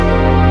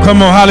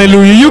Come on,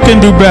 hallelujah. You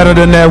can do better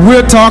than that.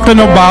 We're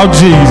talking about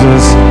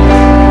Jesus.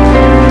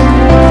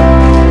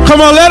 Come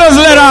on, let us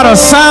let out a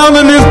sound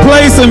in this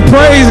place and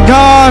praise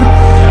God.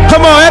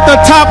 Come on, at the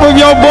top of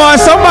your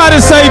voice, somebody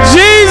say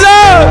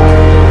Jesus.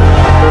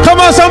 Come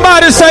on,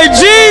 somebody say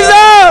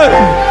Jesus.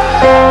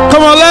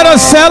 Come on, let us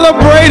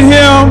celebrate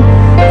him.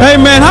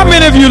 Amen. How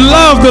many of you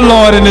love the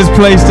Lord in this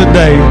place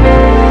today?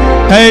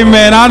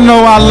 Amen. I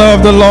know I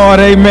love the Lord.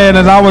 Amen.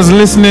 As I was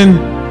listening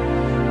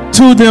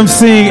to them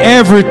sing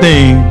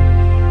everything,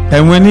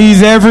 and when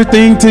he's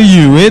everything to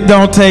you, it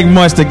don't take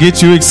much to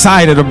get you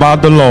excited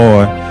about the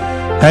Lord.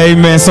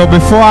 Amen. So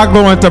before I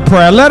go into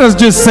prayer, let us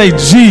just say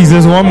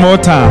Jesus one more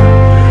time.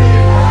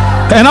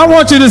 And I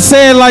want you to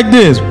say it like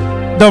this.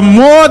 The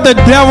more the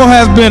devil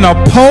has been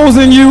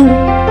opposing you,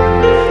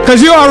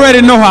 because you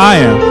already know how I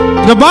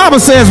am. The Bible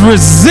says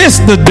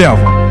resist the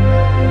devil.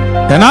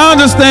 And I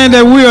understand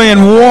that we are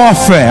in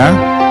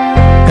warfare.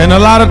 And a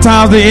lot of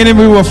times the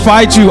enemy will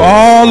fight you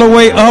all the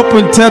way up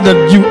until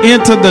you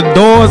enter the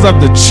doors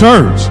of the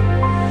church.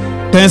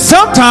 Then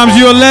sometimes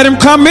you'll let him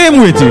come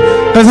in with you.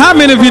 Because how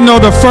many of you know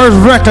the first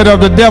record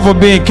of the devil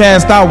being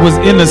cast out was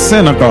in the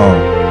synagogue?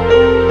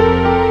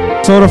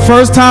 So the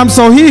first time,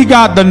 so he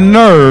got the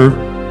nerve,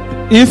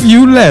 if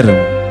you let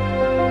him,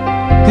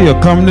 he'll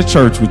come to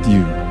church with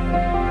you.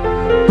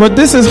 But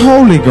this is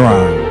holy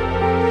ground.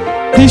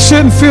 He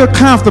shouldn't feel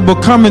comfortable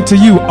coming to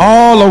you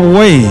all the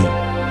way.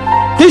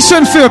 He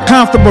shouldn't feel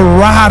comfortable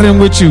riding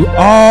with you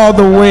all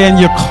the way in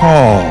your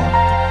car.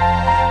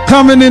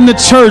 Coming in the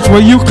church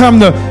where you come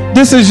to,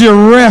 this is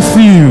your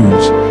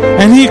refuge.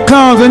 And he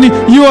comes and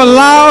you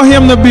allow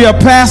him to be a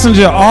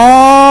passenger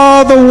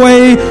all the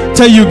way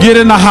till you get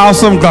in the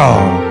house of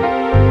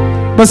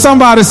God. But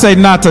somebody say,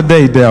 not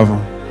today, devil.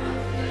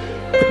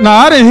 No,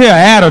 I didn't hear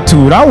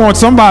attitude. I want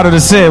somebody to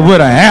say it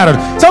with an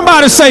attitude.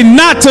 Somebody say,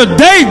 not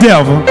today,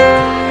 devil.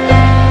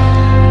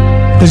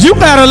 Because you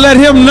got to let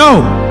him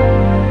know.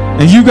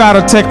 And you got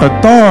to take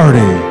authority.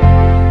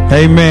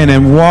 Amen.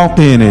 And walk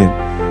in it.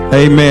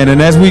 Amen.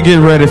 And as we get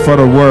ready for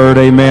the word,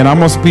 amen, I'm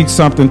going to speak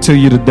something to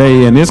you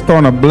today, and it's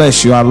going to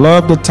bless you. I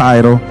love the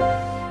title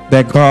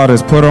that God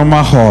has put on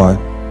my heart.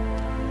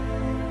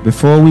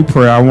 Before we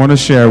pray, I want to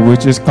share,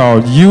 which is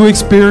called You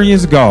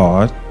Experience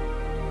God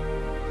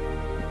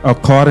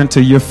According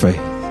to Your Faith.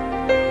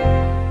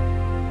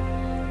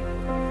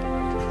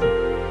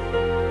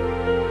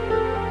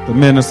 The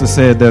minister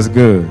said that's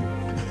good.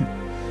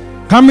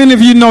 How many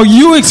of you know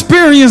you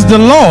experience the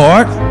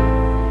Lord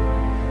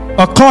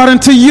according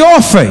to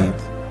your faith?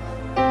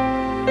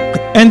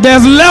 And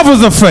there's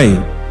levels of faith.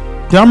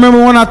 Y'all remember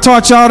when I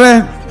taught y'all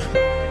that?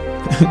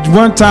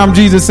 One time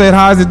Jesus said,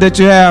 how is it that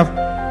you have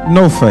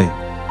no faith?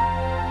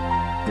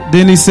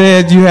 Then he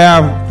said, you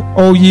have,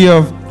 O ye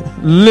of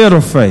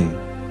little faith.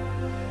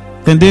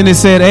 And then he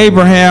said,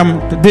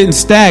 Abraham didn't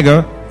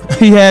stagger.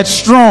 He had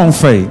strong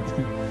faith.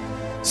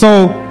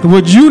 So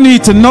what you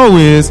need to know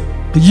is,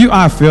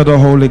 I feel the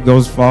Holy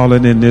Ghost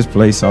falling in this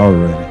place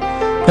already.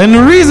 And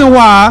the reason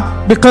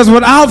why, because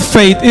without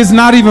faith, it's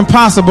not even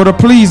possible to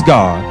please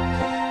God.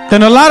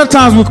 And a lot of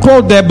times we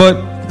quote that,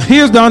 but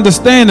here's the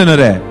understanding of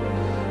that.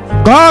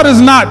 God is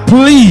not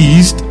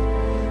pleased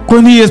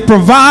when he has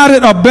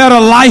provided a better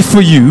life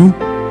for you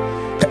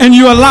and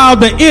you allow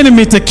the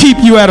enemy to keep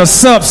you at a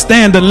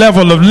substandard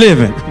level of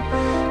living.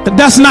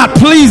 That's not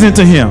pleasing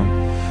to him,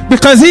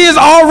 because he has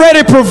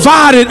already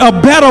provided a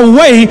better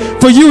way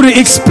for you to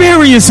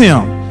experience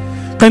him.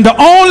 And the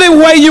only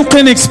way you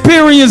can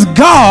experience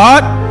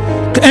God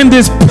and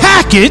this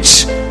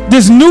package,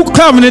 this new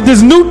covenant,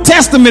 this New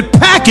Testament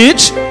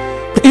package,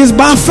 is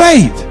by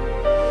faith.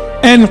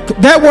 And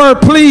that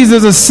word please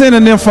is a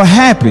synonym for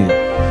happy.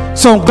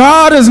 So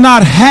God is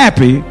not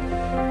happy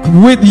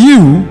with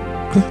you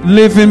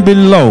living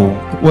below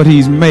what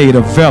he's made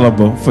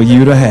available for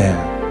you to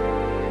have.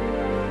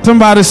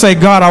 Somebody say,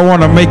 God, I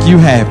want to make you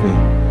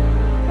happy.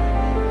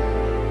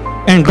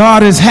 And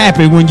God is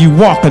happy when you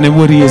walking in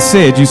what he has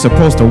said you're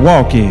supposed to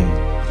walk in.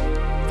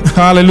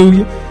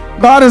 Hallelujah.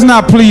 God is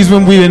not pleased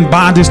when we're in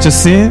bondage to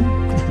sin.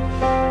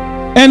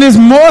 And it's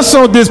more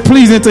so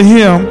displeasing to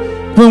him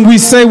when we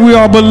say we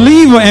are a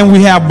believer and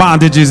we have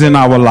bondages in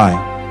our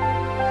life.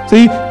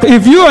 See,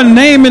 if you are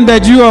naming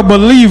that you are a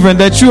believer and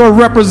that you are a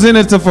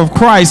representative of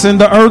Christ in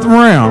the earth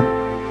realm,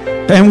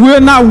 and we're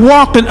not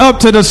walking up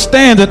to the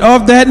standard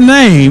of that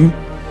name,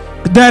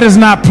 that is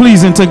not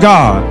pleasing to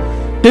God.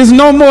 It's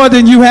no more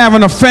than you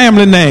having a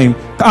family name.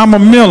 I'm a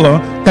Miller,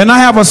 and I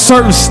have a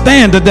certain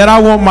standard that I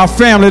want my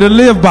family to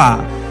live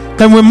by.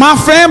 And when my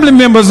family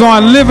members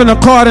aren't living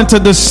according to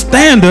the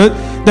standard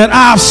that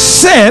I've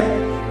set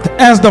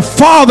as the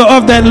father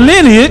of that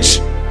lineage,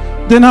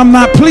 then I'm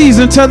not pleased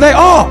until they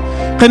are.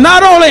 And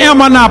not only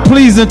am I not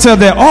pleased until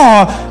they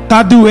are,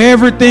 I do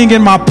everything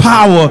in my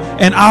power,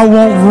 and I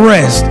won't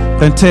rest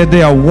until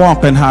they are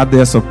walking how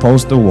they're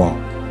supposed to walk.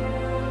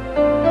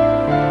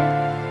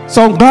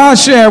 So God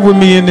shared with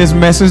me in this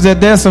message that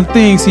there's some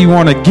things he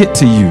want to get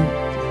to you.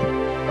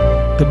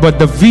 But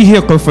the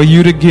vehicle for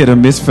you to get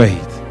them is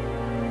faith.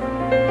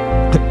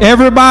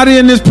 Everybody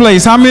in this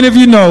place, how many of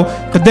you know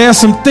that there are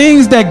some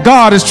things that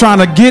God is trying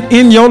to get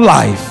in your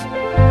life?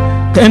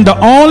 And the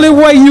only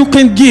way you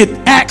can get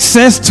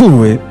access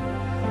to it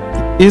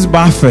is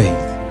by faith.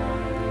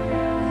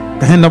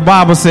 And the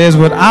Bible says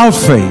without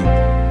faith,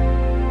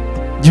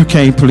 you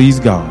can't please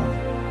God.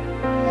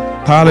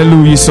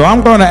 Hallelujah. So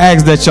I'm going to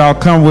ask that y'all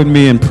come with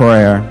me in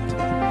prayer.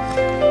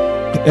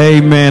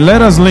 Amen.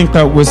 Let us link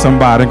up with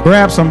somebody.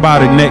 Grab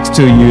somebody next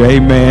to you.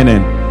 Amen.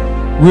 And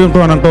we're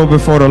going to go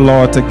before the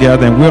Lord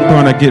together, and we're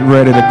going to get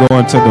ready to go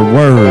into the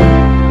Word.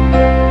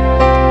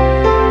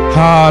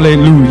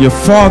 Hallelujah.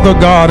 Father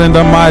God, in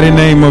the mighty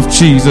name of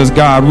Jesus,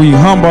 God, we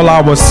humble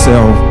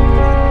ourselves.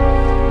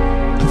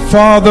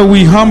 Father,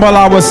 we humble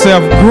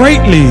ourselves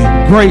greatly,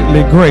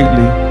 greatly,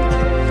 greatly.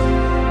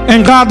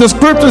 And God, the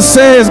scripture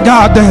says,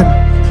 God,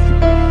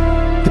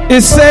 that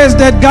it says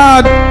that,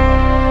 God,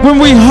 when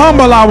we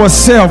humble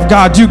ourselves,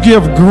 God, you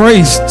give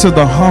grace to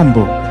the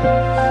humble.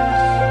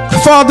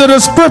 Father, the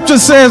scripture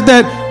says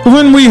that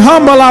when we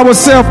humble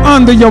ourselves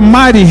under your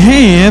mighty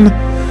hand,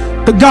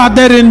 God,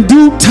 that in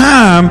due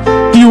time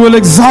you will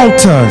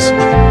exalt us.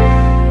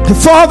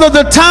 Father,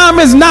 the time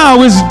is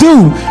now, is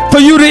due for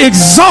you to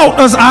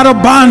exalt us out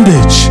of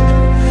bondage.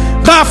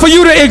 God, for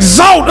you to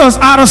exalt us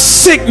out of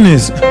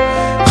sickness.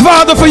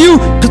 Father, for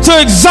you to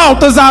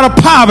exalt us out of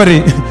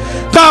poverty.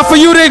 God, for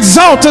you to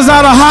exalt us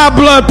out of high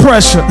blood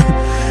pressure.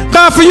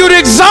 God, for you to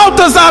exalt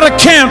us out of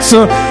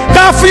cancer.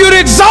 God, for you to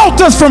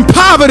exalt us from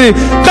poverty.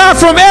 God,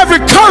 from every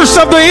curse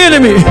of the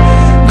enemy.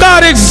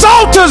 God,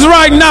 exalt us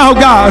right now,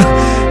 God.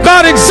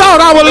 God, exalt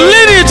our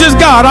lineages,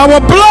 God, our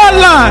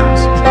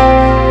bloodlines.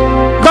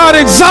 God,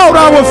 exalt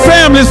our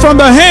families from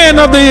the hand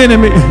of the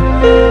enemy.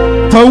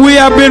 For we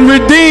have been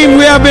redeemed.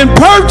 We have been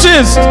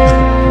purchased.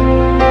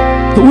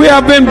 We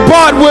have been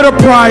bought with a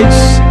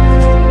price.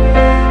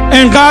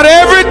 And God,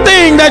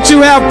 everything that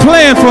you have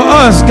planned for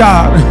us,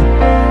 God,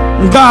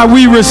 God,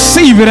 we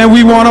receive it and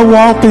we want to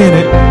walk in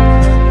it.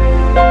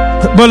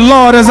 But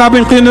Lord, as I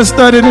begin to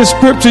study this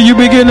scripture, you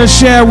begin to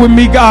share with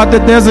me, God,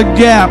 that there's a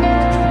gap.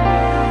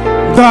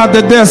 God,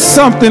 that there's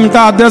something,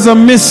 God, there's a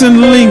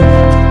missing link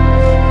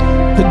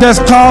that's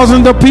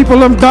causing the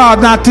people of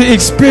God not to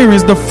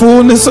experience the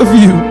fullness of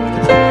you.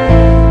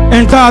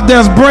 And God,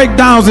 there's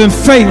breakdowns in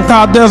faith.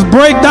 God, there's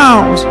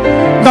breakdowns,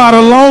 God,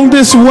 along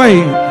this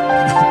way.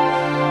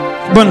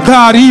 But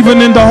God,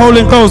 even in the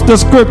Holy Ghost, the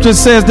scripture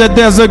says that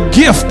there's a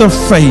gift of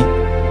faith.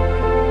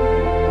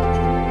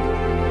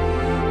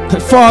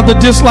 That, Father,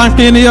 just like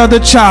any other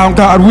child,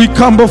 God, we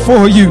come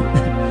before you.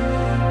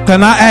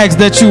 Can I ask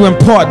that you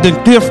impart the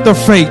gift of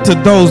faith to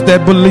those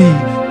that believe?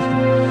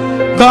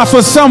 God,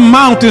 for some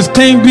mountains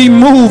can't be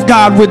moved,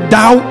 God, with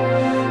doubt.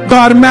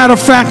 God, matter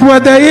of fact, where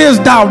there is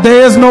doubt,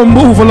 there is no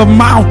moval of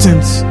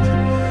mountains.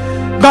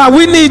 God,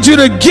 we need you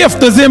to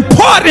gift us,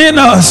 impart in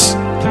us.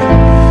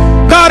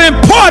 God,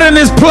 impart in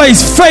this place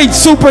faith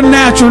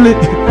supernaturally.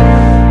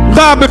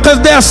 God,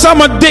 because there are some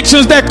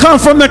addictions that come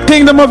from the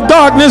kingdom of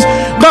darkness,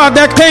 God,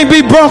 that can't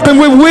be broken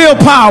with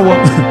willpower.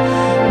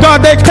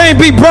 God, that can't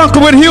be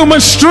broken with human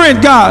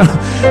strength, God.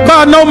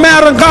 God, no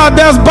matter, God,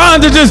 there's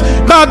bondages.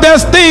 God,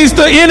 there's things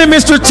the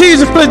enemy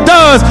strategically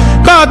does.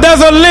 God,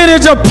 there's a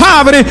lineage of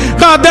poverty.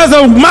 God, there's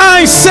a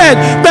mindset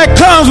that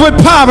comes with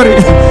poverty.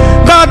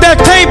 God, that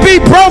can't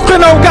be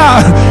broken, oh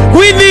God.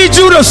 We need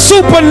you to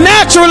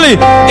supernaturally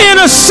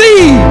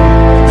intercede,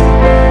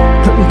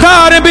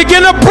 God, and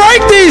begin to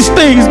break these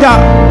things,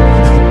 God.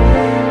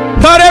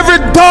 God,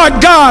 every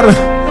dart, God,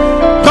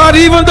 God,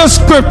 even the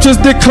scriptures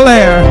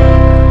declare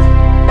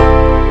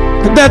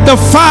that the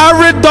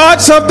fiery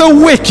darts of the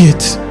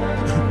wicked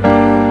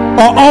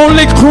are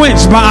only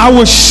quenched by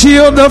our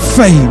shield of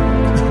faith.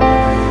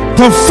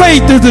 For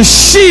faith is the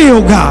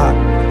shield, God.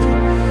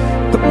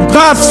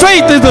 God,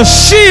 faith is the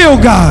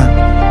shield, God.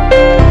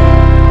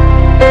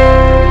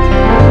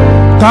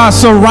 God,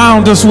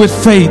 surround us with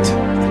faith.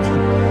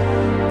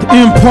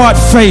 Impart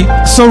faith.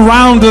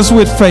 Surround us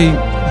with faith.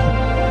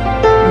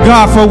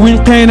 God, for we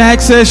can't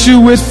access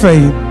you with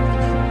faith.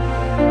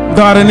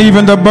 God, and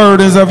even the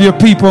burdens of your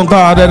people,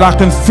 God, that I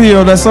can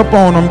feel that's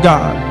upon them,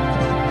 God.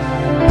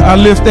 I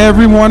lift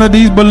every one of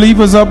these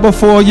believers up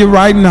before you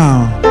right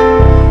now.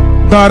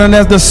 God, and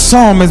as the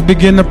psalmist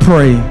begin to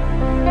pray,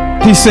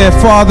 he said,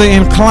 Father,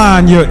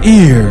 incline your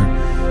ear.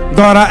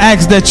 God, I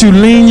ask that you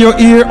lean your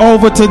ear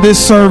over to this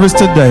service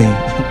today.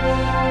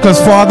 Because,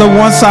 Father,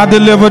 once I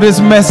deliver this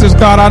message,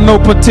 God, I know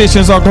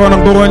petitions are going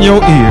to go in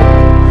your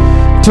ear.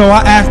 So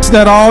I ask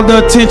that all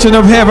the attention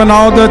of heaven,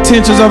 all the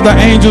attentions of the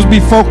angels be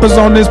focused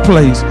on this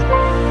place.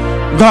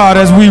 God,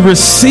 as we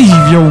receive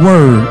your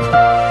word.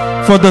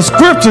 For the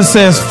scripture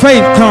says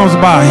faith comes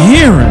by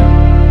hearing,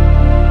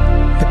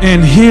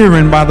 and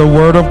hearing by the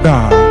word of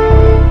God.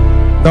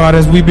 God,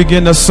 as we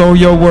begin to sow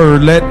your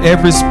word, let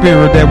every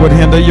spirit that would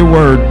hinder your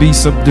word be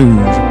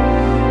subdued.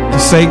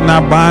 Satan,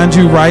 I bind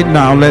you right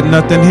now. Let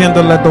nothing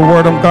hinder. Let the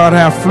word of God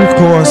have free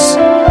course.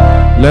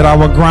 Let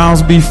our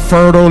grounds be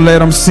fertile. Let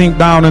them sink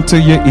down into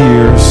your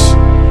ears.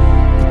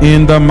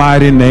 In the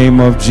mighty name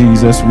of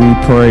Jesus, we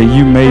pray.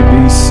 You may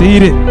be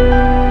seated.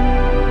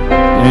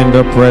 in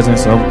the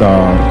presence of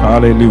God.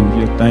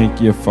 Hallelujah.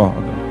 Thank you,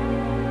 Father.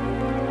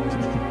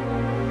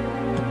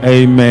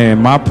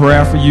 Amen. My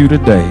prayer for you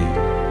today.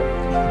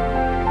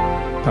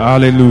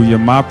 Hallelujah.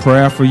 My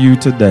prayer for you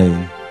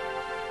today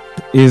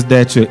is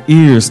that your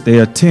ears stay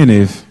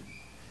attentive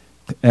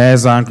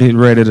as I get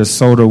ready to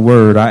sow the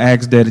word. I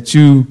ask that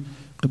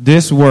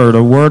this word,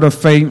 a word of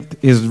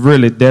faith, is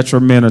really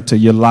detrimental to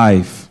your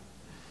life.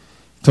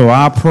 So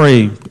I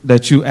pray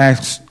that you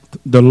ask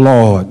the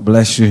Lord,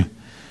 bless you,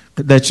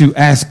 that you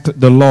ask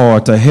the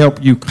Lord to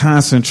help you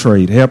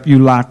concentrate, help you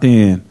lock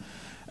in.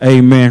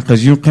 Amen.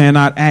 Because you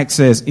cannot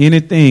access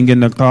anything in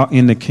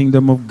the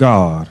kingdom of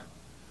God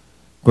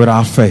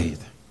without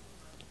faith.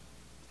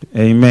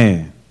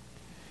 Amen.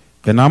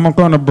 And I'm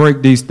going to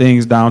break these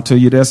things down to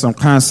you. There's some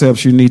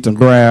concepts you need to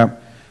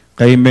grab.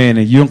 Amen.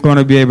 And you're going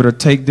to be able to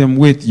take them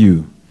with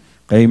you.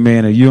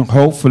 Amen. And you,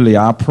 hopefully,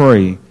 I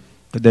pray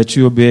that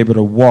you'll be able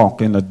to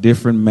walk in a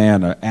different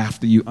manner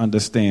after you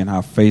understand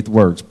how faith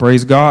works.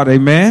 Praise God.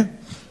 Amen.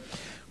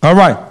 All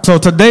right. So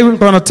today we're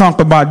going to talk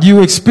about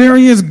you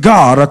experience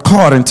God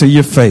according to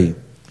your faith.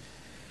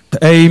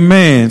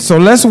 Amen. So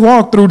let's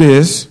walk through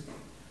this.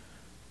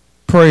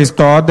 Praise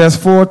God. There's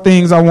 4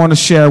 things I want to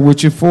share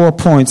with you, 4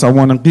 points I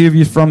want to give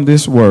you from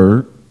this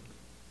word.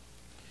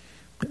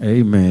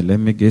 Amen. Let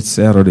me get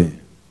settled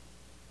in.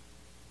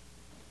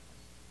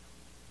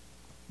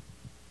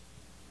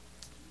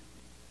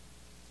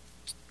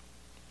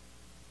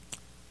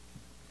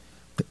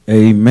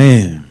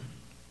 Amen.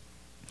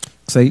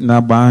 Satan,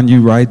 I bind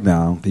you right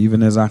now,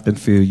 even as I can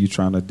feel you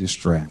trying to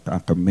distract. I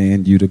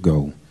command you to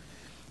go.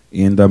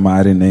 In the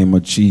mighty name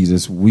of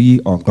Jesus, we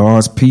are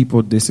God's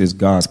people. This is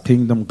God's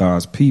kingdom,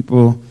 God's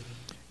people,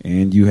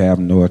 and you have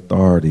no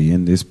authority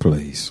in this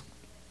place.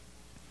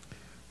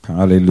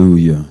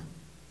 Hallelujah.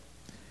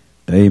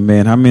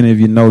 Amen. How many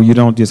of you know you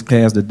don't just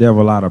cast the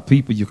devil out of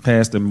people, you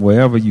cast him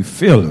wherever you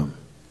feel him?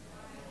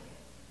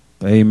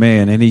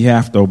 Amen. And he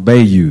have to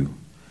obey you.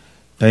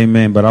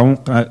 Amen.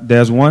 But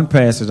there's one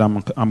passage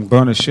I'm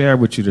going to share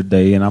with you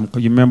today, and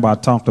you remember I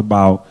talked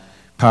about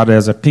how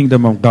there's a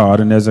kingdom of God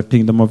and there's a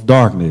kingdom of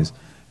darkness.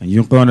 And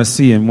you're going to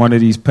see in one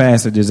of these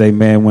passages,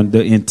 amen, when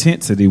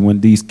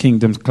these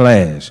kingdoms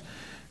clash.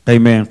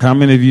 Amen. How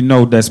many of you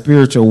know that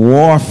spiritual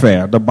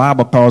warfare, the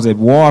Bible calls it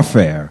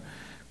warfare.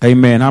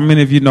 Amen. How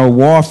many of you know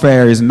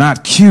warfare is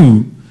not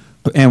cute,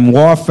 and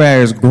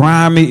warfare is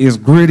grimy, it's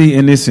gritty,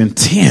 and it's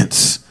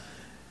intense.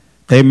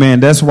 Amen.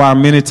 That's why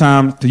many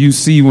times you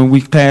see when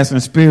we casting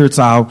spirits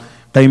out,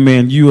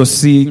 amen, you will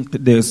see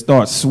they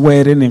start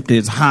sweating and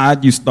it's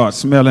hot. You start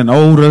smelling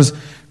odors.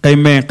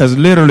 Amen. Because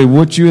literally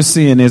what you're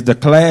seeing is the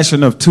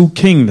clashing of 2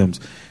 kingdoms.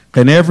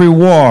 In every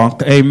war,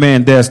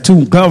 amen, there's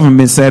 2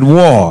 governments at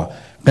war.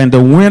 And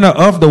the winner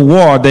of the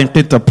war, they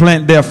get to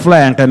plant their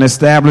flag and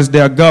establish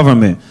their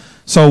government.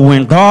 So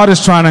when God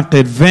is trying to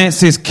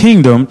advance his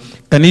kingdom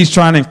and he's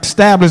trying to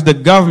establish the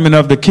government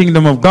of the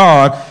kingdom of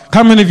God,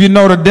 how many of you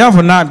know the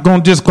devil not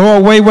going to just go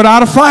away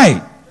without a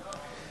fight?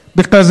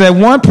 Because at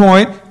one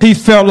point, he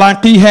felt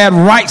like he had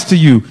rights to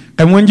you.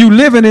 And when you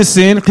live in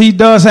sin, he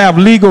does have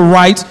legal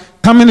rights.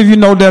 How many of you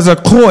know there's a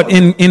court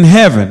in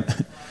heaven?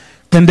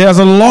 And there's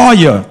a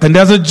lawyer. And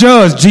there's a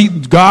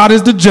judge. God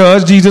is the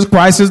judge. Jesus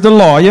Christ is the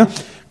lawyer.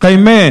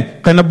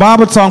 Amen. And the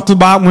Bible talks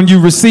about when you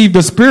receive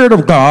the Spirit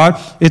of God,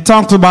 it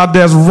talks about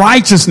there's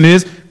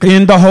righteousness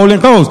in the Holy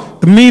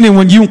Ghost. Meaning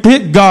when you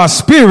get God's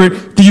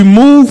Spirit, you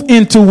move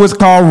into what's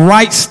called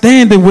right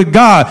standing with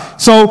God.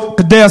 So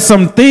there's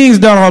some things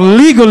that are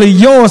legally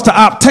yours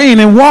to obtain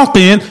and walk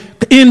in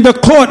the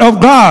court of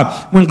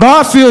God. When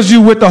God fills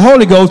you with the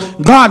Holy Ghost,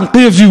 God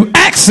gives you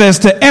access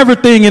to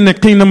everything in the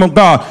kingdom of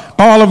God.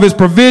 All of his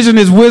provision,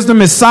 his wisdom,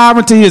 his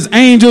sovereignty, his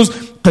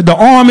angels, the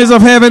armies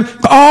of heaven,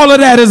 all of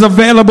that is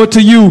available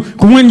to you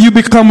when you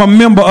become a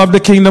member of the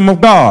kingdom of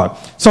God.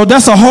 So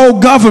that's a whole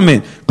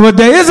government. But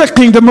there is a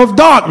kingdom of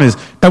darkness.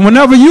 And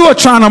whenever you are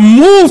trying to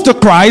move to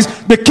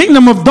Christ, the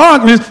kingdom of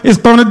darkness is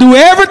going to do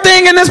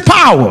everything in its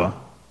power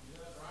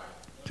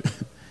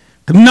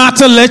not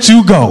to let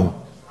you go.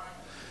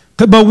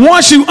 But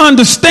once you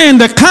understand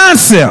the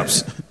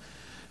concepts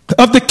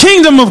of the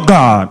kingdom of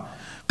God,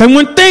 and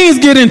when things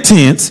get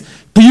intense,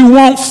 you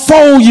won't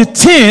fold your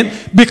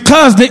tent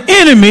because the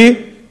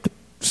enemy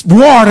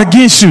warred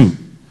against you.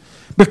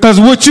 Because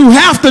what you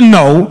have to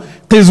know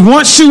is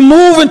once you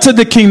move into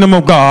the kingdom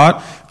of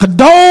God,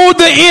 though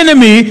the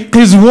enemy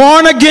is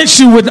warring against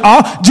you with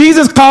all,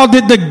 Jesus called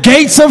it the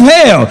gates of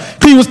hell.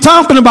 He was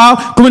talking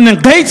about when the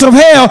gates of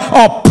hell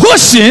are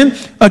pushing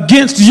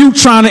against you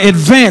trying to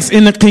advance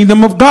in the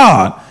kingdom of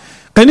God.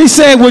 And he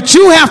said, what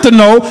you have to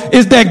know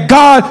is that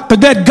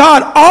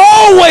God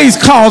always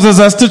causes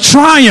us to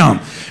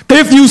triumph.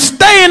 If you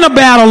stay in the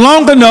battle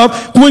long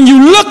enough, when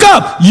you look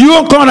up,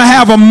 you're going to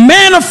have a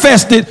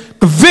manifested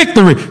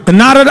victory.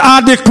 Not that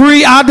I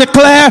decree, I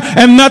declare,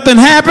 and nothing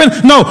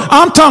happened. No,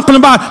 I'm talking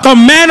about a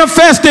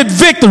manifested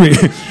victory.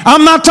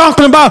 I'm not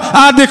talking about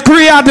I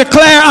decree, I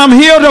declare, I'm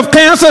healed of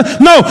cancer.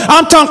 No,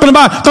 I'm talking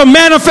about the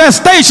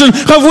manifestation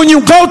of when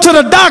you go to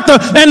the doctor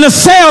and the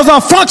cells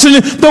are functioning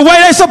the way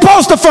they're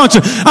supposed to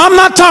function. I'm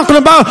not talking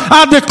about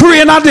I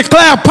decree and I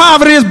declare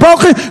poverty is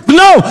broken.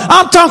 No,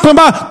 I'm talking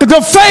about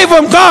the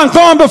favor of God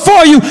going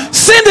before you,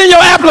 sending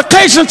your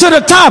application to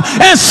the top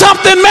and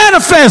something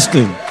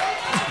manifesting.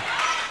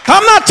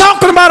 I'm not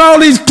talking about all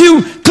these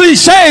cute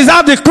cliches,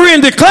 I decree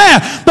and declare.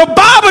 The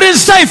Bible didn't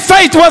say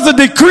faith was a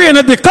decree and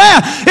a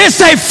declare. It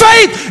said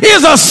faith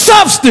is a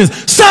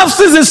substance.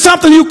 Substance is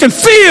something you can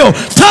feel,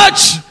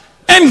 touch,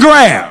 and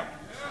grab.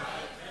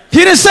 He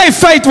didn't say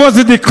faith was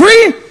a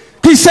decree.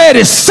 He said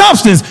it's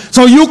substance.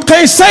 So you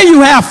can't say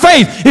you have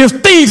faith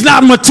if things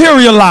not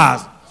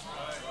materialized.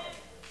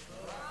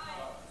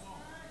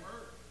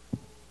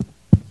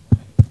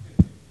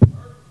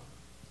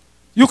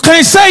 You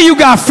can't say you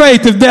got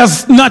faith if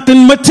there's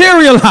nothing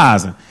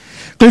materializing.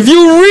 If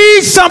you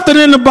read something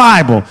in the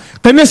Bible,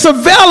 then it's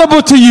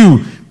available to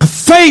you.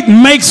 Faith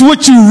makes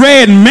what you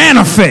read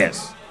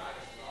manifest.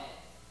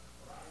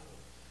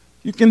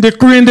 You can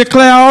decree and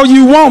declare all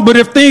you want, but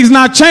if things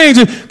not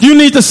changing, you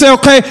need to say,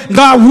 okay,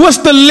 God, what's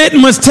the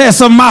litmus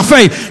test of my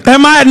faith?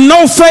 Am I at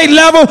no faith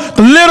level,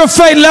 little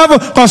faith level,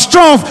 or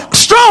strong?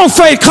 Strong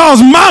faith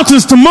causes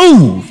mountains to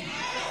move.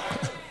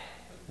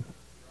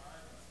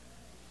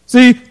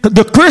 See,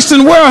 the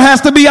Christian world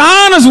has to be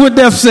honest with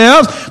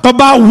themselves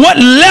about what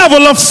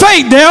level of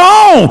faith they're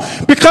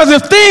on. Because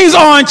if things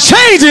aren't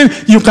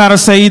changing, you got to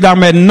say either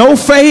I'm at no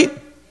faith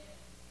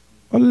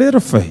or little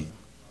faith.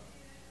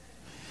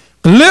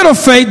 Little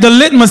faith, the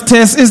litmus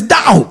test is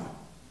doubt.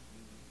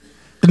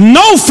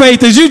 No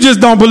faith is you just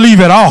don't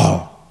believe at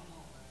all.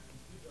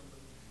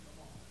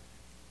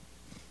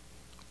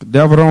 The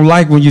devil don't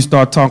like when you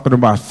start talking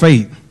about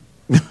faith.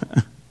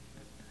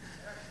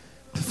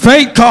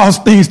 Faith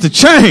causes things to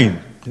change.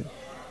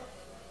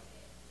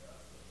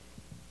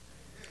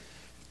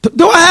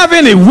 Do I have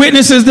any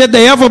witnesses that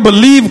they ever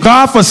believed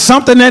God for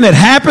something and it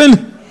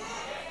happened?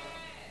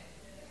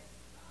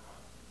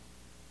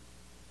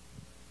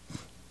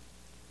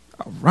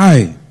 All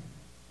right.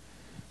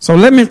 So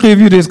let me give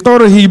you this. Go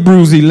to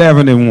Hebrews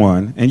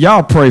 11:1. And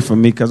y'all pray for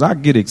me because I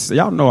get excited.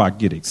 Y'all know I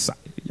get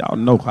excited. Y'all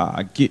know how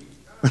I get.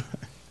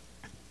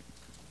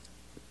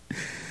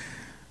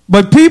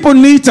 But people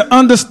need to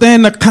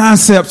understand the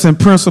concepts and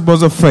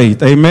principles of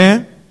faith.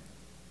 Amen?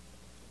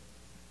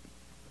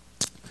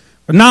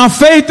 But now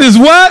faith is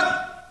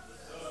what?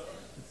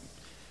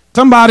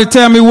 Somebody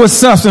tell me what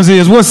substance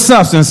is. What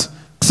substance?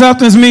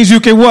 Substance means you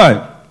can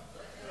what?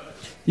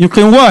 You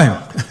can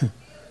what?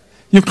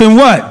 You can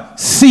what?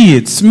 See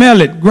it,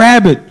 smell it,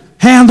 grab it,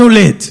 handle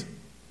it.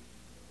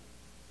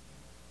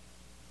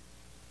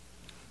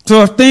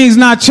 So if things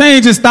not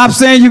changing, stop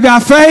saying you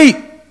got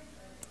faith.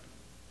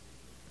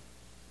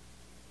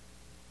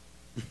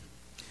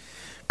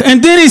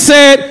 And then he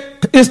said,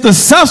 it's the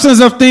substance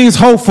of things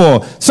hoped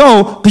for.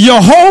 So your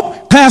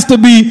hope has to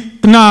be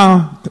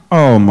now.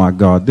 Oh my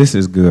God, this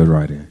is good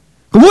right here.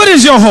 What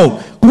is your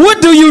hope? What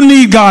do you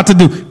need God to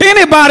do?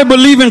 Anybody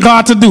believe in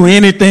God to do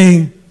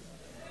anything?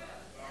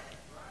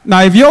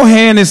 Now, if your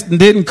hand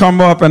didn't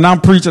come up and I'm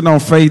preaching on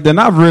faith, then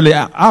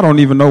I don't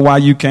even know why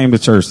you came to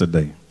church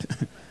today.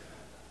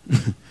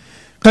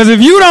 Because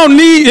if you don't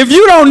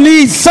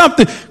need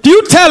something,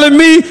 you telling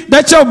me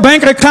that your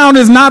bank account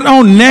is not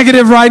on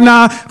negative right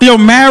now, your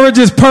marriage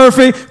is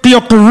perfect,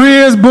 your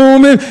career is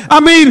booming. I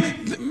mean,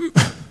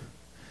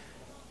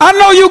 I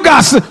know you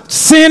got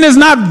sin is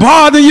not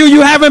bothering you.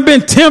 You haven't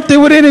been tempted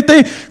with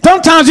anything.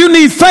 Sometimes you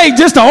need faith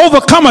just to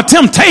overcome a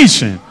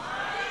temptation.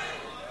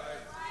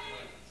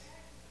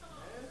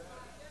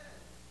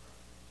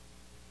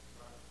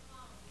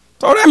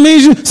 So that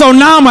means so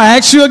now I'm going to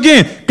ask you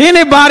again.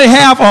 Anybody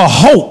have a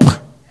hope?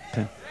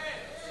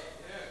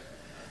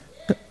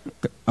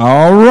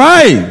 All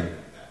right.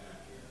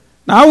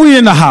 Now we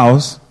in the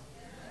house.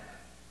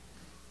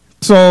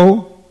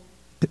 So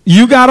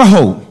you got a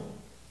hope.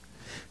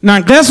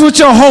 Now guess what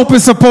your hope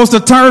is supposed to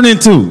turn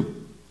into?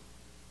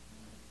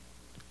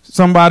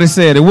 Somebody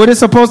said it. What is it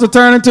supposed to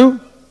turn into?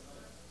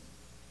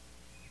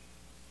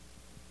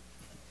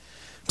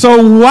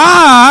 So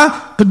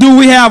why do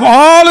we have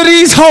all of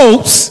these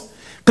hopes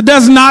that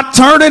does not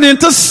turn it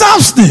into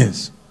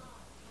substance?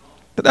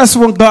 That's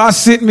what God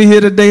sent me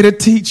here today to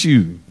teach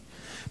you.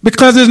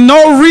 Because there's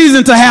no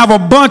reason to have a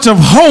bunch of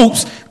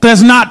hopes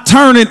that's not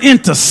turning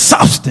into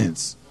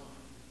substance.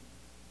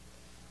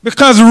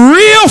 Because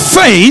real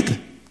faith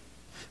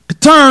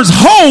turns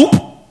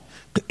hope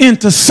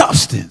into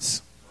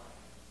substance.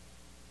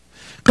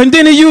 And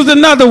then he used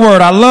another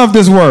word. I love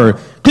this word.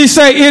 He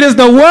said it is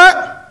the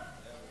what?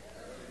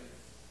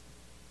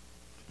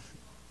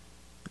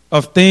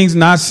 Of things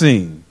not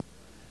seen.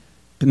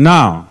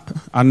 Now,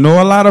 I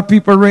know a lot of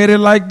people read it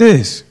like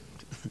this.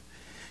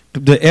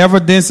 The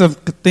evidence of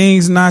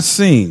things not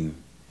seen.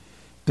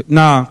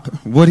 Now,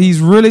 what he's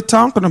really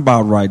talking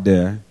about right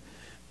there,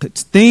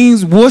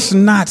 things was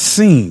not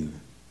seen.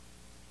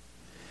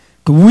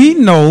 we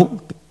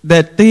know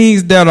that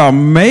things that are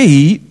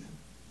made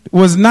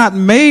was not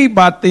made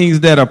by things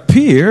that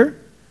appear,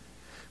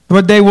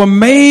 but they were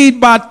made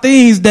by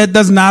things that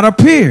does not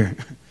appear.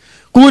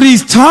 What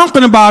he's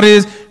talking about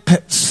is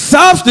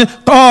substance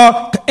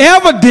or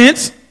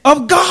evidence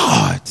of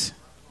God.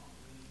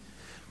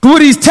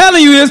 What he's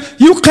telling you is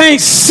you can't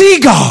see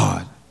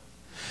God.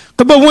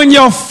 But when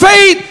your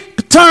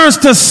faith turns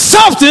to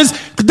substance,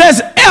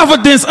 that's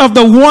evidence of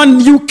the one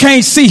you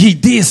can't see. He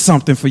did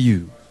something for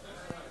you.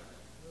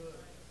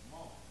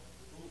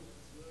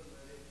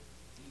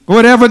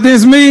 What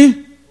evidence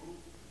mean?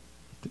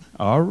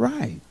 All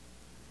right.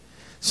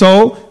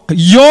 So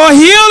your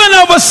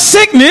healing of a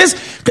sickness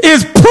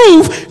is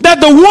proof that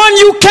the one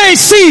you can't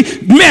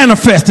see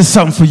manifested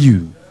something for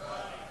you.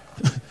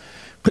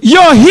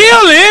 Your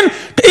healing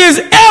is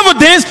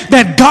evidence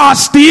that God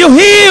still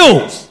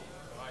heals.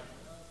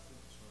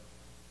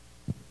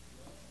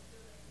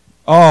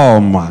 Oh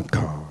my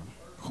God.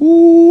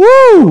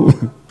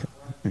 Woo.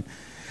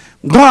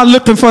 God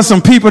looking for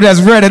some people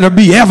that's ready to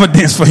be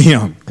evidence for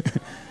him.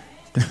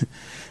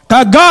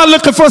 God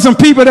looking for some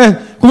people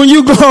that when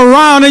you go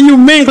around and you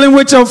mingling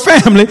with your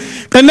family,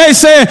 and they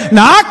say,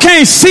 now I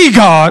can't see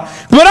God,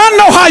 but I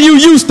know how you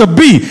used to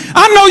be.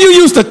 I know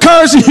you used to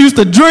curse, you used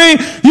to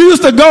drink, you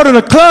used to go to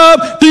the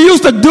club, you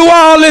used to do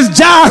all this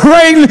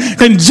gyrating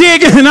and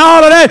jigging and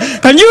all of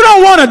that, and you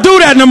don't want to do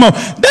that no more.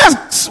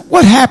 That's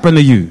what happened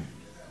to you.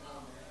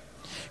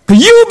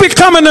 You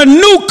becoming a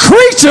new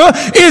creature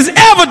is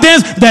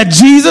evidence that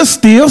Jesus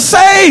still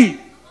saved.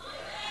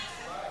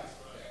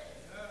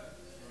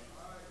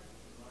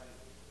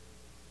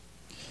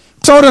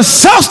 So the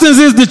substance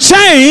is the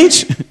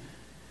change,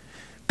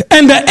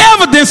 and the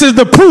evidence is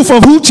the proof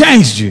of who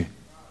changed you.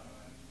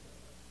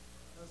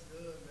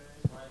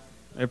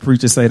 That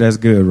preacher say that's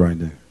good right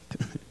there.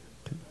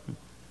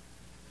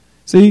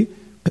 See,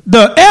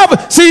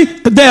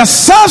 there's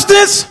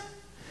substance,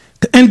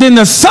 and then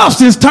the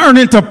substance turned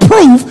into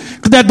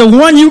proof that the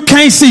one you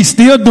can't see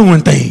still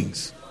doing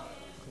things.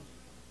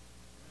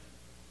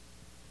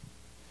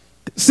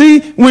 See,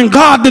 when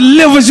God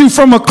delivers you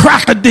from a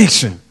crack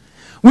addiction,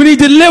 when he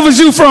delivers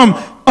you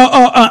from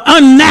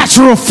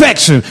unnatural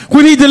affection,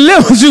 when he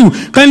delivers you,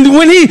 and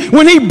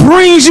when he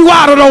brings you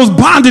out of those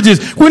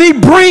bondages, when he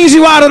brings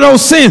you out of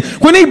those sins,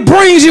 when he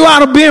brings you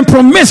out of being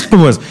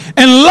promiscuous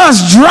and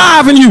lust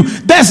driving you,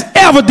 that's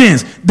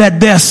evidence that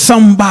there's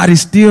somebody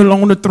still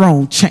on the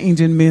throne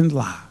changing men's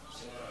lives.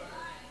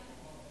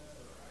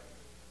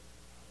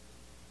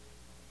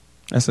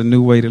 That's a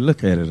new way to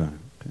look at it.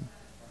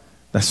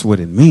 That's what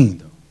it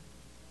means, though.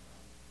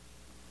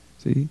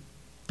 See?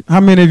 How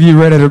many of you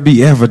ready to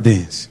be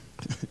evidence?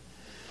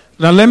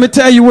 Now, let me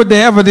tell you what the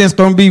evidence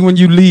going to be when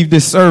you leave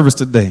this service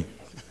today.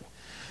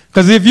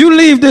 Because if you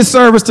leave this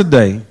service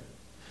today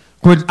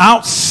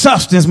without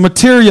substance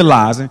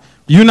materializing,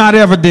 you're not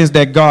evidence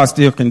that God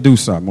still can do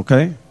something,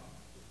 okay?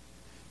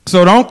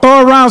 So don't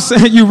go around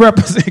saying you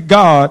represent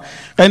God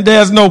and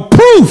there's no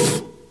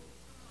proof.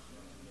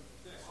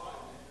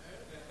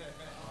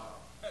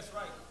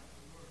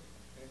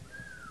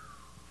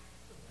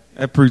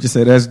 That preacher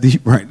said that's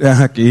deep right there.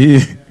 I can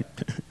hear.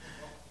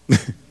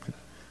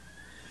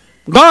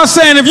 God's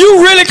saying if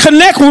you really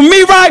connect with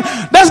me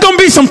right, that's going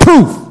to be some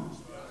proof.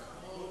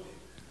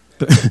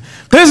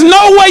 There's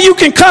no way you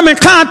can come in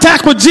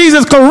contact with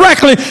Jesus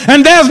correctly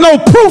and there's no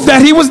proof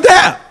that he was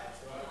there.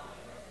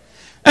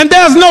 And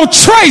there's no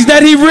trace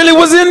that he really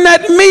was in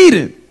that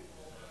meeting.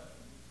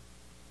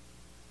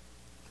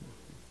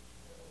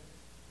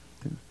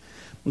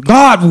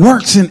 God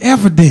works in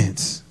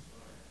evidence.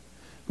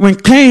 When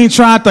Cain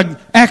tried to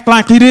act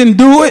like he didn't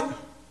do it,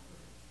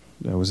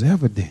 there was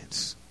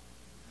evidence.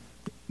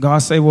 God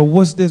said, well,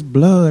 what's this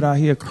blood out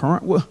here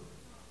current?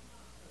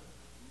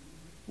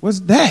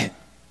 What's that?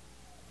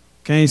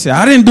 Cain said,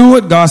 I didn't do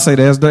it. God said,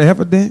 there's the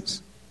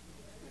evidence.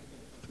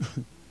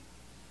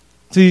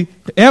 See,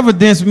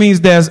 evidence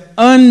means there's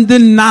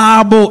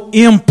undeniable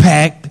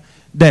impact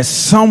that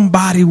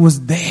somebody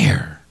was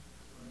there.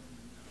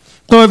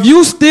 So if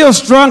you still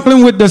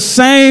struggling with the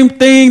same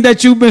thing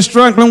that you've been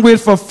struggling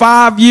with for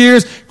 5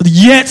 years,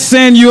 yet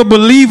saying you're a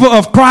believer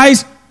of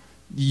Christ,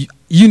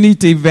 you need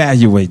to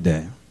evaluate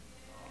that.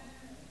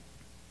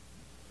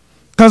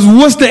 Because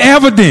what's the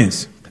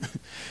evidence?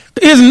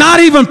 It's not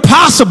even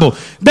possible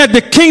that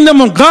the kingdom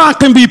of God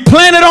can be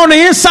planted on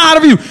the inside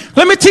of you.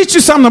 Let me teach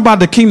you something about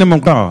the kingdom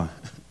of God.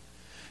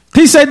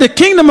 He said the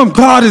kingdom of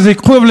God is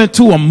equivalent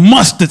to a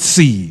mustard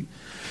seed.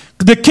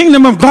 The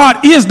kingdom of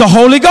God is the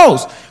Holy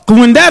Ghost.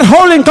 When that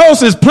Holy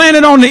Ghost is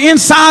planted on the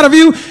inside of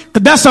you,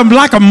 that's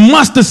like a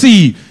mustard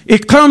seed.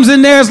 It comes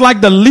in there as like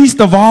the least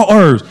of all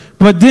herbs.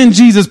 But then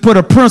Jesus put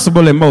a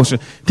principle in motion.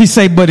 He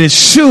said, but it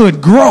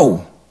should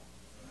grow.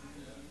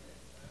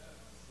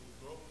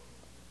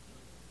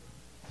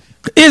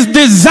 It's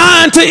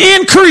designed to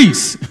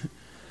increase.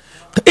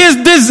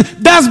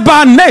 That's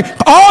by name.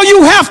 All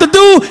you have to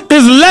do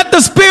is let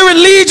the Spirit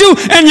lead you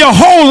and your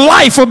whole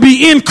life will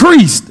be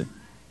increased.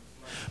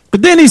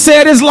 But then he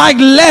said it's like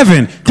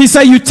leaven. He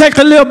said you take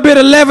a little bit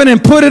of leaven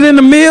and put it in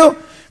the meal.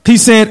 He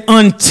said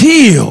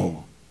until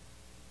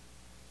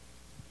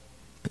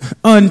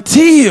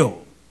Until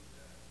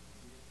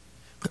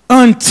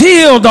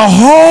the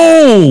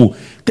whole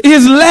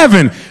is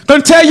leavened.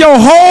 Until your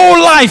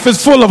whole life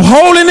is full of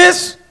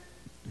holiness,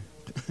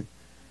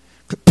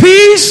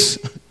 peace,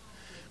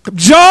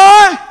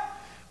 joy,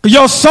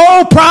 your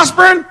soul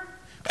prospering,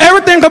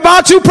 everything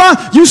about you,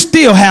 you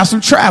still have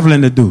some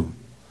traveling to do.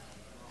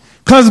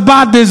 Because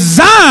by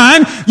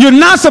design, you're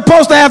not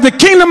supposed to have the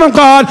kingdom of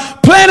God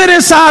planted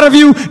inside of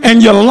you,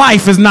 and your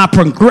life is not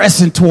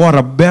progressing toward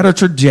a better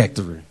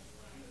trajectory.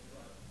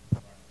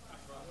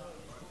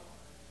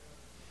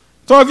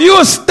 So if you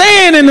are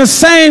staying in the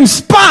same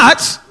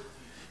spots,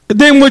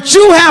 then what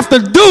you have to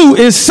do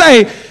is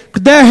say,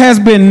 there has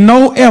been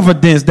no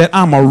evidence that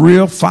I'm a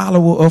real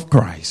follower of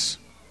Christ.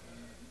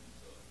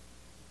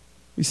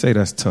 We say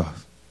that's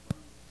tough.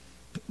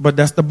 But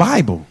that's the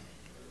Bible.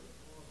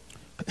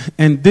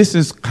 And this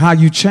is how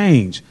you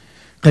change.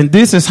 And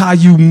this is how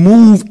you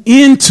move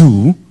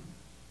into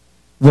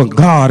what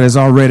God has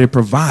already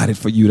provided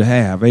for you to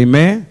have.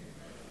 Amen?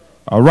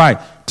 All right.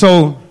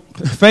 So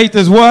faith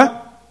is what?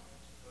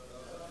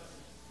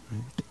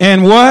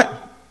 And what?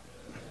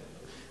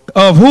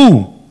 Of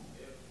who?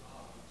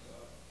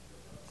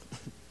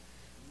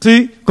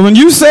 See, when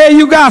you say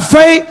you got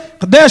faith,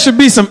 there should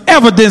be some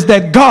evidence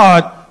that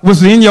God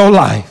was in your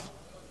life.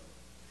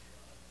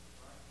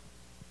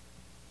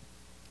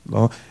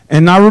 Lord.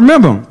 And now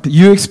remember,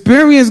 you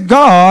experience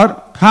God,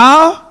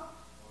 how?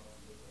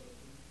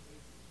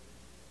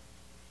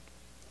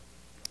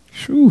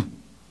 Whew.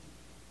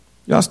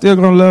 Y'all still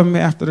going to love me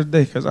after the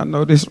day, because I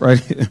know this right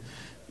here.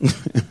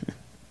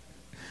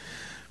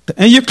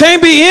 And you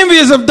can't be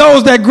envious of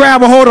those that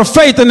grab a hold of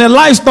faith and their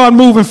life start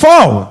moving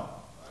forward.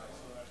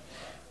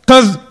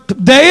 Because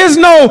there is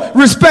no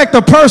respect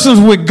of persons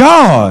with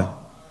God.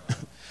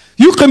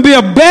 You can be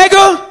a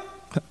beggar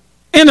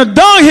in a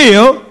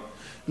dunghill,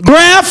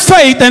 grab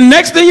faith, and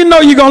next thing you know,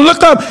 you're going to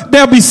look up,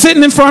 they'll be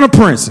sitting in front of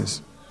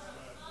princes.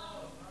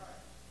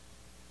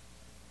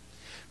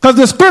 Because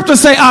the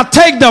scriptures say, I'll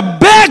take the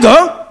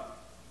beggar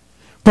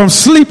from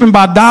sleeping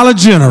by Dollar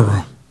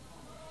General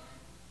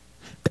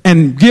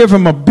and give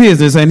him a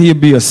business and he'll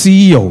be a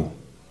CEO.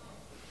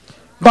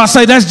 God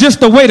say that's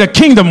just the way the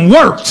kingdom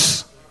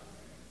works.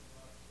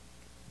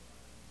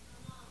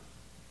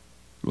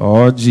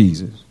 Lord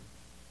Jesus.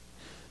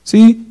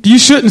 See, you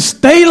shouldn't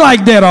stay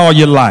like that all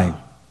your life.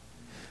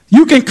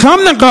 You can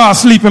come to God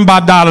sleeping by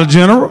Dollar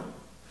General.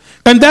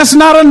 And that's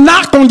not a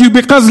knock on you,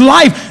 because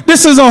life,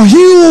 this is a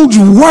huge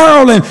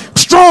world and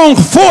strong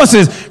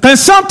forces. And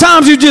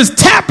sometimes you just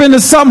tap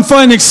into something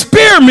for an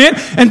experiment,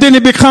 and then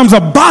it becomes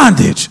a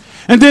bondage.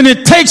 And then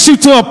it takes you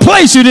to a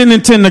place you didn't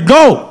intend to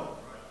go.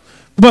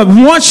 But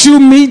once you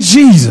meet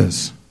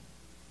Jesus,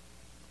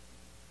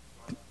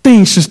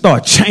 things should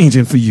start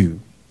changing for you.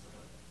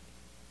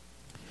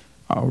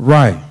 All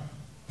right.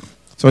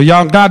 So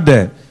y'all got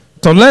that.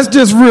 So let's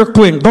just real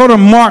quick go to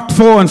Mark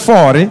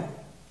 4:40.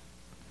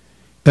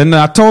 And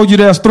I told you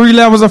there's 3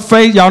 levels of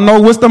faith. Y'all know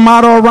what's the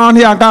motto around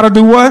here? I got to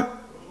do what?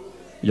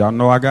 Y'all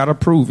know I got to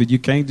prove it. You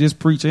can't just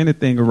preach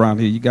anything around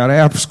here. You got to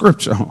have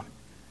scripture on it.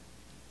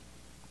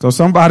 So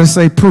somebody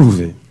say prove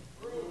it.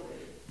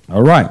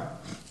 All right.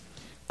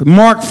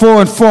 Mark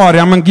 4:40.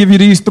 I'm going to give you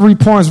these 3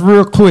 points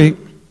real quick.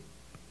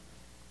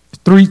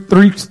 Three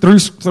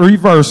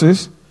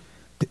verses.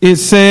 It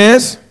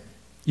says,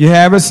 you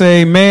have it,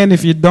 say amen.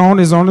 If you don't,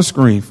 it's on the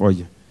screen for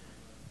you.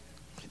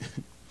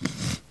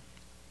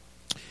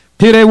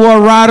 Here they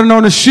were riding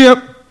on the ship.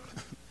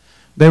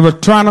 They were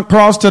trying to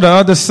cross to the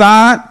other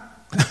side.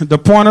 The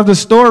point of the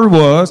story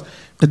was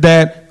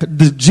that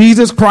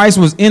Jesus Christ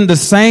was in the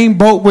same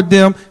boat with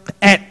them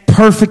at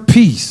perfect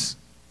peace,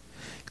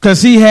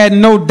 because he had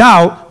no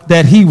doubt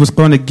that he was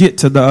going to get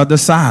to the other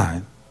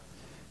side.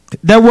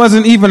 There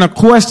wasn't even a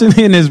question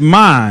in his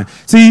mind.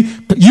 See,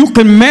 you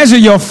can measure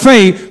your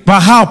faith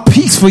by how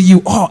peaceful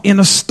you are in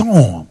a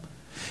storm.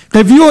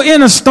 If you're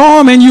in a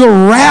storm and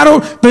you're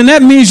rattled, then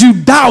that means you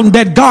doubting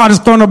that God is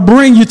going to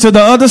bring you to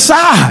the other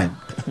side.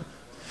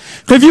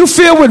 If you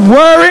feel with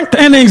worry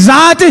and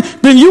anxiety,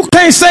 then you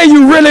can't say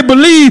you really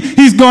believe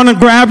he's going to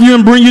grab you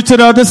and bring you to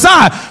the other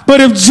side. But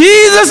if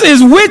Jesus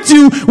is with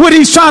you, what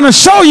he's trying to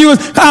show you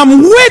is,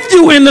 I'm with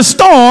you in the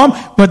storm,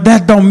 but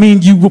that don't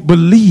mean you will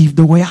believe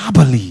the way I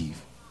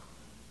believe.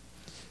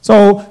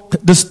 So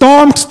the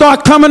storms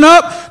start coming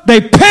up, they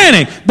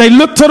panic, they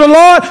look to the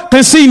Lord,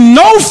 can see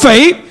no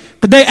faith.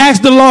 They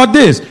ask the Lord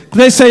this.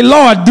 They say,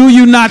 Lord, do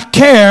you not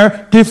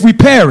care if we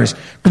perish?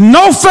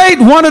 No faith,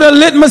 one of the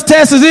litmus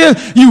tests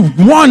is you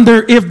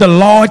wonder if the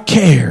Lord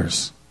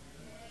cares.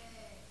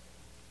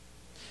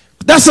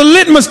 That's a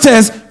litmus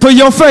test for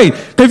your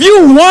faith. If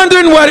you're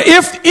wondering what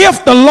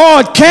if the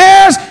Lord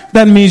cares,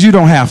 that means you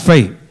don't have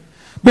faith.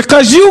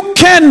 Because you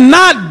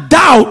cannot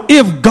doubt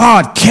if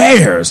God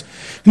cares.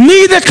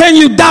 Neither can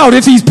you doubt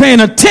if he's paying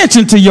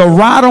attention to your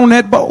ride on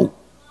that boat.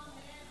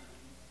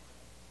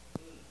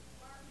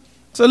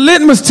 It's a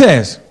litmus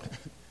test.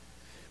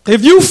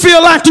 If you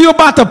feel like you're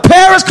about to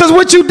perish because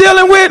what you're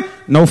dealing with,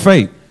 no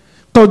faith.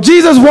 So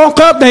Jesus woke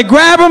up, they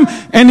grabbed him,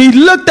 and he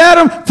looked at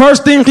him.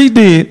 First thing he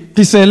did,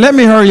 he said, let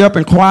me hurry up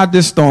and quiet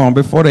this storm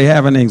before they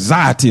have an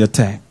anxiety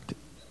attack.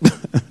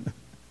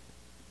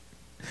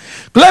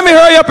 Let me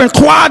hurry up and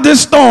quiet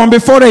this storm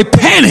before they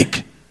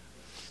panic.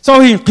 So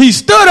he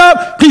stood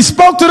up, he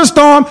spoke to the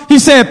storm, he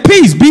said,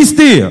 peace, be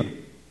still.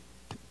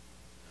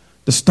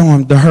 The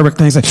storm, the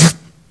hurricane said,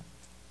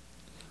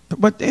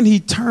 but then he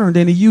turned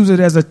and he used it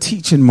as a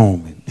teaching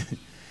moment.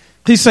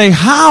 He said,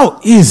 how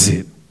is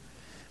it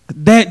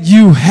that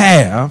you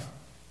have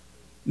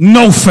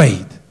no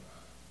faith?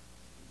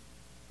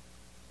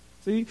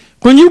 See,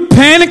 when you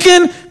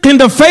panicking in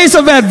the face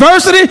of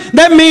adversity,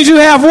 that means you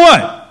have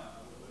what?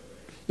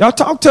 Y'all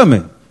talk to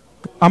me.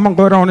 I'm going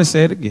to go on and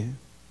say it again.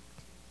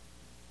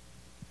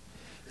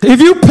 If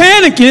you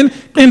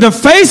panicking in the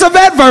face of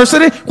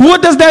adversity,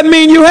 what does that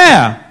mean you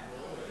have?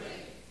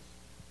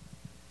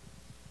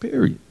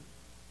 Period.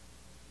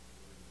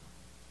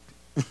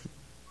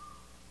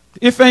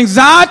 If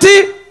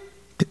anxiety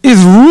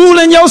is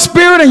ruling your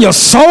spirit and your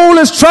soul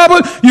is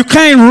troubled, you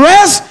can't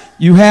rest,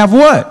 you have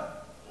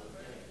what?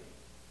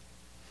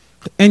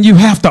 And you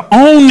have to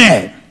own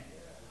that.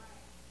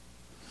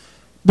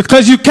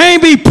 Because you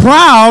can't be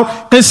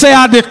proud and say,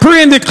 I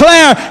decree and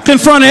declare in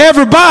front of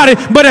everybody,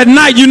 but at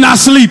night you're not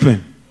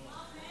sleeping.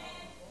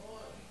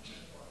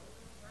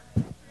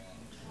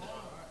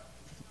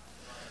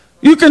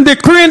 You can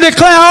decree and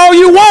declare all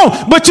you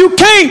want, but you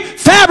can't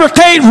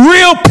fabricate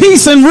real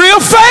peace and real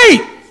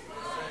faith.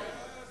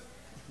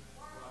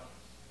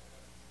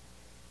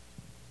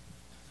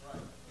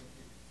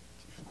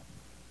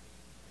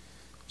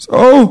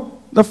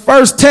 So the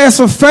first test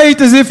of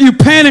faith is if you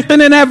panic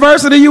and in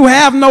adversity, you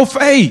have no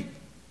faith.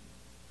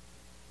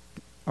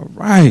 All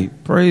right,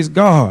 praise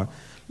God.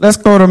 Let's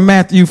go to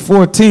Matthew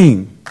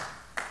 14.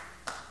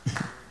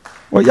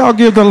 Well, y'all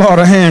give the Lord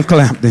a hand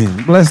clap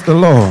then. Bless the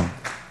Lord.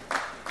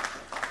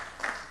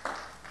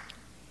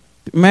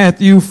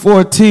 Matthew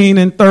 14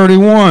 and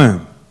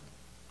 31.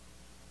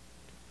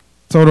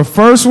 So the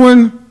first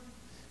one,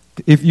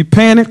 if you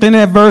panic in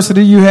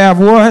adversity, you have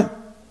what?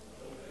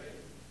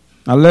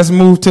 Now let's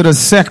move to the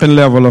second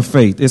level of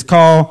faith. It's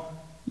called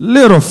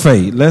little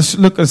faith. Let's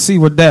look and see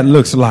what that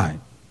looks like.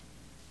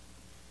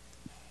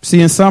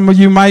 Seeing some of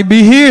you might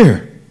be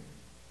here.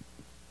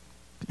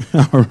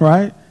 All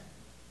right.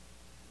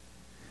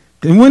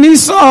 And when he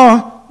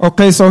saw,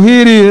 okay, so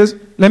here it is.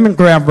 Let me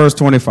grab verse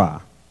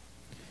 25.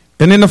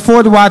 And in the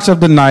fourth watch of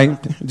the night,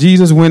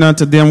 Jesus went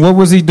unto them. What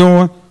was he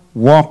doing?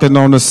 Walking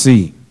on the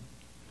sea.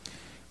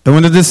 And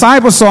when the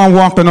disciples saw him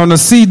walking on the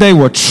sea, they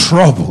were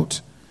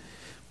troubled.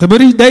 But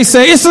they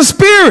say, it's a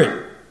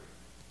spirit.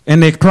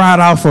 And they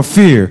cried out for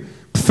fear.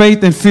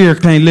 Faith and fear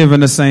can't live in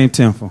the same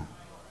temple.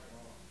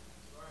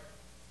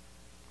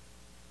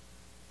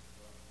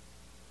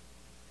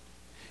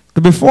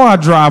 But before I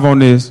drive on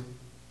this,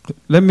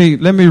 let me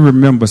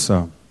remember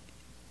something.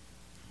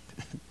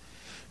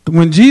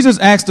 When Jesus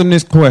asked them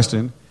this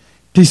question,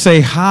 he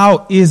said,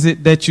 how is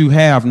it that you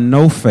have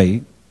no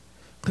faith?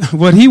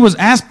 What he was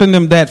asking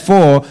them that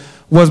for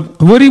was,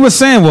 what he was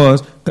saying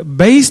was,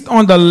 based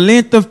on the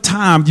length of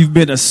time you've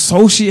been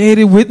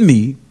associated with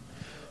me,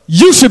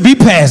 you should be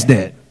past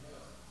that.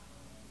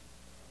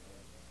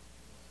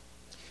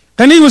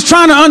 And he was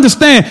trying to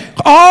understand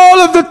all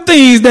of the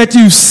things that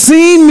you've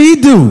seen me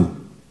do.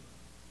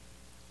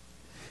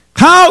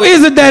 How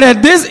is it that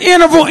at this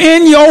interval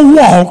in your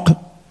walk,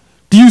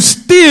 you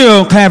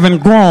still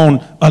haven't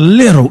grown a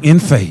little in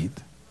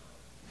faith?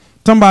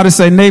 Somebody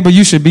say, neighbor,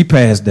 you should be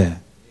past that.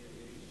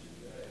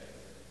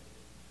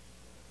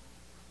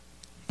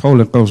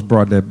 Holy Ghost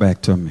brought that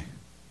back to me.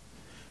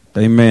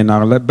 Amen.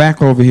 Now, let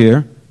back over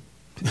here.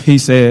 He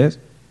says,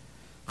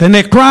 then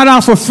they cried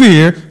out for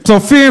fear. So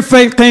fear and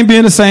faith can't be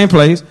in the same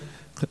place.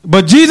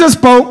 But Jesus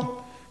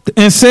spoke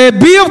and said,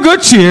 be of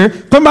good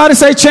cheer. Somebody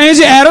say, change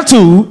your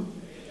attitude.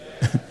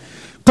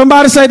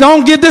 Somebody say,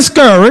 don't get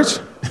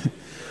discouraged.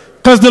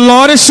 Because the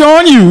Lord is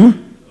showing you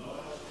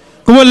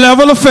what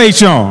level of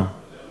faith you're on.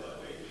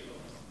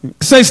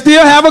 Say,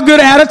 still have a good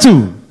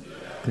attitude.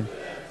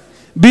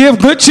 Be of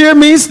good cheer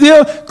means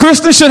still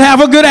Christians should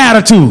have a good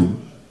attitude.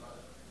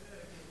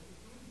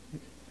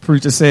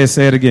 Preacher said,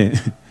 say it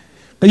again.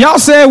 Y'all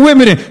say it with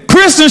me then.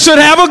 Christians should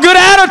have a good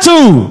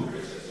attitude.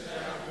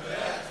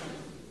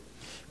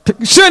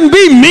 Shouldn't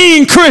be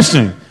mean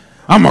Christian.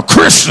 I'm a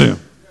Christian.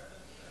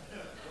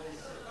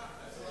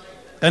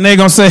 And they're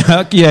going to say,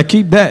 yeah,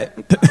 keep that.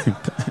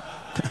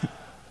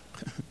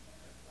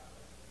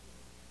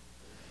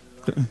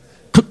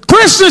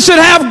 Christians should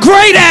have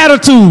great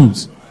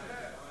attitudes.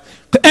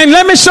 And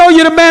let me show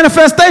you the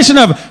manifestation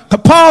of it.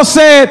 Paul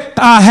said,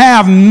 I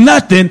have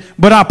nothing,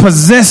 but I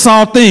possess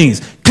all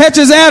things. Catch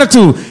his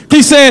attitude.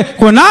 He said,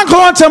 when I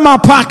go into my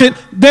pocket,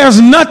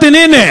 there's nothing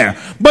in there.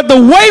 But the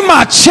way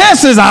my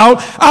chest is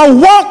out, I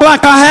walk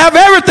like I have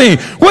everything.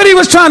 What he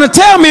was trying to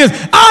tell me is,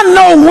 I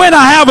know when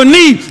I have a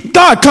need,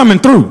 God coming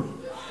through.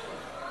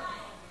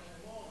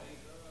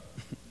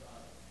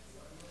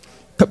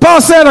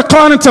 Paul said,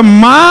 according to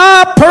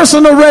my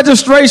personal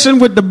registration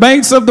with the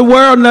banks of the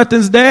world,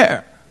 nothing's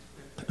there.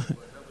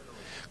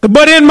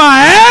 But in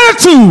my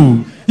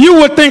attitude, you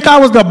would think I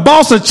was the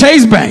boss of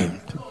Chase Bank.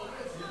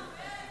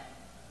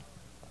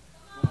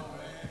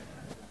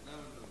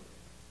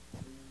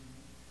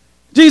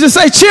 Jesus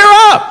said, cheer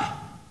up.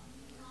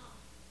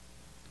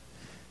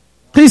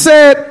 He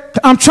said,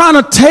 I'm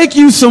trying to take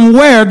you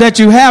somewhere that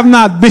you have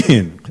not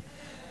been.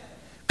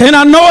 And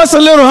I know it's a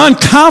little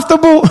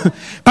uncomfortable.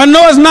 I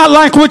know it's not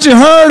like what you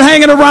heard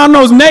hanging around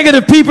those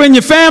negative people in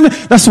your family.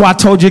 That's why I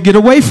told you to get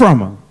away from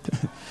them.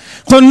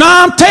 So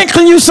now I'm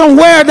taking you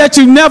somewhere that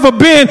you've never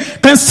been.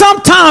 And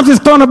sometimes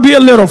it's going to be a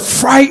little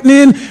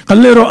frightening, a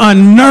little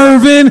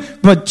unnerving.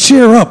 But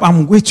cheer up.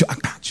 I'm with you. I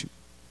got you.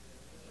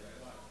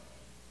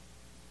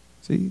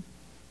 See?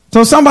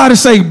 So somebody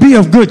say, be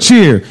of good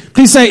cheer.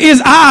 He say,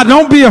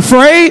 don't be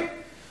afraid.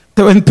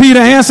 And Peter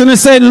answered and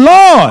said,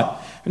 Lord.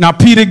 Now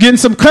Peter getting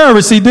some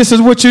courage. See, this is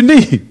what you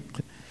need.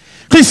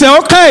 He said,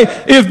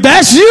 okay, if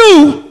that's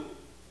you,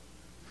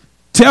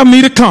 tell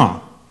me to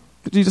come.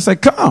 Jesus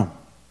said, come.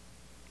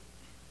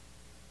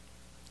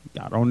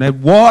 Got on that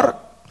water.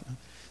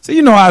 See,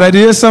 you know how that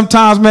is.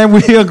 Sometimes, man, we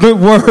hear a good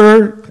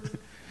word.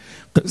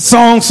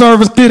 Song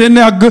service, get in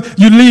there good.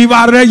 You leave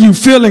out of there, you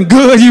feeling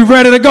good. You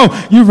ready to go.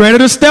 You ready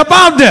to step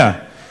out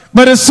there.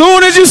 But as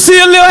soon as you see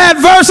a little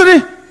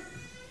adversity,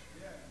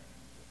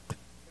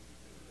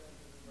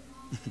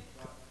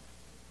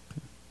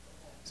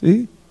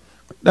 see,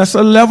 that's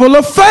a level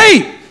of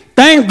faith.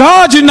 Thank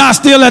God you're not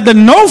still at the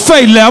no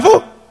faith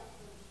level.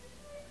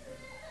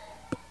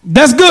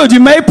 That's good. You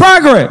made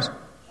progress.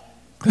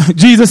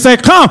 Jesus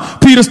said, come.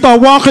 Peter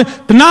started walking.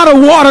 Now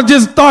the water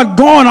just started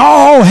going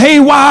all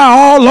haywire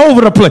all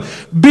over the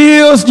place.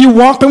 Bills, you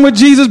walking with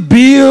Jesus,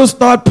 bills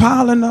start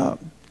piling up.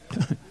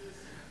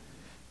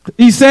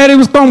 He said he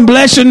was going to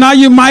bless you. Now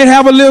you might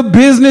have a little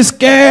business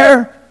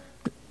scare.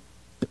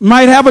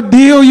 Might have a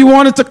deal you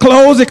wanted to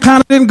close. It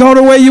kind of didn't go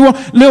the way you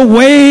want. Little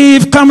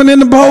wave coming in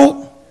the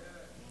boat.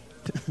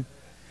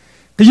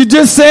 You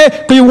just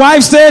said, your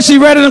wife said she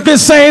ready to get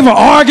saved. An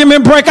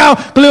argument break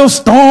out. A little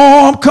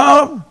storm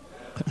come.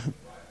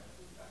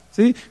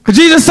 See? Because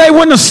Jesus said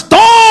when the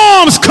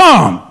storms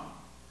come.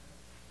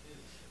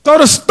 So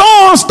the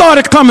storm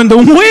started coming. The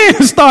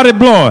wind started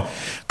blowing.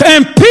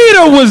 And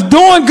Peter was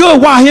doing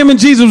good while him and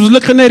Jesus was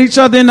looking at each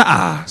other in the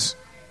eyes.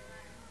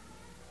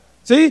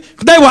 See?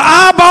 They were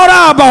eyeball to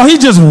eyeball. He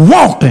just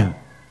walking.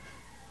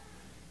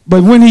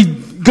 But when he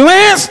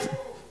glanced,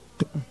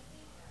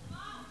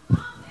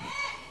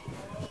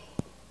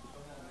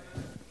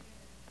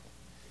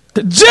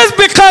 just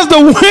because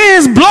the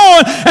wind's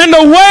blowing and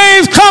the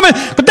waves coming,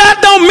 but that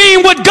don't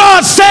mean what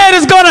God said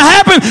is going to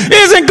happen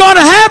isn't going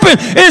to happen.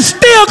 It's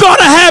still going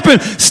to happen.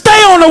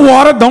 Stay on the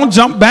water. Don't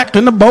jump back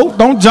in the boat.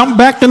 Don't jump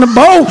back in the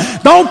boat.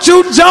 Don't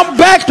you jump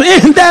back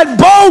in that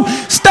boat.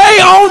 Stay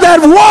on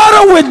that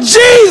water with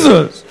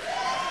Jesus.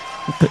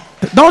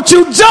 Don't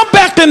you jump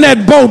back in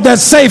that boat, that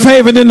safe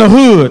haven in the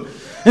hood,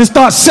 and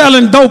start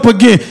selling dope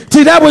again.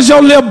 See, that was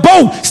your little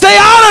boat. Stay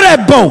out of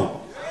that boat.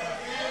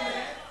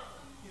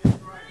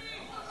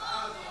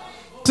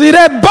 See,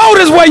 that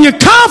boat is where you're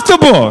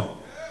comfortable.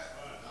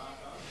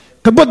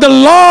 But the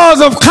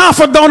laws of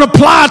comfort don't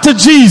apply to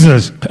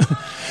Jesus.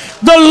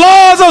 The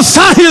laws of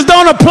science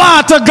don't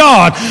apply to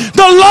God.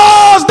 The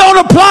laws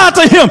don't apply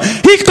to him.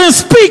 He can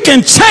speak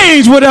and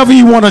change whatever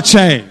he want to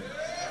change.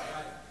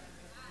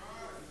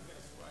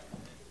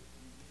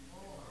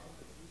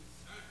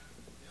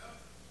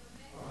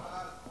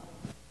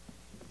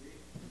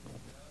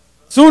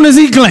 Soon as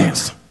he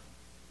glanced,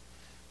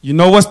 you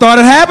know what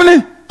started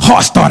happening?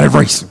 Heart started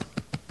racing.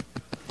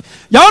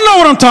 Y'all know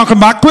what I'm talking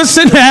about. Quit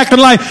sitting there acting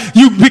like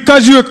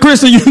because you're a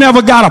Christian, you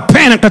never got a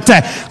panic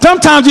attack.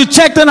 Sometimes you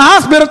checked in the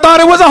hospital, thought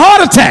it was a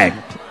heart attack.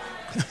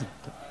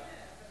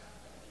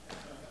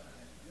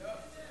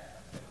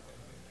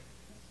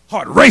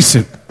 Heart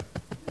racing.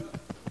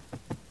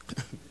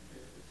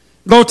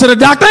 Go to the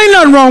doctor. Ain't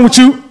nothing wrong with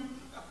you.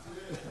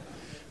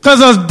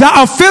 Because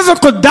a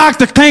physical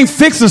doctor can't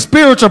fix a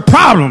spiritual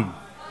problem.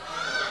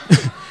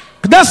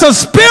 That's a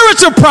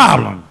spiritual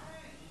problem.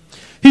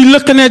 He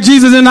looking at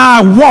Jesus in the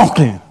eye,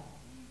 walking.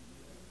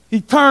 He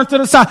turned to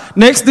the side.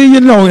 Next thing you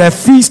know, that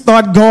feet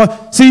start going.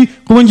 See,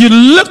 when you're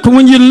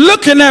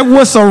looking at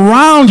what's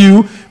around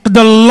you,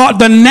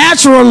 the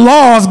natural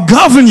laws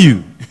govern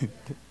you.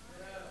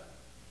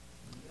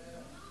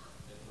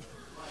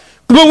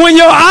 But when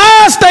your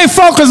eyes stay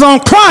focused on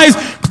Christ,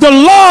 the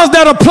laws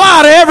that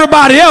apply to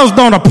everybody else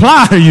don't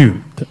apply to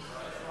you.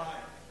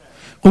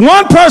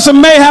 One person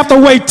may have to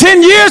wait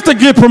 10 years to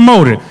get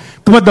promoted.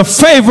 But the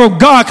favor of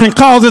God can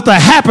cause it to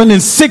happen in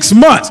 6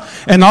 months.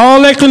 And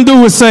all they can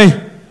do is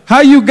say,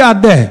 how you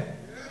got that?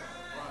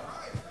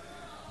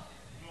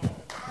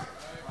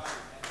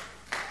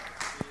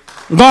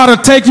 God will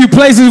take you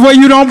places where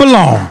you don't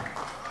belong.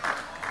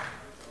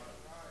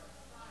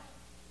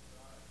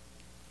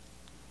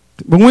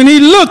 But when he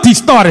looked, he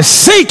started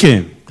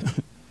seeking.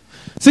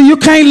 See, you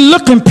can't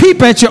look and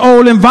peep at your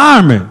old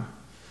environment.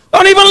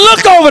 Don't even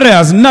look over there.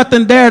 There's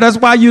nothing there. That's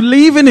why you're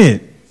leaving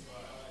it.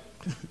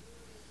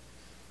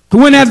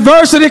 When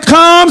adversity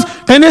comes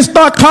and it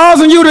start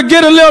causing you to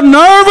get a little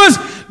nervous,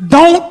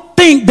 don't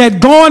think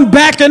that going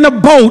back in the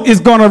boat is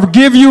going to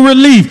give you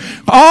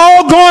relief.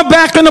 All going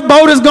back in the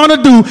boat is going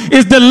to do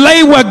is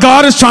delay where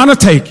God is trying to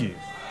take you.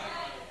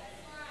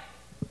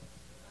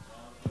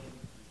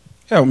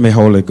 Help me,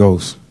 Holy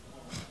Ghost.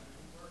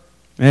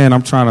 Man,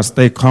 I'm trying to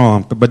stay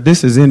calm, but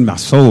this is in my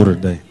soul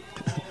today.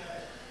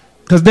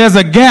 Because there's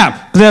a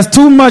gap. There's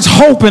too much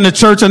hope in the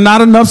church and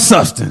not enough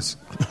substance.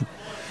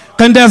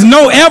 And there's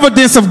no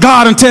evidence of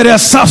God until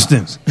there's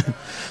substance.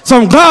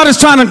 So God is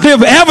trying to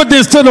give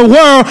evidence to the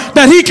world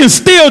that he can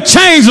still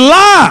change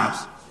lives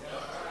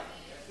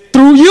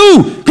through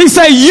you. He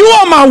said, you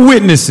are my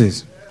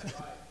witnesses.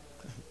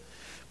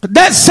 But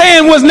that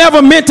saying was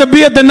never meant to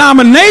be a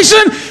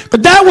denomination,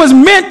 but that was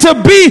meant to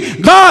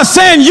be God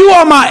saying, you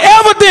are my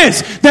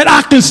evidence that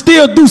I can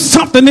still do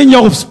something in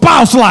your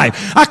spouse's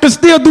life. I can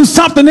still do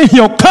something in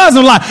your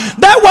cousin's life.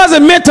 That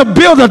wasn't meant to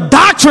build a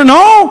doctrine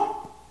on.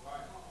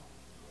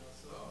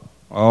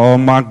 Oh,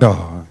 my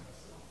God.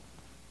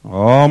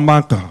 Oh, my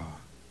God.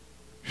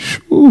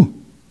 Whew.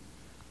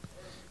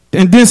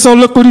 And then so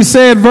look what he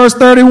said, verse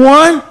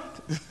 31.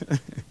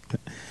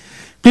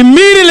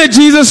 Immediately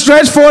Jesus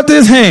stretched forth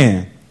his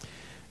hand.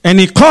 And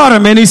he caught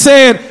him and he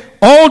said,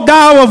 O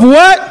thou of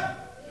what?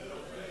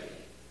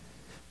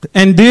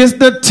 And this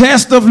the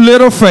test of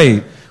little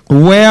faith.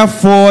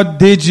 Wherefore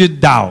did you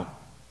doubt?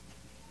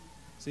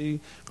 See,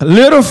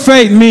 little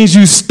faith means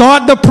you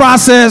start the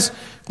process,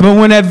 but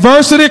when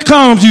adversity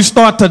comes, you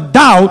start to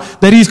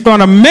doubt that he's going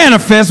to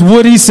manifest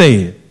what he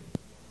said.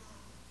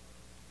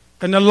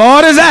 And the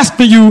Lord is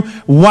asking you,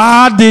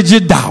 why did you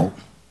doubt?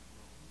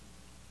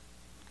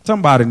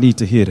 Somebody need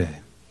to hear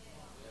that.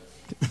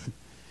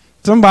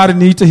 Somebody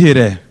need to hear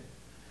that.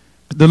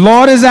 The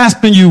Lord is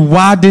asking you,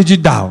 why did you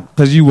doubt?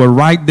 Because you were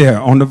right there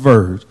on the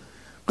verge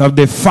of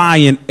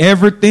defying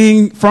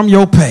everything from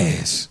your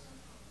past.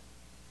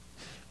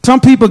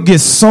 Some people get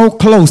so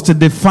close to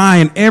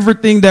defying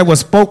everything that was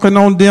spoken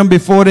on them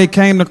before they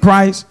came to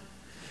Christ.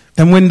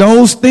 And when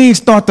those things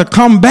start to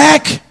come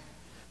back,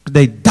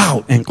 they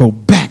doubt and go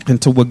back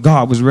into what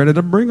God was ready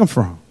to bring them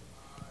from.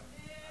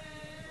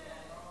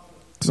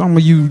 Some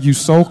of you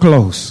so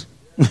close.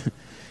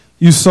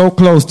 You so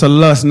close to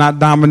lust not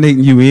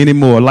dominating you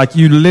anymore. Like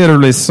you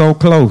literally so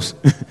close.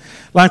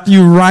 Like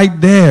you right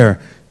there.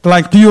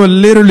 Like you are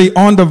literally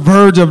on the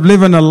verge of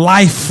living a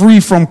life free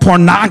from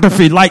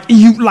pornography. Like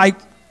you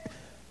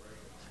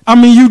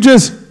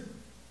just.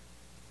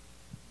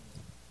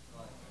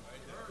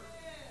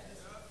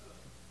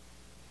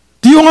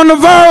 You're on the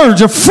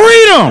verge of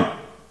freedom.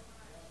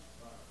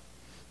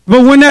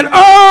 But when that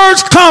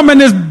urge comes and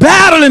it's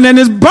battling and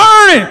it's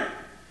burning,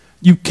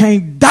 you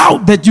can't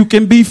doubt that you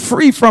can be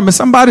free from it.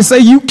 Somebody say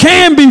you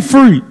can be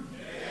free.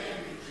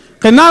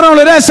 And not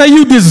only that, say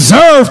you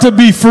deserve to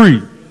be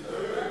free.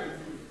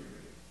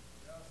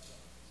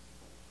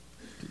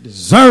 You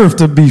deserve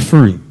to be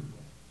free.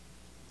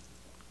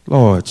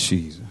 Lord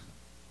Jesus.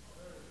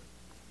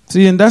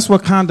 See, and that's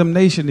what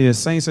condemnation is,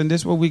 saints, and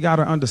this is what we got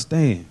to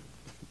understand.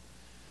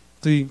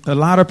 See, a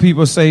lot of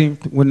people say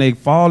when they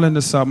fall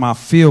into something, I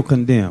feel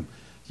condemned.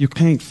 You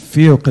can't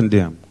feel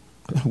condemned.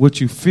 What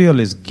you feel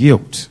is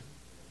guilt.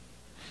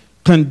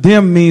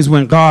 Condemn means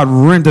when God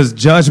renders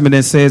judgment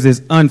and says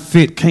it's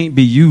unfit, can't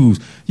be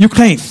used. You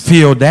can't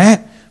feel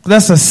that.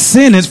 That's a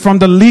sentence from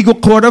the legal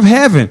court of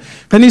heaven.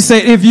 And he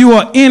said, if you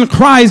are in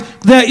Christ,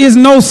 there is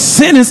no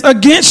sentence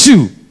against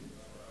you.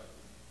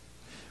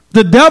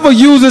 The devil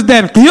uses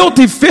that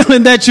guilty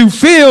feeling that you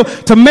feel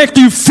to make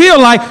you feel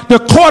like the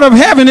court of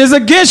heaven is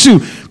against you.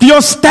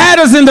 Your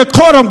status in the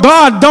court of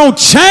God don't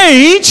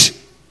change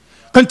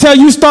until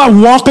you start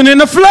walking in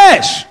the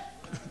flesh.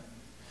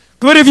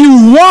 But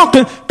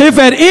if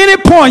at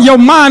any point your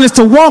mind is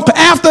to walk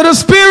after the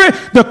Spirit,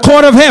 the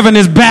court of heaven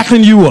is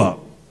backing you up.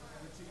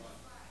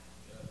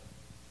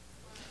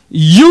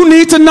 You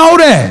need to know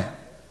that.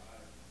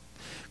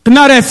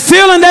 Now that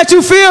feeling that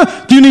you feel,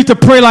 you need to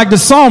pray like the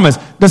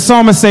psalmist. The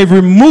psalmist say,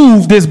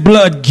 remove this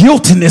blood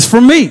guiltiness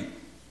from me.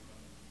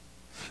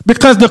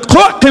 Because the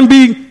court can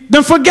be,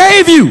 then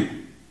forgave you.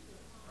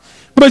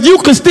 But you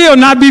can still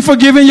not be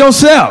forgiving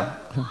yourself.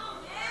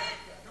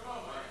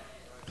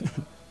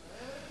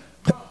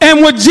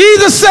 And what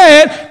Jesus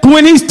said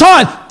when he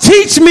taught,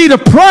 teach me to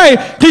pray,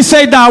 he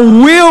said, thy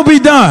will be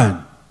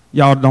done.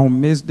 Y'all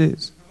don't miss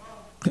this.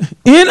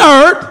 In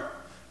earth,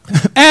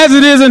 as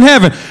it is in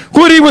heaven.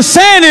 What he was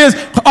saying is,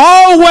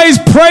 always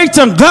pray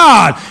to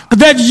God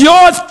that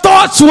your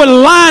thoughts would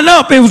line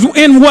up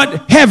in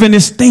what heaven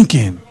is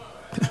thinking.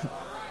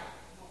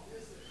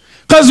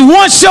 Because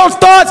once your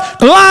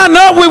thoughts line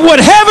up with what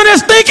heaven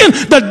is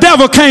thinking, the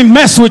devil can't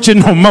mess with you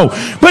no more.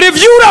 But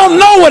if you don't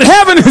know what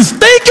heaven is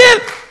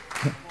thinking,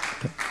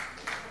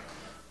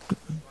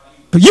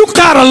 you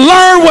got to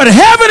learn what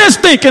heaven is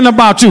thinking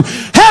about you.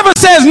 Heaven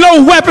says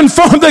no weapon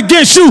formed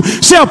against you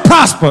shall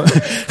prosper.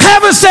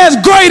 Heaven says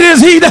greater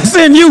is he that's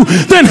in you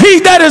than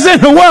he that is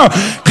in the world.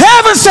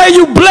 Heaven say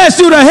you bless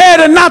you the head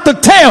and not the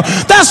tail.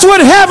 That's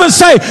what heaven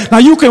say. Now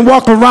you can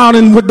walk around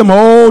and with them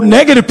old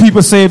negative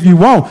people say if you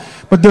want.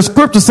 But the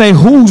scripture say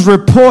whose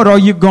report are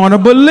you going to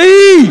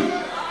believe?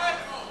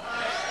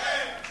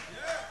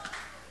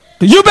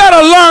 You better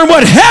learn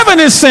what heaven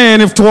is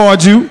saying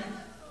towards you.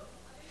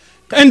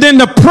 And then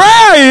the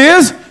prayer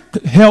is,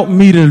 help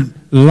me to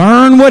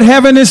learn what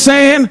heaven is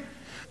saying,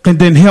 and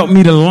then help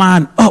me to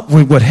line up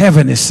with what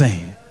heaven is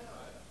saying.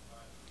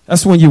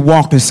 That's when you're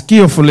walking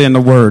skillfully in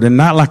the word and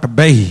not like a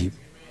babe.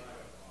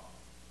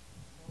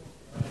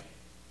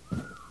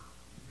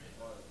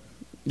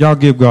 Y'all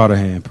give God a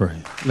hand,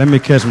 pray. Let me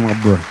catch my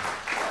breath.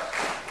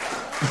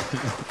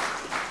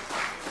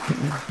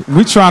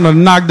 We trying to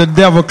knock the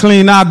devil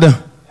clean out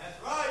the...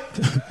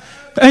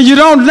 And you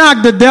don't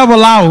knock the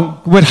devil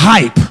out with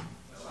hype.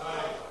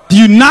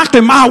 You knock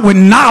him out with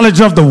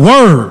knowledge of the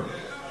word.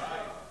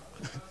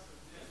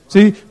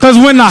 See, because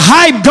when the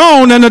hype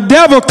gone and the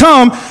devil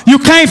come, you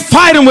can't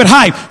fight him with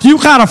hype.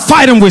 You gotta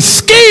fight him with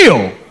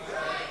skill.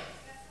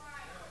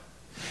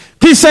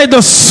 He said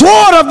the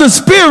sword of the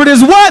Spirit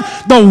is what?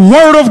 The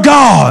word of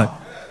God.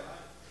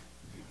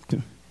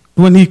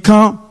 When he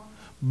come,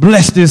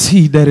 blessed is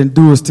he that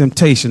endures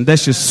temptation.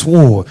 That's your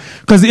sword.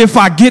 Because if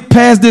I get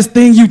past this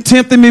thing you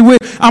tempted me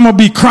with, I'm going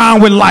to be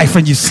crowned with life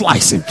and you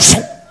slice him.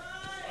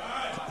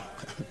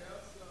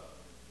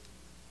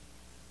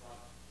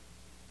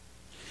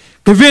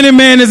 If any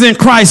man is in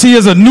Christ, he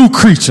is a new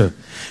creature.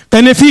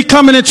 And if he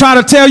come in and try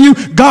to tell you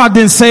God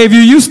didn't save you,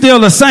 you still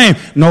the same.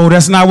 No,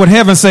 that's not what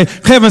heaven said.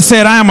 Heaven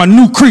said, I am a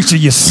new creature.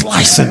 You're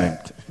slicing him.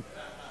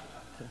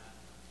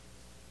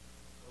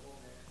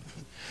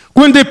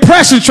 When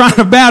depression trying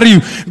to battle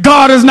you,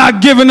 God has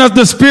not given us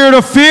the spirit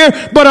of fear,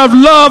 but of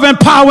love and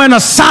power and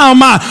a sound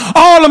mind.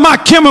 All of my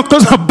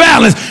chemicals are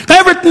balanced.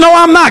 No,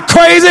 I'm not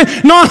crazy.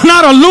 No, I'm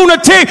not a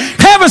lunatic.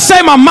 Heaven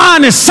say my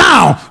mind is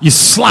sound. You're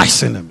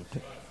slicing him.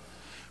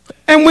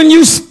 And when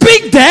you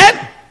speak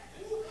that,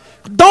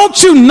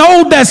 don't you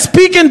know that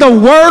speaking the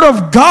word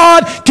of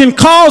God can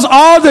cause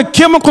all the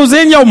chemicals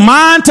in your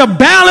mind to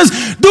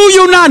balance? Do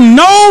you not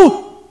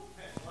know?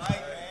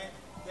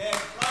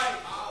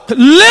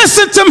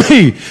 Listen to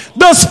me.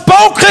 The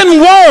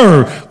spoken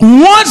word,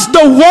 once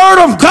the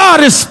word of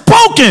God is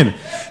spoken,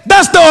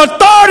 that's the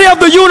authority of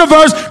the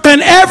universe,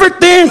 and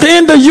everything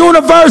in the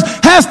universe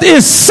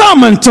is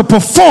summoned to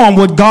perform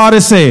what God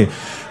has said.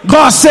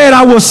 God said,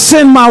 I will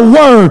send my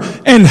word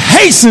and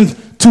hasten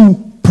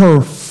to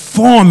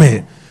perform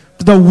it.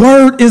 The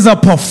word is a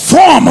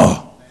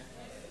performer.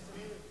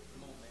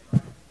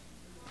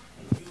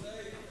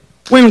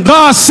 When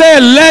God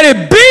said, let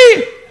it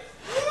be,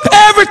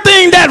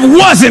 everything that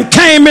wasn't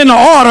came into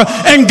order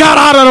and got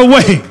out of the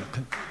way.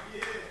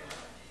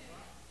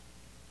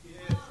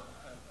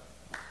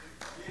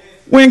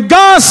 When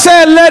God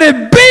said, let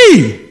it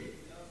be.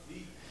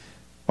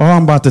 Oh,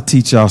 I'm about to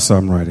teach y'all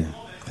something right here.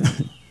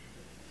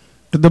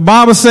 The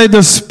Bible says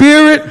the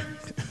Spirit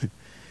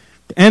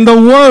and the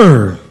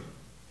Word,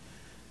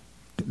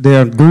 they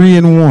agree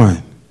in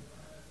one.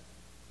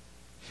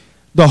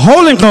 The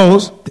Holy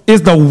Ghost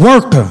is the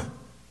worker.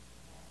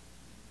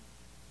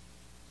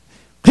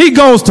 He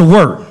goes to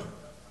work.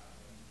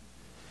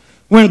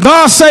 When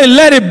God say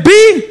let it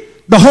be,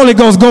 the Holy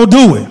Ghost go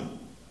do it.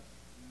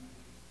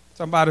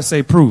 Somebody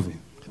say prove it.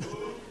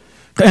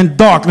 And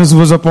darkness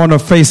was upon the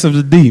face of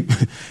the deep.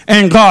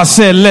 And God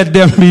said, let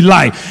there be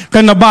light.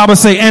 And the Bible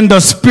say, and the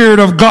Spirit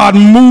of God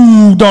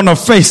moved on the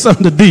face of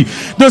the deep.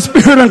 The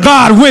Spirit of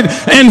God went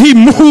and he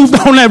moved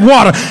on that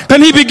water.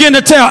 And he began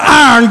to tell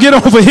iron, get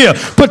over here.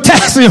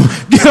 Potassium,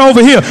 get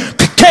over here.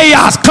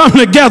 Chaos come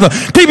together.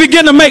 He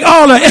began to make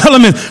all the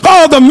elements,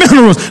 all the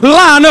minerals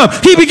line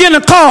up. He began to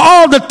call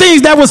all the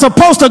things that were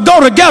supposed to go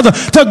together.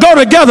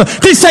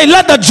 He said,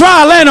 let the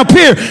dry land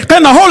appear.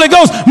 Then the Holy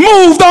Ghost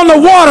moved on the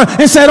water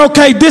and said,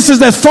 okay, this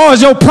is as far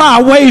as your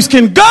proud waves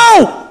can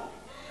go.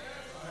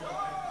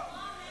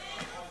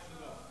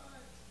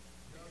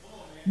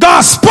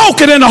 God spoke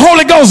it and the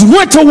Holy Ghost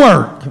went to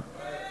work.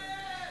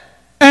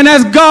 And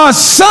as God's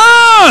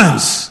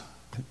sons,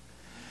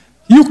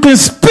 you can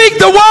speak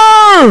the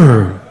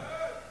word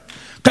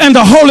and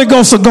the Holy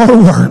Ghost will go to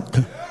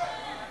work.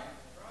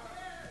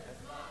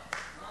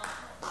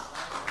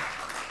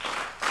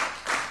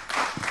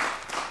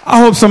 I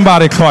hope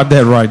somebody caught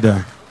that right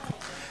there.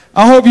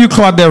 I hope you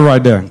caught that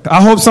right there.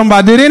 I hope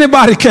somebody, did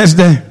anybody catch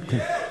that?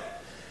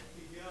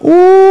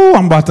 Ooh,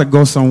 I'm about to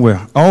go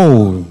somewhere.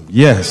 Oh,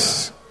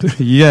 yes.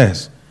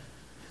 Yes.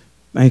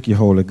 Thank you,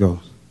 Holy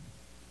Ghost.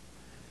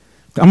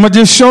 I'm going to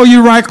just show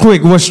you right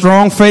quick what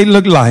strong faith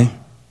look like.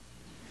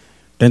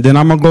 And then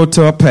I'm going to go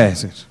to a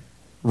passage.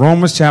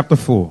 Romans chapter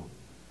 4.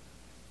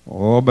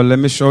 Oh, but let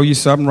me show you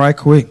something right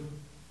quick.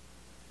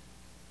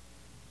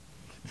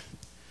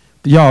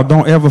 Y'all,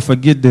 don't ever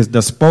forget this.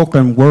 The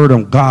spoken word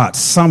of God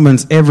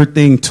summons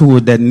everything to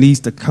it that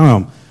needs to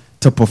come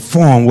to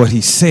perform what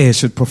he said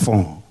should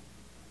perform.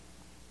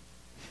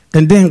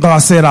 And then God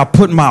said, I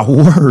put my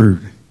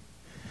word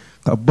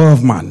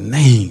above my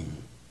name.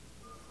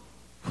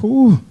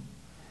 Ooh.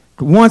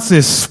 Once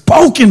it's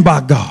spoken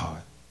by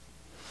God.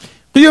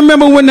 Do you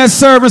remember when that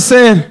servant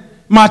said,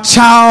 my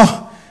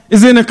child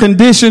is in a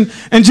condition,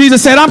 and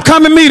Jesus said, I'm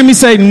coming to meet him. He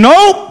said,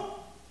 nope.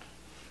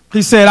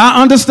 He said,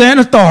 I understand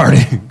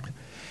authority.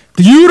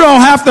 You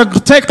don't have to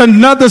take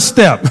another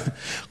step.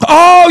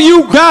 All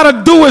you got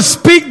to do is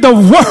speak the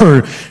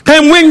word.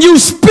 And when you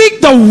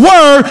speak the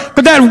word,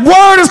 that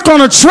word is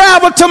going to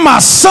travel to my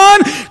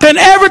son. And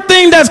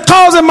everything that's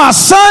causing my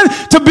son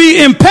to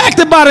be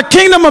impacted by the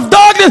kingdom of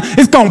darkness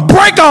is going to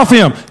break off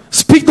him.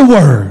 Speak the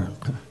word.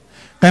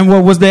 And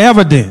what was the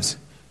evidence?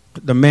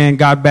 The man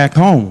got back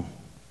home.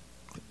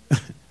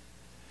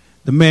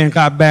 The man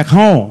got back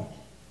home.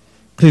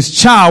 His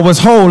child was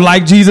whole,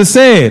 like Jesus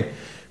said.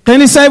 Then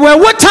he said, well,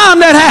 what time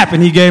that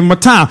happened? He gave him a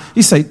time.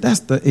 He said, that's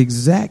the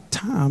exact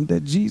time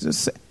that Jesus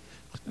said.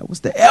 That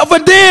was the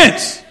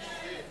evidence.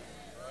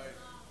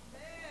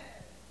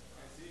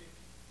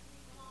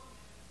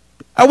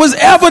 That was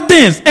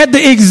evidence at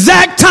the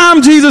exact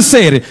time Jesus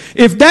said it.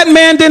 If that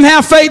man didn't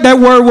have faith, that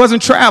word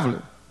wasn't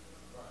traveling.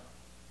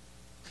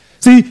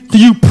 See,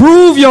 you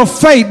prove your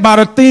faith by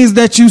the things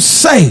that you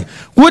say.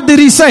 What did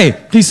he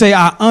say? He said,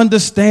 I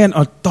understand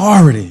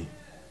authority.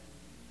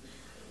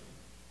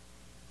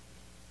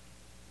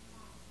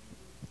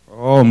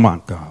 Oh, my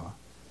God.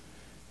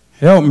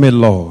 Help me,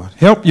 Lord.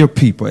 Help your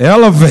people.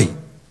 Elevate.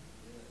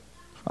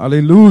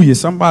 Hallelujah.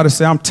 Somebody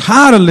say, I'm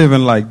tired of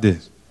living like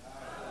this.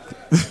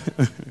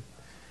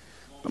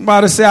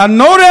 Somebody say, I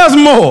know there's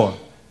more.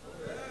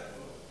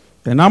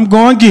 And I'm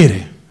going to get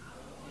it.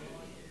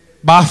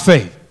 By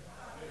faith.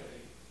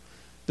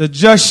 The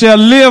just shall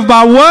live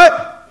by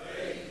what?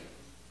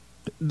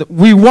 Faith.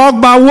 We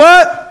walk by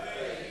what?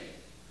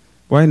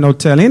 Well, ain't no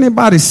telling.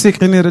 Anybody sick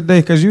in here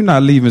today? Because you're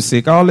not leaving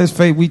sick. All this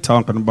faith we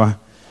talking about.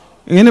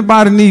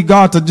 Anybody need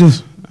God to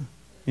just...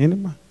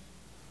 Anybody?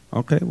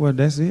 Okay, well,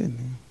 that's it.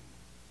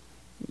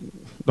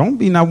 Don't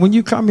be... Now, when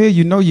you come here,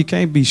 you know you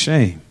can't be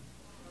shamed.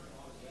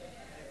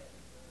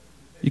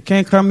 You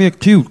can't come here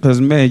cute because,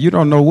 man, you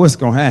don't know what's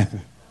going to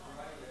happen.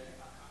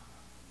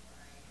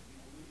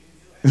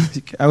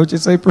 I would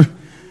just say,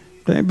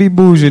 can't be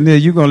bougie in there.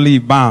 You're going to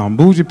leave bound.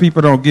 Bougie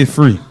people don't get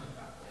free.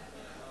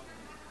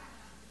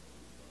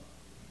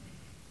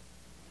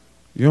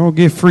 You don't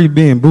get free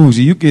being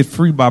bougie. You get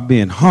free by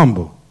being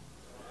humble.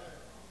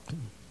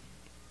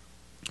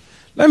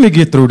 Let me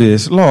get through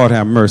this. Lord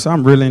have mercy.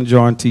 I'm really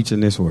enjoying teaching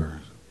this word.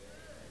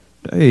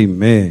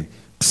 Amen.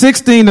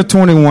 16 to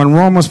 21,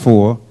 Romans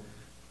 4.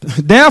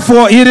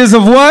 Therefore, it is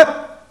of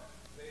what?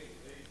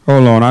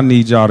 Hold on. I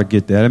need y'all to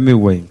get that. Let me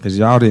wait because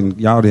y'all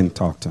didn't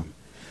talk to me.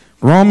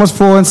 Romans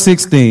 4 and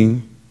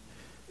 16.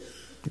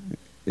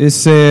 It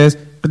says,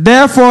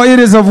 therefore, it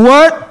is of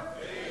what?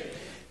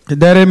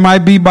 That it might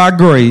be by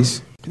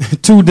grace,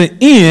 to the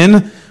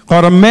end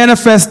or the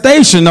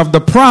manifestation of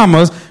the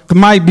promise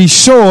might be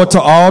sure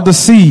to all the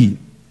seed.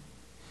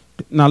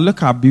 Now look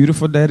how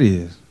beautiful that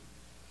is.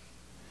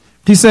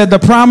 He said the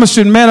promise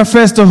should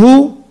manifest to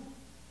who?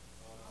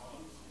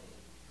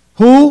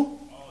 Who?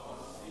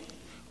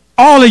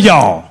 All of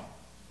y'all.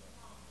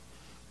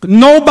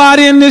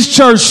 Nobody in this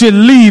church should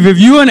leave. If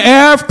you're an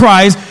heir of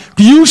Christ,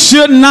 you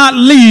should not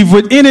leave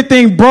with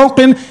anything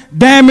broken,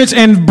 damaged,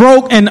 and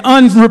broke and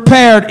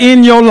unrepaired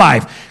in your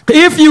life.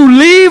 If you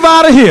leave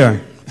out of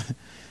here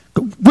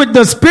with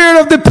the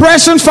spirit of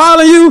depression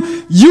following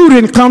you, you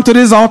didn't come to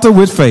this altar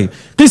with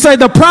faith. He said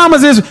the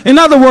promise is, in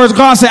other words,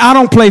 God said, I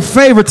don't play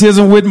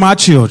favoritism with my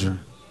children.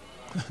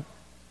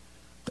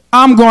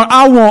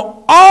 I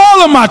want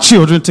all of my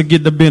children to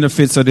get the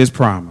benefits of this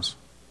promise.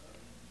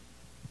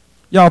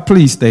 Y'all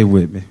please stay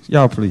with me.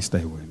 Y'all please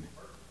stay with me.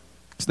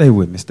 Stay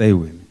with me. Stay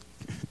with me.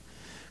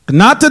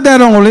 Not to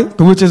that only,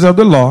 which is of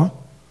the law,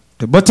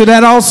 but to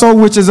that also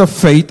which is of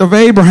faith of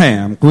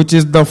Abraham, which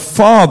is the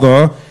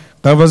father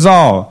of us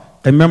all.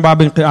 Remember,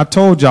 I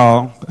told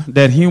y'all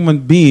that human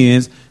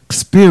beings,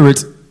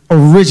 spirits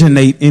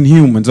originate in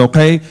humans,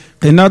 okay?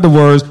 In other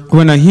words,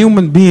 when a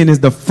human being is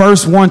the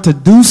first one to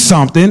do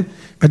something,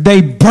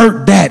 they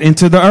birth that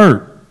into the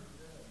earth.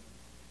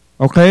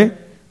 Okay?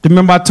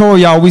 Remember I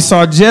told y'all we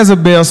saw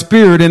Jezebel's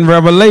spirit in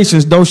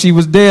Revelations, though she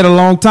was dead a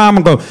long time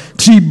ago.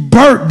 She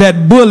birthed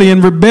that bully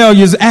and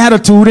rebellious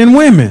attitude in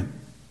women.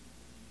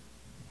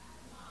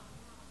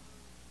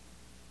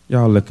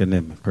 Y'all looking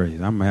at me crazy.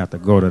 I'm going to have to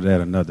go to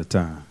that another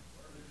time.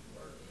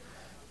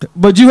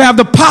 But you have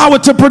the power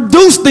to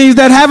produce things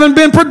that haven't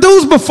been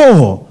produced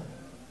before.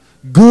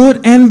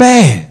 Good and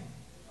bad.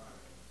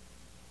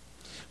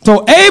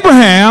 So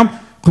Abraham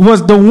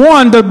was the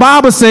one, the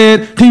Bible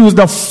said he was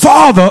the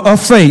father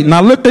of faith.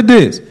 Now look at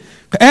this.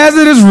 As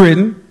it is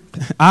written,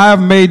 I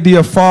have made thee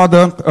a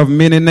father of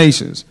many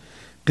nations.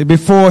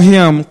 Before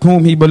him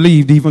whom he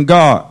believed, even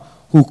God,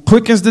 who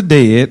quickens the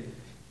dead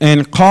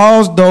and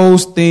calls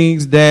those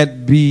things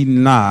that be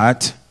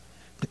not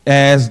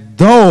as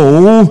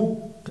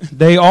though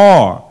they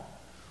are.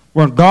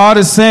 When God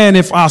is saying,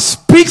 if I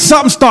speak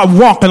something, start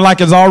walking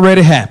like it's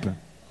already happened.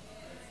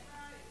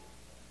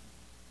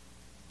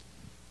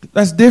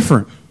 That's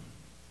different.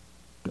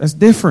 That's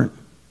different.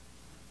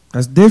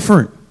 That's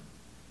different.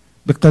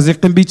 Because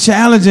it can be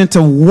challenging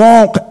to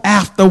walk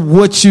after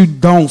what you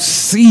don't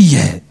see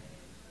yet.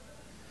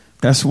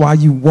 That's why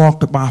you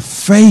walk by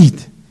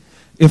faith.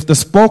 If the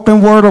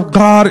spoken word of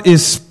God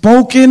is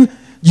spoken,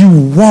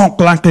 you walk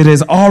like it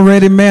is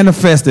already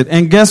manifested.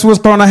 And guess what's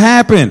going to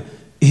happen?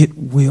 it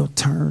will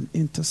turn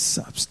into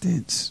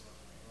substance.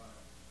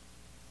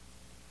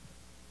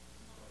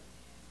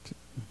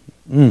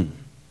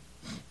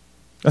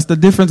 That's the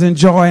difference in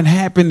joy and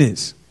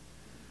happiness.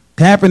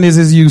 Happiness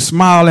is you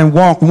smile and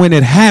walk when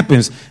it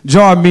happens.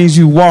 Joy means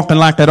you walking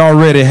like it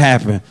already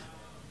happened.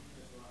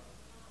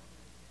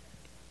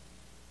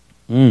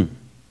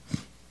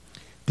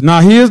 Now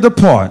here's the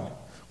part.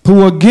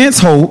 Who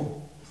against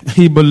hope,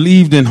 he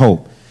believed in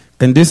hope.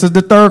 And this is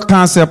the third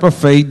concept of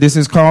faith. This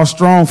is called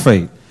strong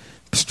faith.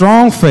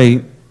 Strong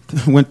faith,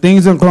 when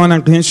things are going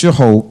against your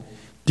hope,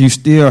 you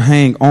still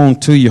hang on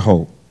to your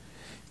hope.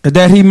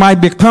 That he might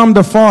become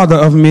the father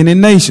of many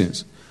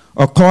nations.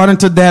 According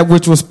to that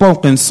which was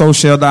spoken, so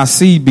shall thy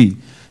seed be.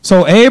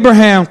 So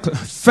Abraham's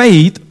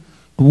faith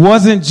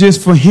wasn't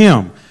just for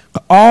him.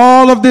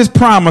 All of this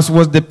promise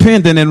was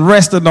dependent and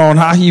rested on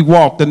how he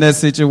walked in that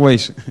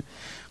situation.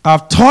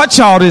 I've taught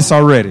y'all this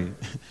already.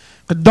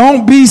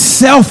 Don't be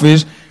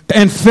selfish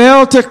and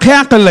fail to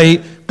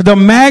calculate the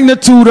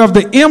magnitude of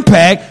the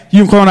impact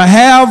you're going to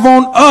have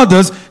on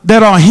others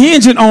that are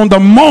hinging on the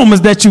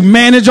moments that you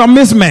manage or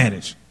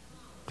mismanage.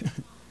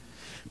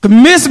 The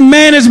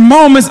mismanaged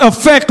moments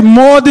affect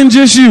more than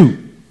just you.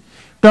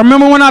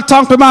 Remember when I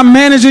talked about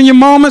managing your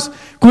moments?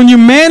 When you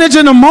manage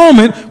in a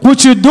moment,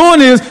 what you're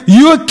doing is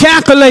you're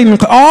calculating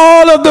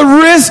all of the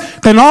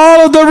risk and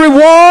all of the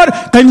reward,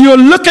 and you're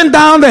looking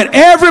down at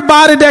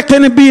everybody that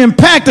can be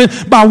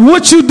impacted by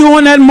what you do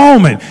in that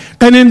moment.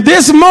 And in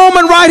this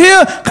moment right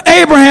here,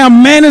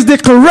 Abraham managed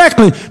it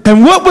correctly.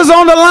 And what was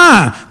on the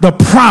line? The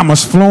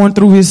promise flowing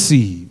through his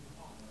seed.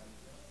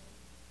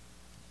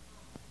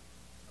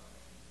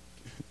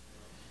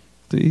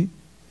 See?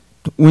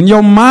 When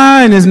your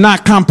mind is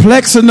not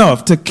complex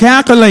enough to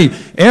calculate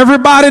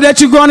everybody that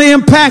you're going to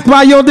impact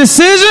by your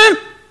decision,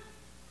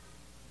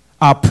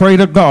 I pray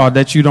to God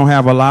that you don't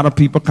have a lot of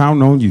people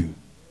counting on you.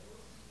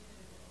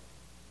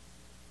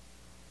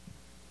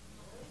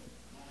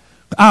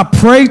 I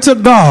pray to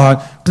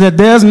God that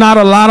there's not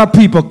a lot of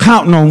people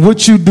counting on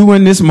what you do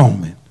in this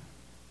moment.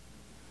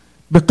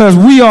 Because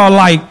we are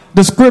like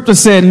the scripture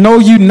said, know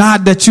you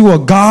not that you are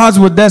God's.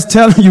 What that's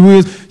telling you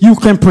is you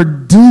can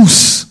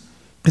produce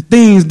the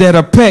things that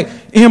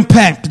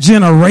impact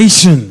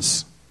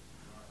generations.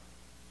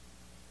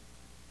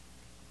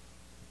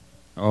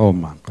 Oh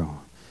my God.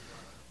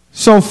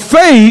 So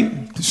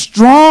faith,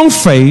 strong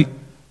faith,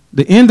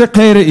 the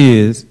indicator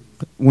is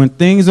when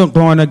things are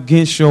going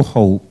against your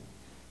hope,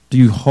 do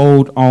you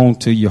hold on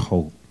to your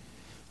hope?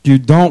 You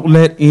don't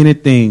let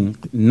anything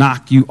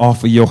knock you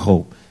off of your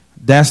hope.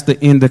 That's the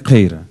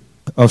indicator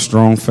of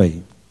strong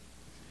faith.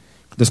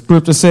 The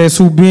scripture says,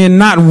 who being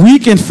not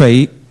weak in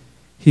faith,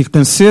 he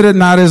considered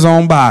not his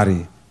own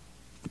body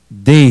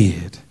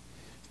dead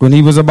when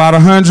he was about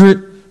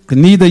 100,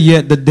 neither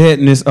yet the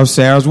deadness of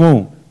Sarah's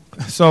womb.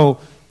 So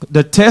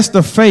the test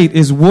of faith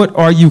is, what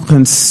are you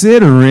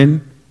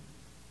considering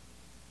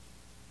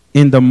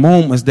in the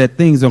moments that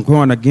things are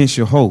going against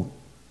your hope?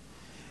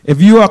 If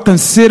you are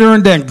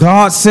considering that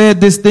God said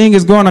this thing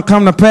is going to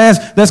come to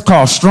pass, that's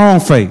called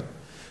strong faith.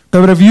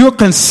 But if you're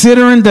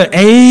considering the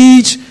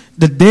age,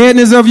 the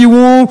deadness of your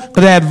womb,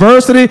 the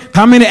adversity,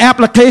 how many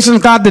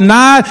applications got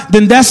denied,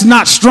 then that's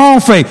not strong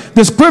faith.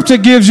 The scripture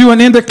gives you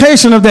an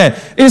indication of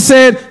that. It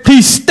said,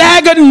 he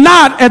staggered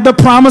not at the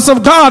promise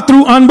of God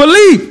through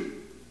unbelief,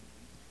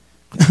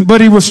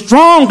 but he was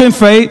strong in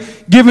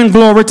faith, giving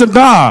glory to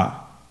God.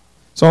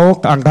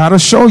 So I got to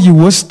show you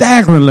what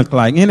staggering look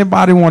like.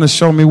 Anybody want to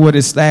show me what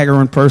a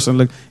staggering person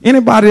look?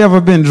 Anybody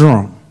ever been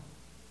drunk?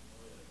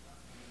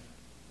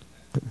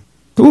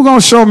 Who's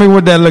going to show me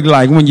what that look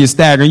like when you're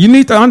staggering? You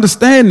need to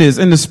understand this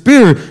in the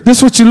spirit. This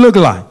is what you look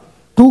like.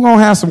 Who's going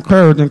to have some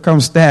courage and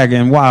come stagger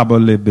and wobble a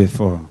little bit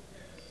for them?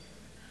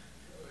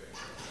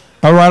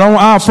 All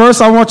right,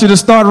 first I want you to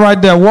start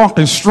right there,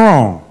 walking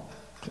strong.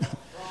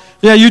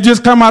 Yeah, you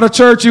just come out of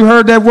church, you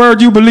heard that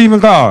word, you believe in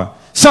God.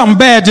 Something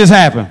bad just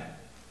happened.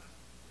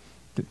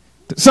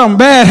 Something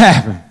bad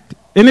happened.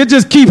 And it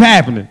just keep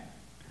happening.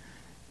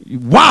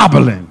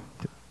 Wobbling.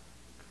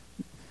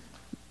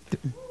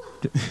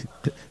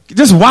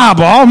 Just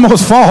wobble,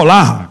 almost fall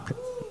out.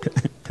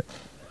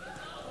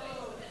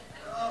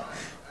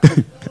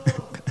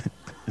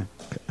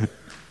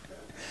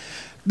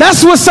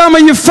 That's what some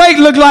of your faith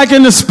look like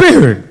in the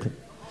spirit.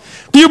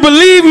 You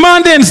believe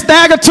Monday and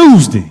stagger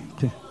Tuesday.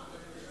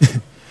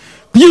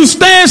 You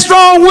stand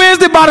strong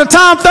Wednesday, by the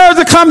time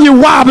Thursday come, you're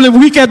wobbling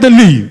week at the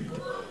knee.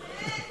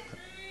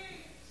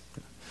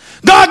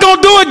 God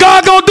gonna do it,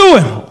 God gonna do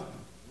it.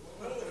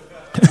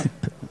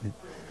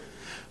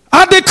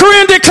 I decree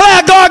and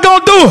declare God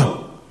gonna do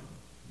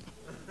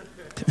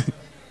it.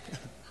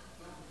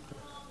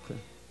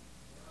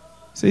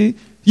 See,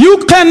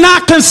 you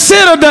cannot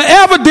consider the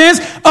evidence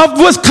of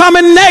what's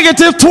coming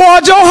negative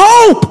towards your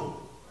hope.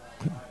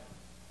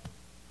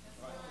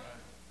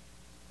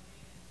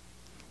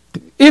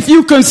 If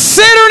you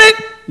consider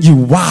it, you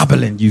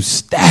wobbling, you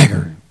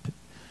staggering.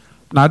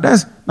 Now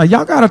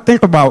y'all got to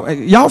think about,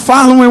 y'all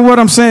following what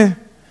I'm saying?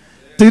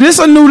 See, this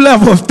is a new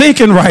level of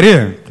thinking right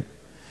here.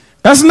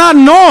 That's not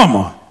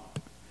normal.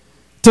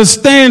 to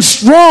stand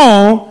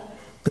strong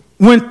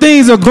when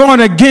things are going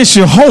against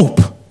your hope.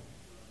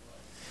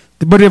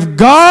 But if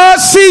God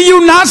see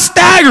you not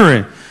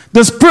staggering,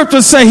 the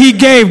scriptures say he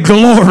gave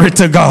glory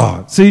to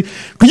God. See,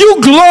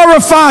 you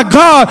glorify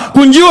God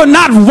when you are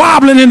not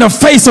wobbling in the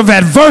face of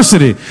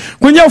adversity.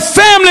 When your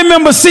family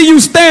members see you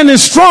standing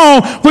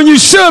strong when you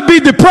should be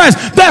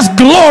depressed, that's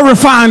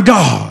glorifying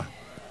God.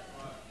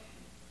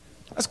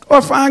 That's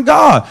glorifying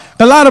God.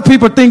 A lot of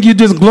people think you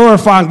just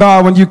glorify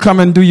God when you come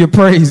and do your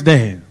praise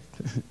dance.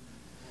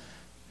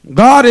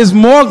 God is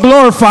more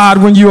glorified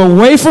when you're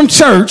away from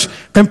church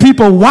and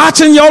people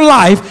watching your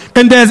life,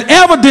 and there's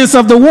evidence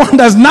of the one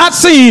that's not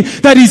seen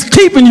that he's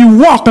keeping you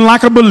walking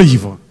like a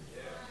believer.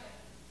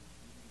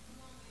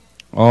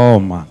 Oh,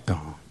 my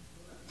God.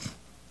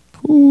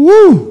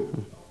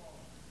 Ooh.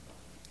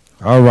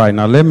 All right,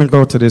 now let me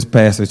go to this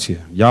passage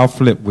here. Y'all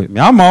flip with me.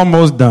 I'm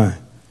almost done.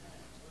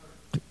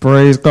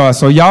 Praise God.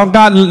 So y'all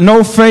got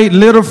no faith,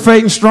 little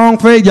faith, and strong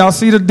faith. Y'all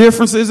see the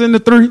differences in the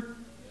three?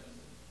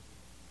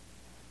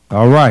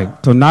 All right.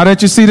 So now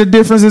that you see the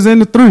differences in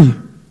the three,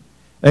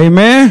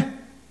 amen,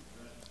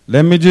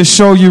 let me just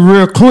show you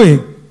real quick,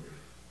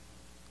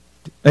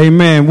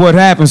 amen, what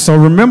happens. So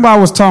remember I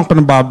was talking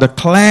about the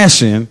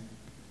clashing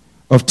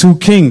of two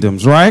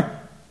kingdoms, right?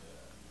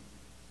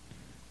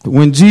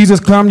 When Jesus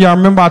come, y'all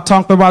remember I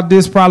talked about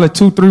this probably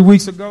 2-3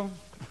 weeks ago?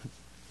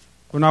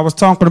 When I was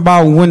talking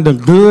about when the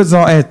goods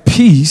are at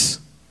peace,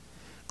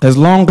 as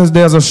long as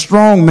there's a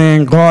strong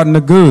man guarding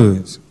the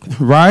goods,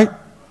 right?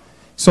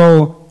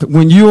 So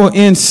when you're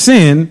in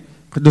sin,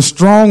 the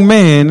strong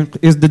man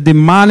is the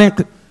demonic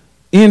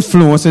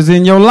influences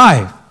in your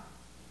life.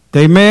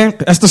 Amen?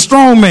 That's the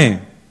strong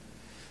man.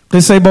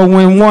 They say, but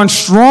when one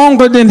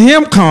stronger than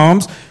him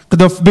comes,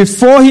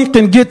 before he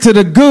can get to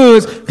the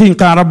goods, he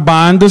got to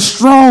bind the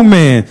strong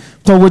man.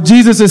 So what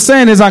Jesus is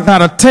saying is, I got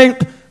to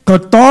take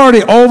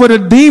authority over the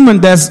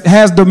demon that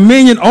has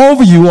dominion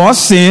over you, or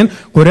sin,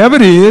 whatever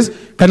it is.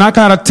 And I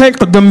got to take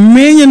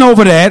dominion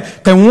over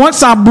that. And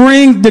once I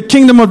bring the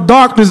kingdom of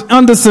darkness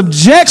under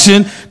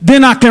subjection,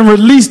 then I can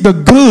release the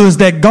goods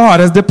that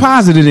God has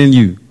deposited in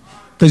you.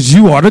 Because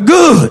you are the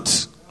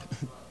goods.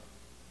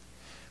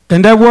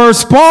 And that word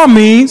spoil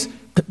means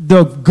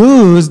the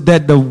goods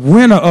that the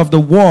winner of the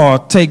war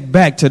take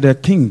back to their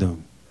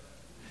kingdom.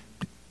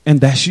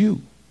 And that's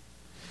you.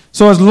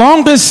 So as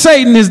long as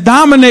Satan is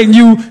dominating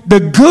you, the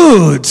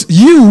goods,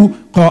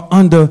 you are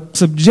under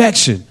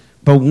subjection.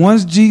 But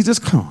once Jesus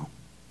comes,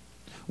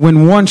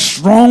 when one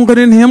stronger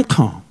than him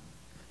come,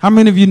 how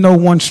many of you know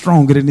one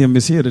stronger than him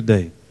is here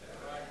today?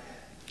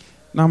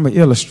 Now I'm going to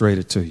illustrate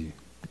it to you.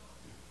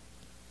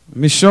 Let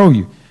me show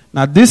you.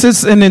 Now this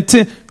is an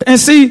intent. And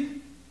see,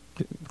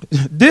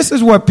 this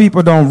is what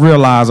people don't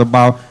realize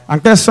about. I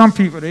guess some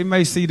people, they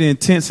may see the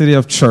intensity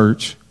of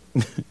church.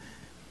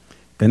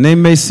 And they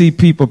may see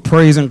people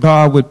praising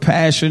God with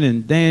passion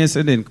and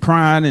dancing and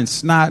crying and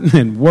snotting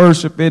and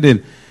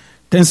worshiping.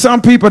 And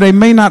some people, they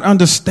may not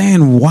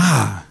understand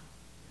why.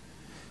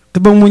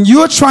 But when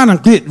you're trying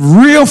to get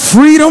real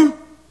freedom,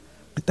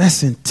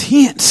 that's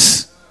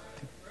intense.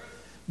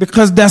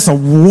 Because that's a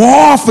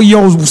war for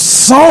your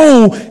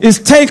soul is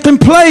taking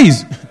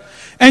place.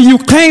 And you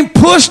can't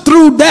push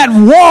through that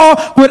war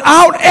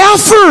without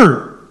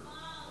effort.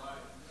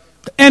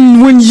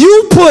 And when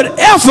you put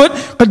effort,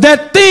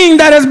 that thing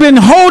that has been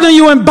holding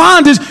you in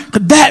bondage,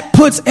 that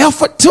puts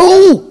effort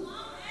too.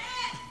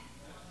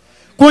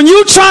 When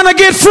you're trying to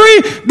get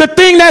free, the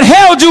thing that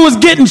held you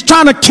is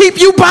trying to keep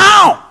you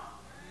bound.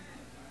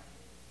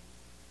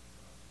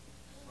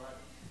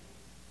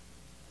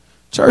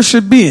 Church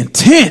should be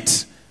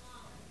intense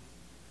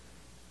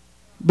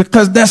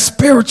because there's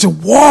spiritual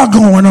war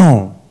going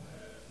on.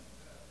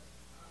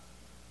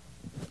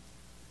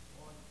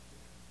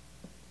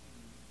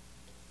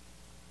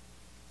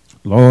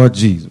 Lord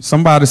Jesus.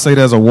 Somebody say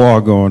there's a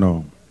war going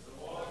on.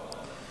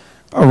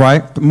 All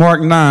right.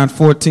 Mark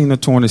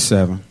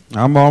 9:14-27.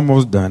 I'm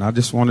almost done. I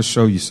just want to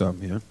show you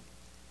something here.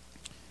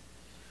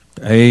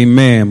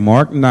 Amen.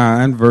 Mark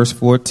 9, verse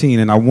 14.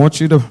 And I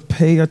want you to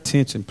pay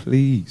attention,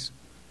 please.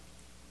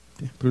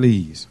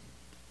 Please.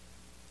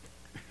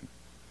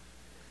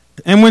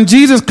 And when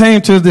Jesus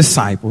came to his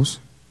disciples,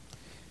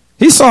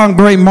 he saw a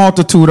great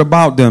multitude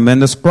about them,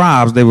 and the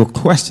scribes, they were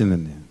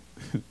questioning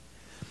them.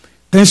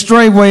 Then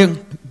straightway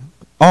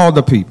all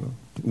the people,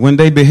 when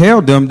they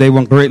beheld them, they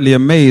were greatly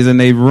amazed, and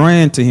they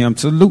ran to him,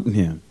 saluting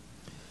him.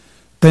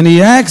 Then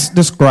he asked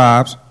the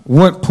scribes,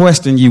 what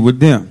question ye with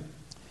them?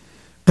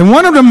 Then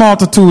one of the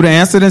multitude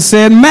answered and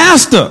said,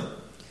 Master,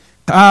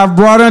 I have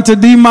brought unto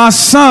thee my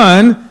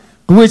son,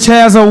 which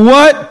has a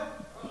what?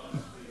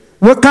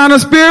 What kind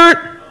of spirit?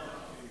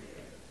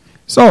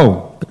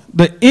 So,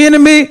 the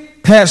enemy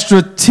had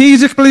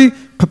strategically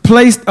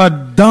placed a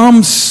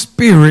dumb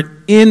spirit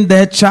in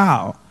that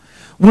child.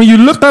 When you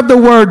look up the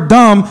word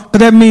dumb,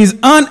 that means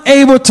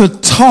unable to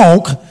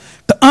talk,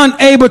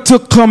 unable to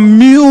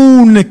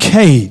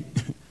communicate.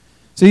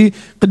 See,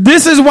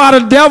 this is why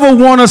the devil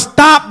want to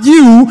stop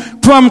you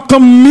from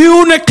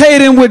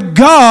communicating with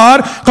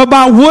God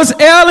about what's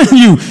ailing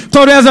you.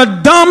 So there's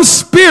a dumb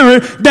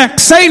spirit that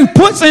Satan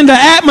puts in the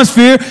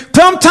atmosphere.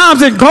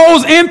 Sometimes it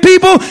goes in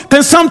people,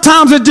 and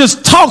sometimes it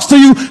just talks to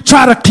you,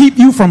 try to keep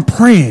you from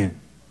praying.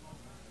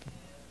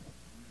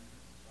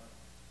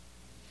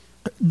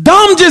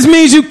 Dumb just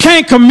means you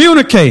can't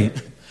communicate.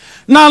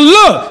 Now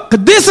look,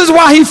 this is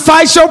why he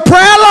fights your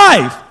prayer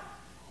life.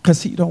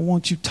 Because he don't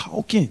want you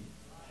talking.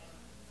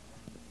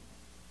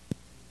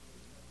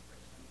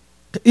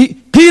 He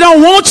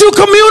don't want you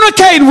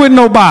communicating with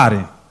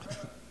nobody.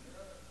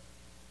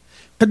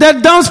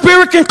 That dumb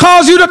spirit can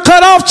cause you to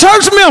cut off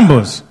church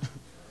members.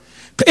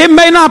 It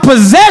may not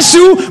possess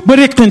you, but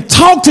it can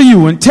talk to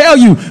you and tell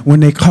you when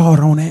they call,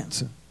 don't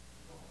answer.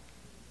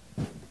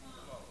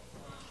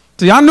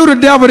 See, I knew the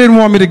devil didn't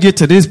want me to get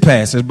to this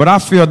passage, but I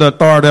feel the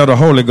authority of the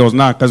Holy Ghost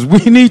now because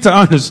we need to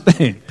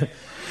understand.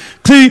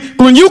 See,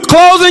 when you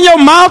closing your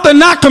mouth and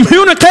not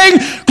communicating,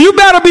 you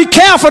better be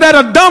careful that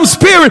a dumb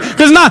spirit,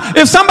 because not,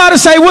 if somebody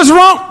say, what's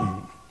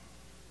wrong?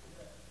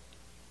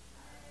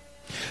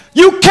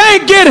 You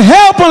can't get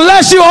help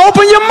unless you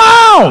open your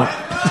mouth.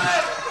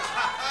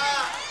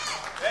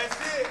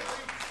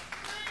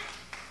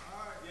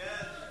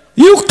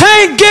 You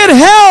can't get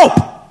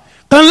help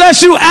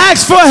unless you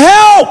ask for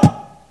help.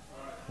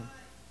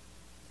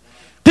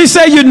 He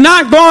said, you're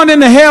not going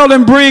into hell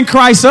and bring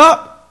Christ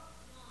up.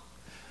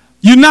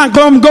 You're not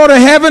going to go to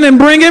heaven and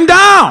bring him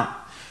down.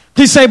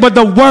 He said, but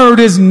the word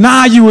is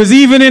nigh you, is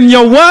even in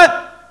your what?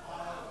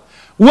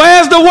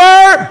 Where's the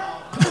word?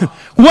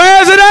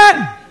 Where is it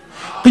at?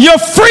 Your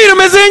freedom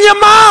is in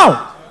your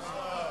mouth.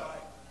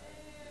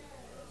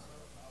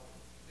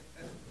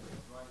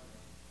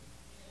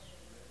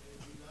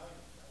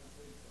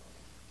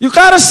 You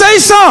got to say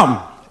something.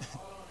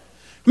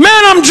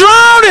 Man, I'm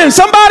drowning.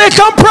 Somebody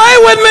come pray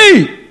with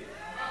me.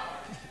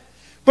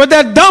 But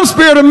that dumb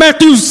spirit will make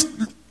you...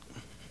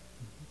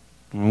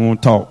 I don't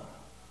want to talk.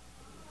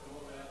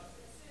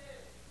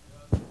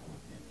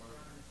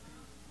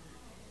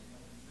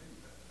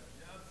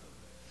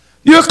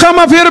 You'll come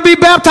up here to be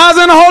baptized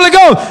in the Holy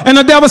Ghost. And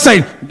the devil say,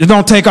 you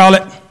don't take all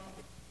that.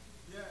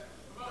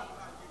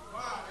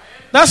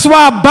 That's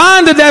why I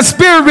binded that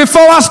spirit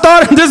before I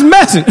started this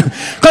message.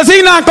 Because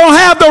he's not going to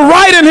have the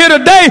right in here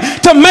today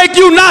to make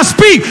you not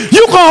speak.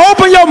 You're going to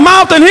open your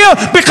mouth in here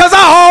because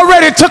I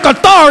already took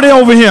authority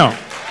over him.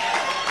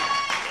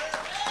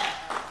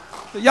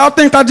 Y'all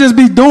think I just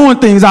be doing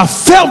things. I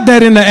felt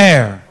that in the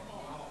air.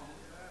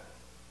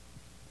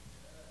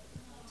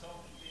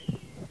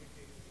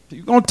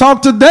 You're going to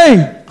talk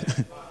today.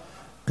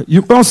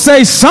 You're going to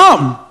say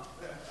something.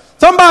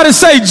 Somebody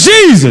say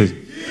Jesus.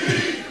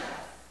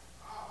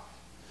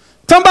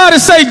 Somebody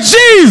say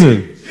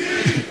Jesus.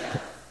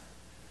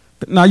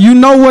 Now you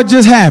know what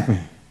just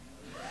happened.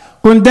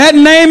 When that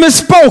name is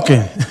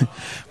spoken,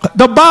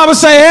 the Bible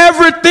says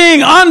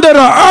everything under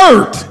the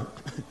earth,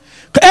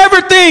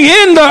 everything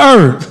in the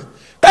earth,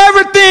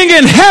 everything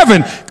in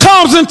heaven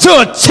comes into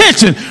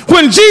attention.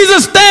 When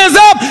Jesus stands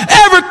up,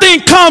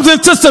 everything comes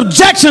into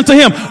subjection to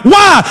him.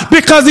 Why?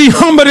 Because he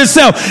humbled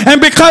himself. And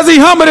because he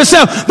humbled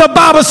himself, the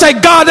Bible says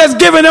God has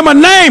given him a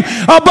name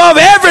above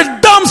every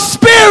dumb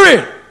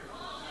spirit.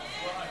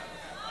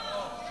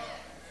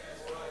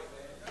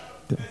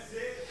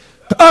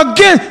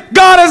 Again,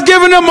 God has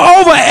given him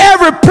over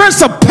every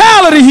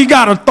principality, he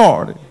got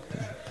authority.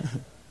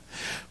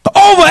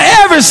 Over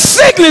every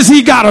sickness,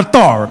 he got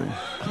authority.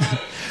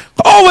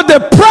 Over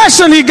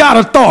depression, he got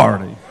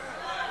authority.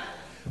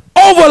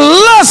 Over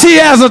lust, he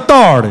has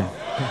authority.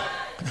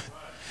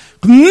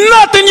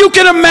 Nothing you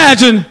can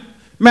imagine.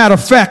 Matter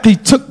of fact, he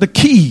took the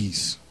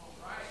keys.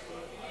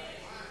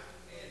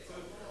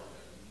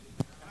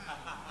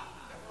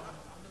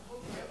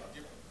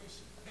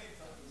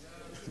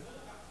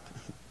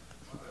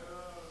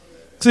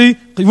 See,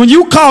 when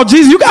you call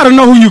Jesus, you got to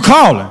know who you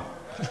calling.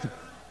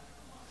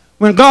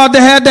 When God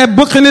had that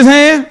book in his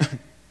hand,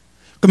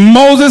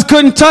 Moses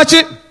couldn't touch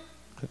it.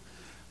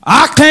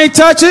 I can't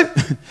touch it.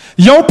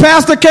 Your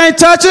pastor can't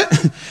touch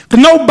it.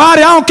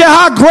 Nobody, I don't care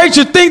how great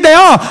you think they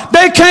are,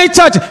 they can't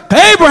touch it.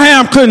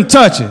 Abraham couldn't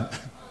touch it.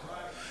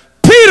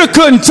 Peter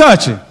couldn't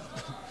touch it.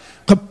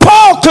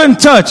 Paul couldn't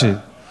touch it.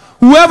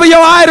 Whoever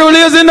your idol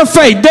is in the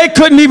faith, they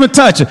couldn't even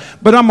touch it.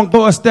 But I'm going to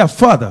go a step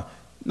further.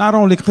 Not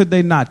only could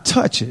they not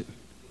touch it,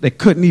 they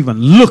couldn't even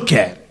look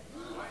at it.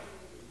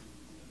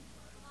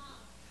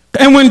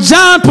 And when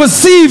John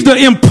perceived the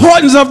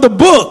importance of the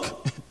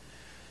book,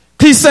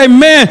 he said,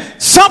 man,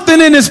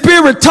 something in his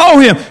spirit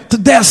told him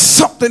that there's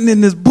something in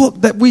this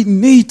book that we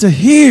need to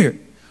hear.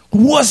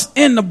 What's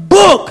in the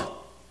book?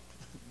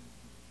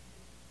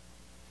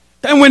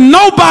 And when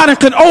nobody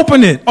could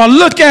open it or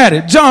look at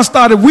it, John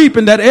started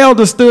weeping. That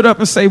elder stood up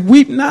and said,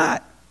 weep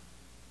not.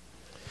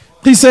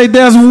 He said,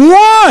 there's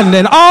one,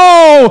 and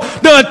all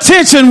the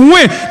attention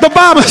went. The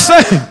Bible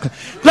says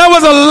there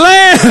was a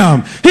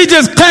lamb. He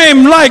just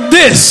came like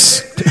this.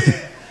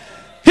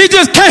 He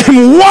just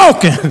came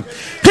walking.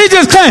 He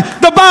just came.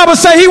 The Bible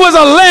says he was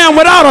a lamb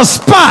without a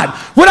spot,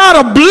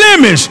 without a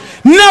blemish.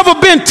 never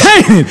been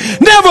tainted,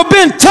 never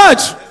been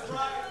touched.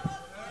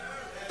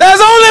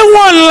 There's only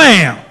one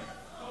lamb.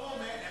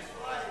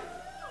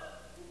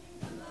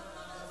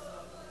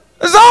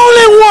 There's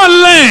only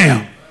one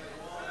lamb.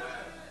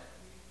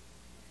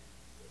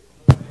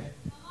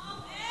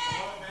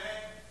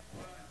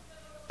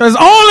 There's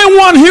only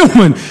one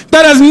human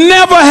that has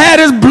never had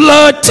his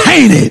blood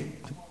tainted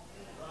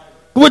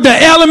with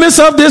the elements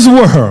of this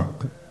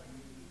world.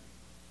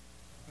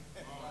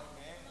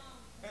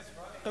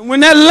 And when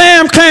that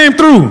lamb came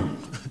through,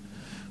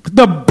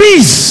 the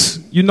beasts,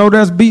 you know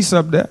there's beasts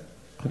up there.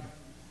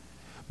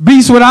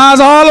 Beasts with eyes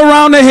all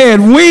around their head,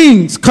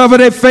 wings cover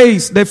their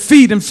face, their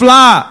feet, and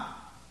fly.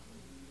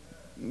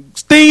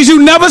 Things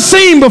you've never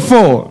seen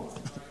before.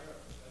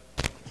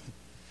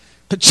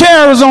 The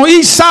cherubs on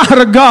each side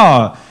of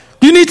God.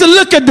 You need to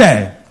look at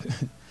that.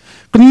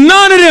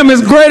 None of them,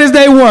 as great as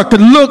they were,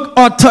 could look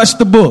or touch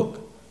the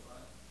book.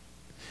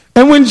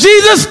 And when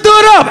Jesus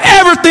stood up,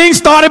 everything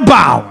started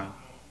bowing.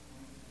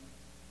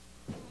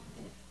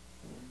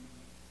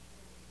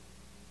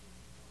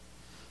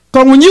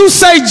 Because when you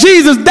say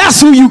Jesus, that's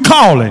who you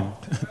calling.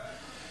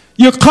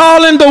 You're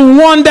calling the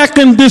one that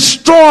can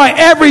destroy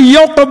every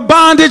yoke of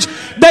bondage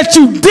that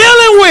you're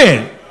dealing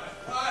with.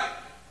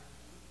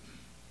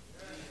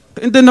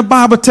 And then the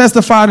Bible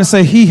testified and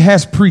say he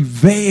has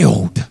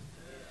prevailed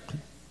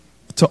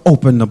to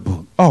open the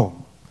book. Oh,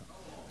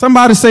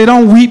 somebody say,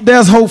 don't weep,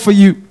 there's hope for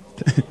you.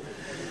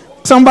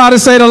 Somebody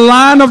say the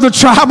Lion of the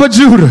tribe of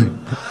Judah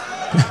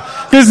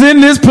is in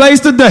this place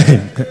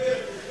today.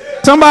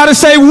 Somebody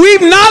say,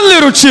 weep not,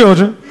 little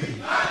children,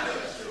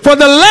 for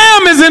the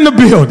Lamb is in the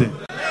building.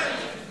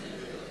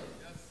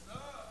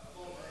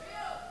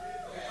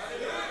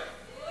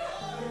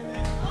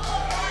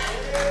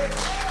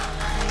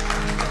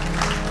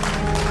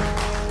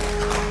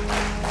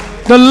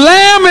 The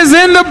Lamb is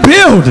in the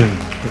building.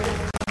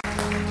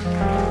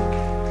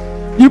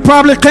 You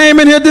probably came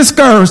in here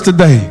discouraged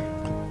today,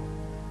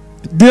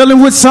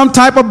 dealing with some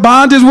type of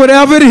bondage,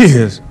 whatever it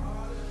is.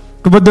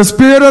 But the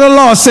Spirit of the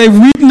Lord say,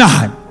 weep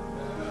not,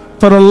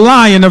 for the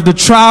Lion of the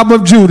tribe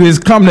of Judah is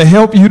come to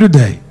help you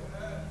today.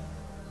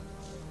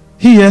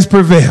 He has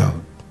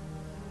prevailed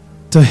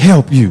to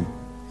help you.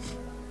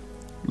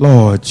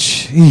 Lord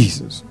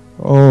Jesus.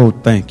 Oh,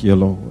 thank you,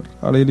 Lord.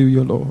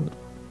 Hallelujah, Lord.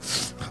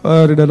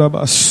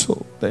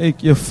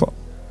 Thank you, Father.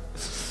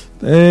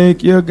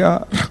 Thank you,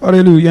 God.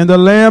 Hallelujah. And the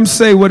Lamb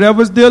say,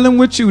 whatever's dealing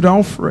with you,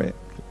 don't fret.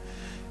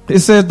 It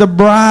says the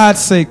bride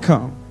say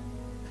come.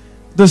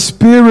 The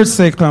Spirit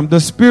say come.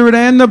 The Spirit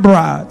and the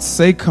bride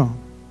say come.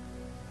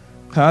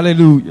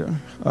 Hallelujah.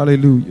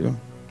 Hallelujah.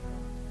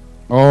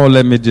 Oh,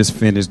 let me just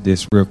finish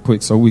this real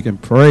quick so we can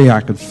pray. I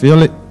can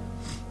feel it.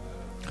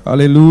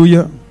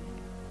 Hallelujah.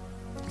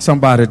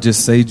 Somebody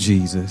just say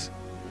Jesus.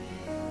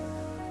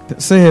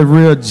 Say it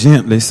real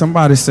gently.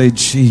 Somebody say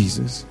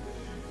Jesus.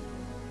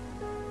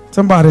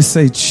 Somebody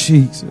say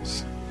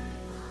Jesus.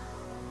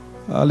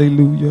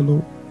 Hallelujah,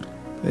 Lord.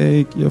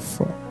 Thank you,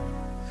 Father.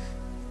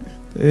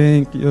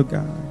 Thank you,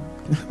 God.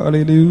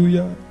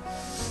 Hallelujah.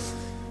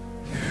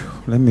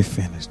 Let me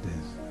finish this.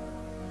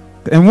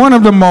 And one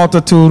of the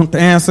multitude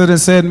answered and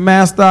said,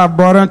 Master, I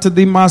brought unto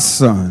thee my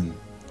son,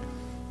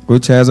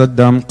 which has a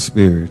dumb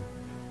spirit.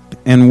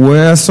 And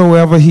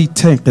wheresoever he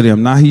tempted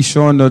him, now he's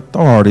showing the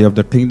authority of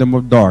the kingdom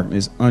of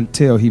darkness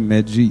until he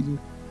met Jesus.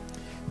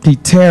 He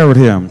tarried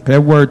him.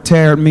 That word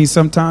tarried means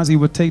sometimes he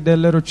would take that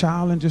little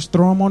child and just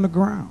throw him on the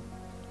ground.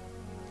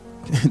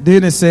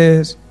 Then it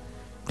says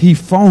he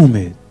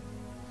foamed.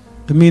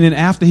 Meaning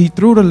after he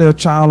threw the little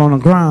child on the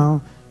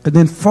ground,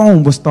 then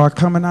foam would start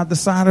coming out the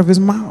side of his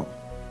mouth.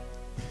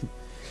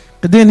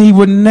 But then he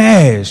would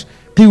gnash.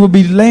 He would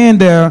be laying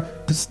there.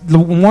 The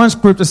one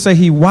scripture say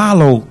he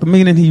wallowed,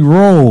 meaning he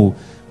rolled.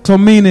 So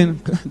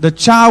meaning the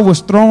child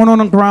was thrown on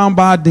the ground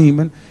by a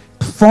demon,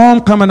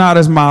 foam coming out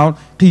his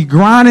mouth, he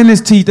grinding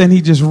his teeth, and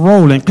he just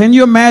rolling. Can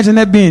you imagine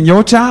that being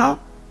your child?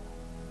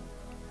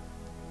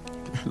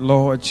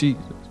 Lord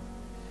Jesus.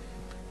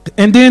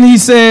 And then he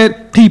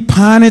said he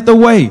pined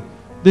away.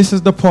 This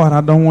is the part I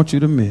don't want you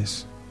to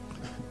miss.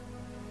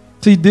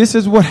 See, this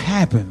is what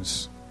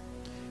happens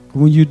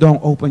when you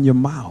don't open your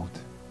mouth.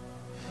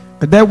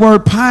 That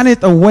word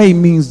pineth away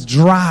means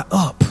dry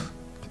up.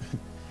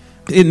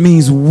 It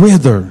means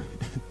wither.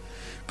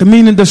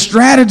 Meaning the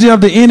strategy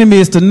of the enemy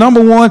is to,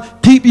 number one,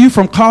 keep you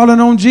from calling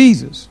on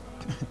Jesus.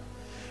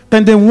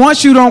 And then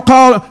once you're not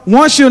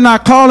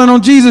calling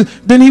on Jesus,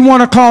 then he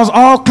want to cause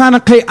all kind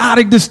of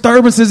chaotic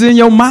disturbances in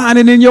your mind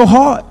and in your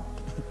heart.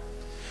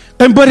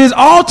 But his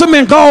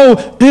ultimate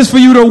goal is for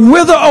you to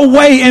wither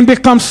away and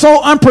become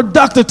so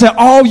unproductive that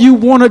all you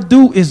want to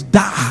do is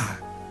die.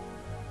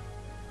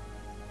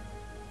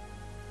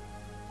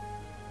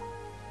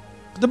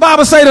 The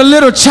Bible says the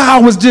little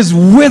child was just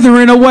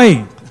withering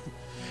away.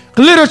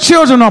 Little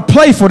children are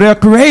playful, they're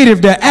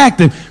creative, they're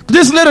active.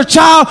 This little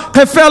child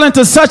had fell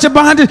into such a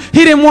bondage,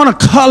 he didn't want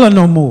to color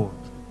no more.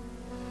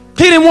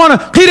 He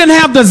didn't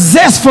have the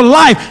zest for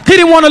life. He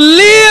didn't want to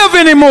live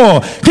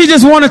anymore. He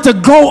just wanted to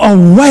go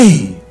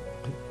away.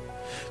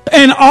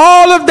 And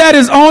all of that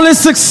is only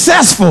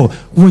successful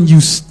when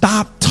you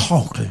stop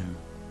talking.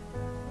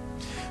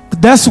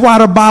 That's why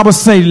the Bible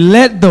says,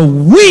 let the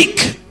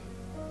weak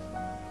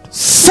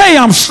say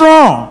I'm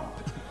strong.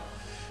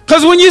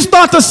 Because when you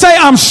start to say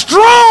I'm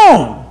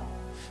strong,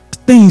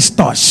 things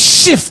start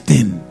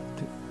shifting.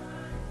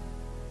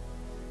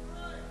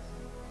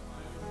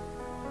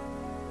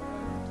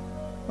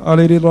 Oh,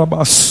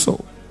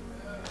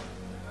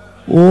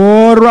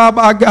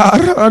 Rabbi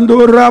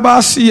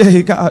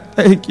God,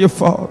 thank you,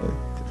 Father.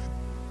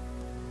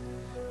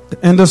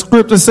 And the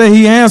scripture said,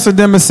 he answered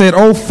them and said,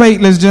 "O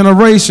faithless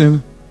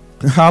generation,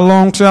 how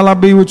long shall I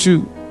be with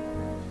you?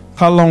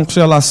 How long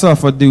shall I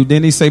suffer, dude?"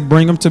 Then he said,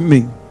 "Bring them to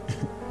me."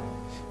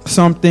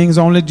 Some things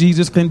only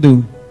Jesus can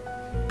do.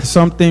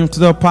 Some things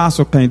the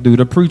apostle can't do.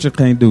 The preacher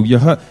can't do.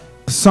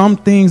 Some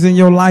things in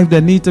your life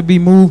that need to be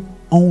moved,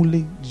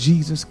 only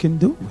Jesus can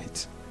do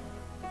it.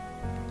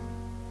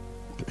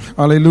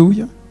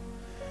 Hallelujah.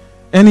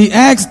 And he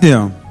asked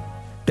them,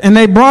 and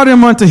they brought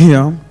him unto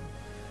him.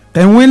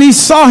 And when he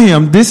saw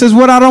him, this is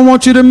what I don't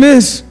want you to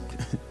miss.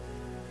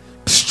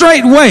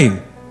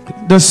 Straightway,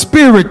 the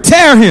spirit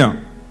tear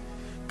him,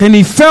 and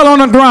he fell on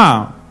the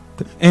ground,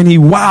 and he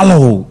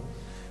wallowed.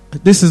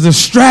 This is the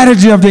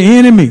strategy of the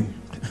enemy.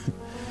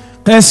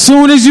 As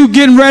soon as you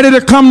getting ready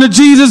to come to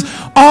Jesus,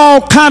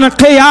 all kind of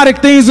chaotic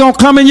things gonna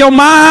come in your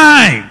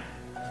mind.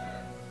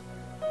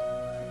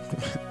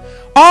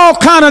 All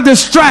kind of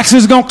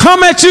distractions gonna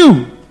come at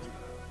you.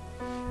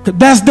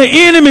 That's the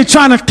enemy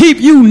trying to keep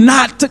you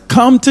not to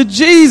come to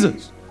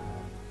Jesus.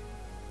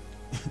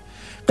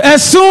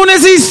 As soon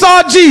as he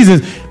saw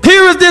Jesus,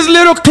 here is this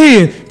little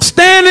kid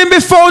standing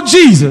before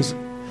Jesus.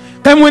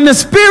 And when the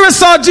spirit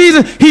saw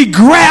Jesus, he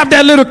grabbed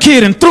that little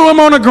kid and threw him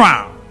on the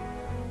ground.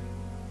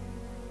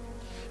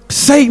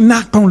 Satan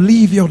not going to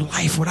leave your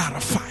life without a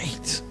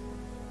fight.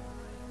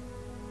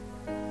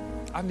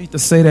 I need to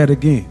say that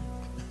again.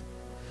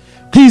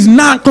 He's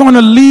not going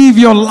to leave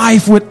your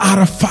life without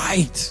a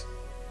fight.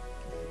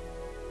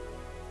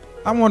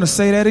 I want to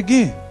say that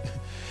again.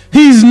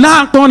 He's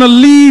not going to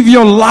leave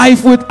your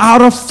life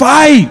without a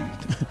fight.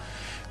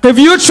 If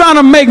you're trying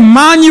to make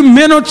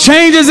monumental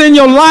changes in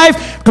your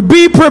life, to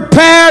be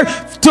prepared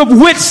to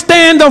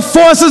withstand the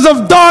forces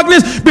of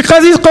darkness,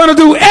 because he's going to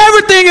do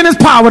everything in his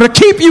power to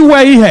keep you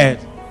where he had.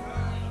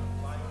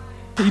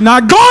 He's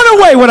not going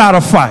away without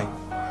a fight.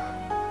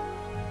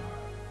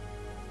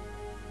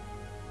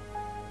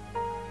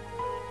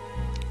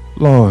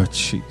 Lord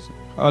Jesus.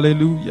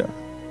 Hallelujah.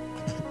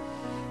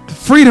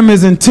 Freedom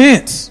is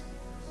intense.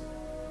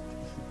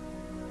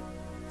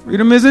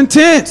 Freedom is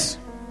intense.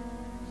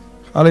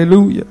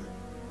 Hallelujah.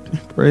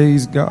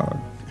 Praise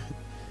God.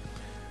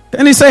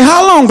 And he say,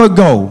 how long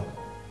ago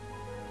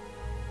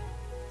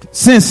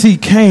since he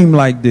came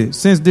like this,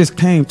 since this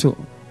came to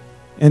him?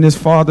 And his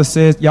father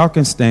says, y'all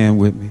can stand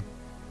with me.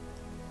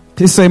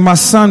 He say, my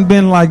son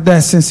been like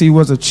that since he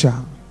was a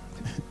child.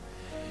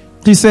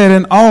 He said,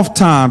 and oft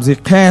times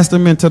it cast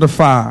him into the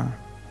fire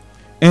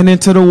and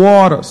into the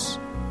waters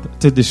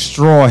to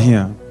destroy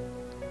him.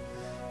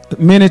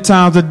 Many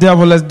times the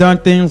devil has done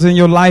things in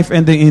your life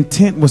and the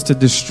intent was to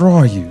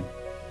destroy you.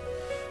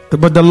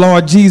 But the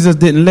Lord Jesus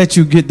didn't let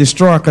you get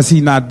destroyed because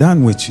he's not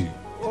done with you.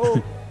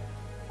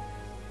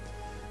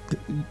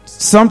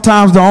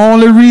 Sometimes the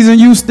only reason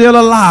you still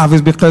alive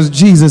is because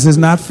Jesus is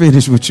not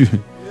finished with you.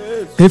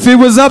 If it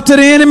was up to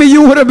the enemy,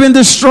 you would have been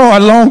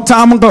destroyed a long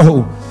time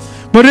ago.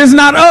 But it's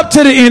not up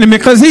to the enemy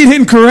because he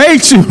didn't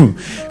create you.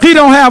 He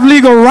don't have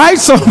legal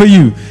rights over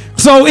you.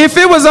 So if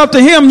it was up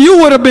to him, you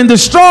would have been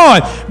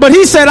destroyed. But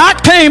he said, I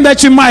came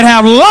that you might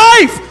have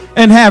life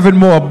and have it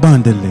more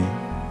abundantly.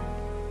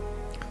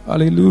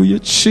 Hallelujah,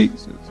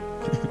 Jesus.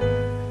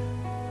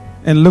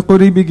 And look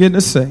what he began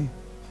to say.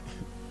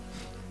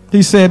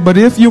 He said, but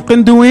if you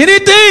can do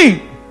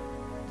anything,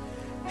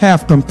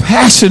 have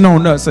compassion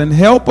on us and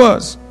help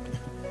us.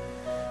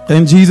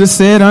 Then Jesus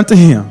said unto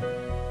him,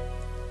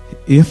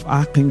 if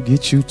I can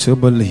get you to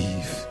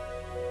believe,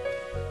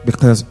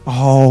 because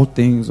all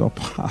things are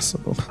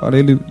possible,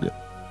 hallelujah,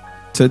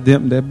 to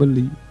them that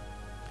believe.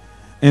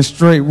 And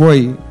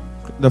straightway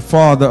the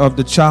father of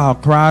the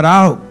child cried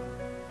out,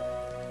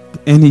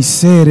 and he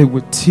said it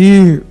with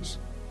tears.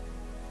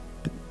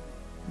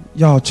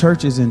 Y'all,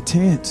 church is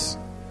intense.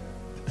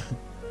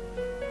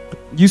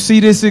 You see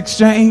this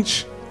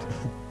exchange?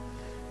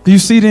 Do you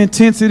see the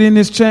intensity in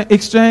this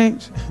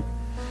exchange?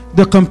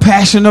 The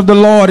compassion of the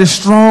Lord is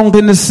strong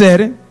in the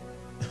setting.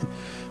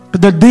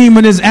 The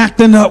demon is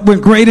acting up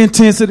with great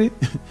intensity.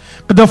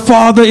 The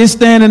father is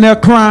standing there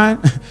crying.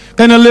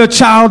 And the little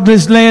child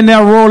is laying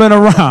there rolling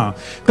around.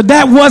 But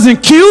that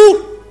wasn't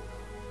cute.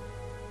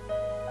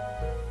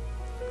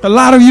 A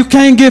lot of you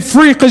can't get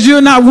free because you're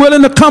not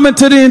willing to come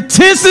into the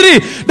intensity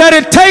that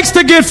it takes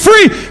to get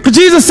free. Because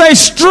Jesus says,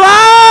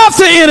 strive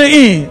to enter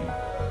in.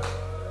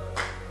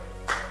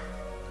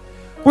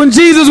 When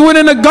Jesus went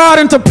in the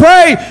garden to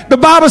pray, the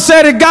Bible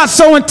said it got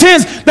so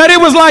intense that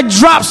it was like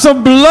drops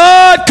of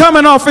blood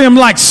coming off him,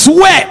 like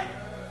sweat.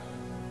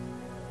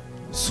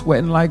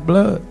 Sweating like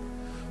blood.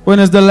 When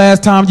is the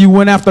last time you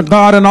went after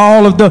God and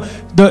all of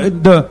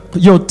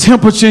your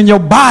temperature in your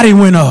body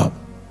went up?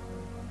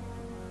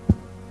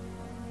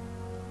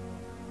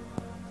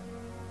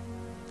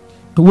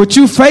 What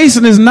you're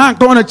facing is not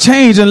going to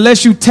change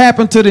unless you tap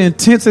into the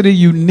intensity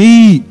you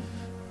need.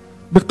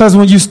 Because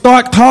when you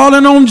start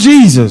calling on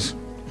Jesus,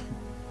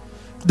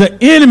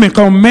 the enemy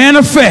going to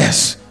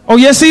manifest. Oh,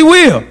 yes, he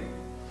will.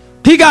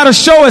 He got to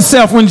show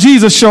himself when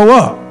Jesus show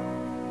up.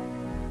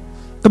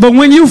 But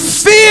when you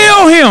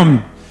feel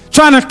him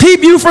trying to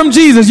keep you from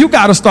Jesus, you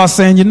got to start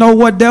saying, you know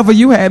what, devil,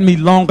 you had me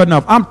long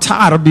enough. I'm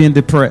tired of being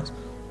depressed.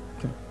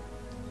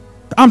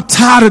 I'm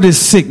tired of this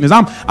sickness.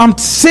 I'm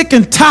sick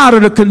and tired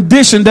of the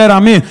condition that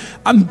I'm in.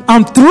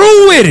 I'm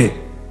through with it.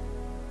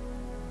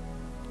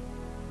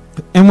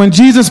 And when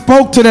Jesus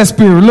spoke to that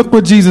spirit, look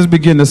what Jesus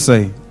began to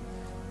say.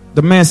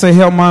 The man said,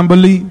 help my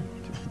unbelief.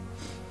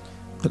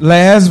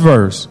 Last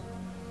verse.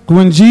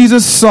 When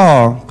Jesus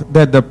saw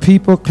that the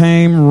people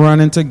came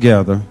running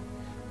together,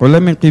 well,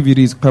 let me give you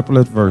these couple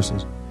of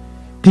verses.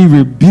 He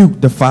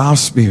rebuked the foul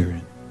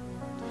spirit.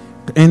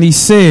 And he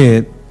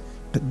said,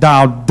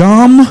 thou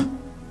dumb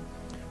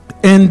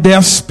and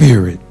deaf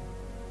spirit,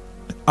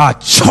 I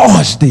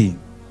charge thee,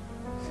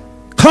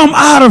 come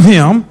out of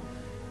him.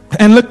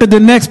 And look at the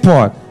next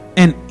part.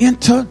 And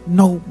enter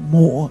no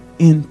more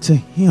into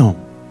him.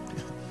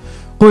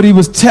 What he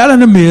was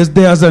telling them is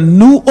there's a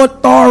new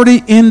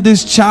authority in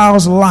this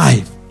child's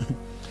life.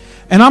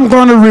 And I'm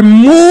going to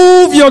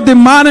remove your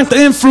demonic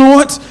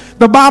influence.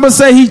 The Bible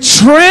says he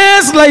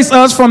translates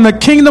us from the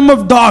kingdom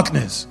of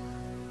darkness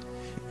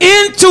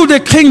into the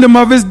kingdom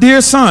of his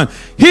dear son.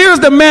 Here's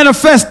the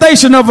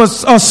manifestation of a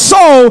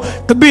soul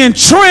to being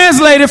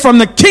translated from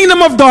the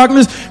kingdom of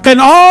darkness and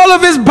all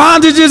of his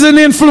bondages and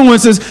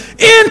influences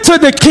into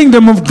the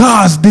kingdom of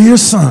God's dear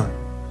son.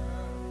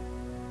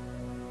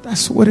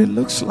 That's what it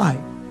looks like.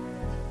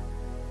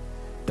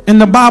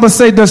 And the Bible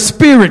says the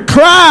spirit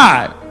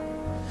cried.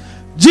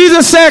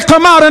 Jesus said,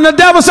 come out. And the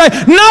devil said,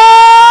 no,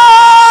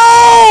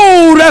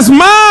 that's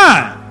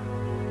mine.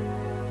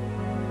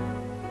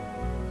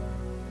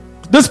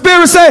 The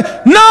spirit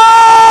said, no.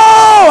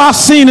 I've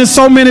seen it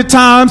so many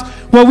times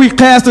where we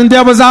casting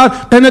devils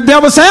out and the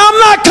devil say, I'm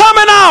not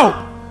coming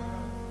out.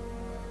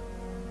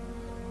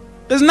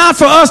 It's not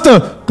for us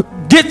to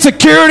get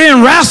security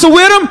and wrestle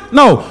with him.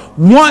 No.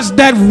 Once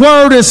that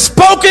word is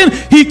spoken,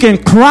 he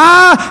can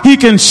cry, he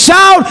can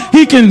shout,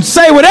 he can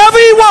say whatever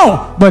he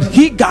wants, but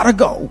he gotta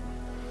go.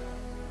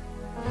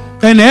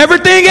 And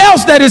everything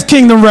else that his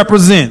kingdom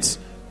represents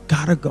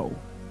gotta go.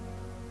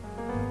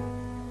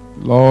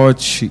 Lord,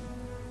 Jesus.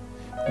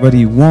 But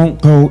he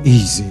won't go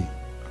easy.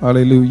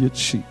 Hallelujah,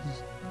 Jesus.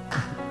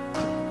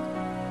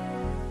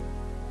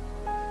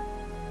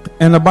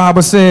 And the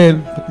Bible said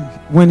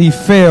when he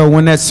fell,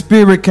 when that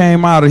spirit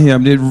came out of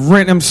him, it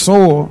rent him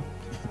sore.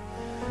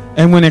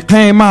 And when it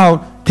came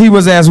out, he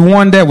was as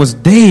one that was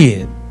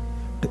dead.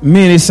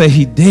 Many say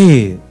he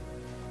dead.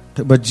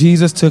 But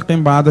Jesus took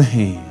him by the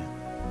hand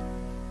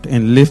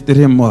and lifted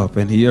him up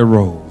and he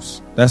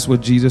arose. That's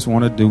what Jesus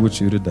want to do with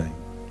you today.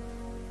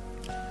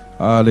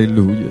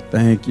 Hallelujah.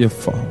 Thank you,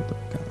 Father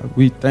God.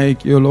 We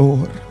thank you,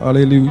 Lord.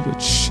 Hallelujah,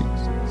 Jesus.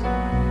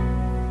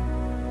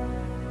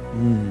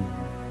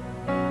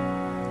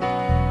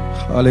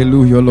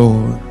 Hallelujah,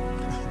 Lord.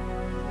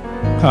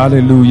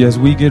 Hallelujah. As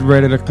we get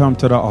ready to come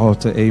to the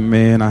altar,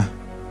 amen.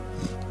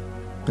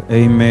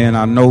 Amen.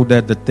 I know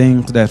that the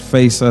things that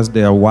face us,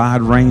 they are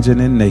wide-ranging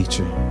in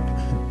nature.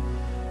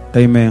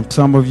 Amen.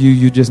 Some of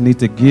you just need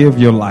to give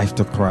your life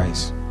to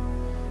Christ.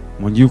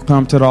 When you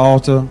come to the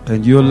altar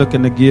and you're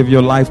looking to give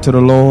your life to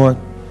the Lord,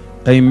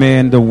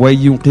 amen, the way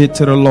you get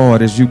to the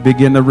Lord is you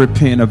begin to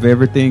repent of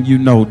everything you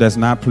know that's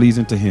not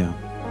pleasing to him.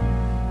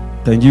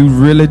 Then you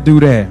really do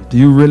that. Do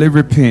you really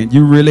repent?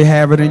 You really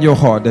have it in your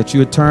heart that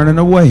you're turning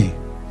away.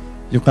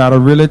 You got to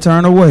really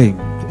turn away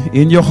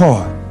in your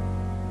heart.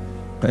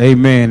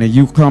 Amen. And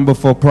you come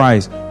before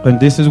Christ. And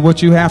this is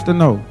what you have to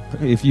know.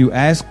 If you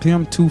ask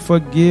him to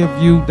forgive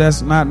you,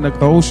 that's not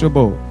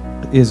negotiable.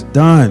 It's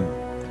done.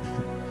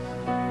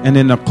 And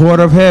in the court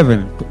of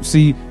heaven,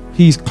 see,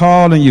 he's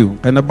calling you.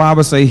 And the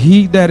Bible says,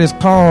 he that is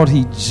called,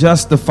 he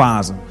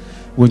justifies him.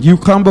 When you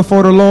come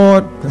before the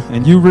Lord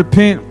and you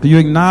repent, you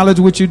acknowledge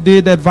what you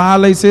did that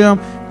violates him,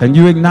 and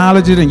you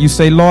acknowledge it and you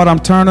say, Lord, I'm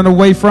turning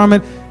away from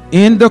it.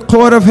 In the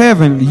court of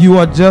heaven, you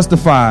are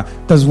justified.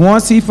 Because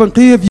once he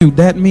forgives you,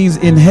 that means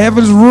in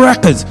heaven's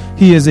records,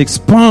 he has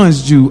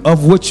expunged you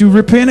of what you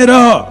repented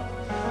of.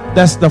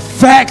 That's the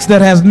facts.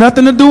 That has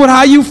nothing to do with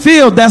how you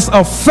feel. That's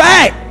a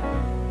fact.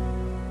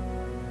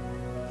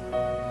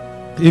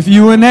 If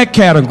you're in that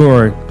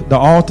category, the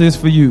altar is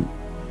for you.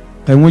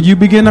 And when you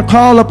begin to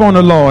call upon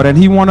the Lord and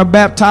he want to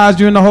baptize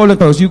you in the Holy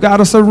Ghost, you got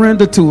to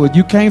surrender to it.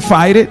 You can't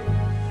fight it.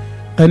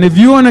 And if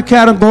you're in a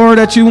category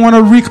that you want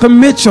to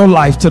recommit your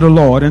life to the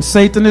Lord and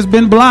Satan has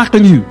been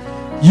blocking you,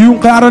 you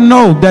got to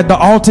know that the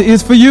altar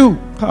is for you.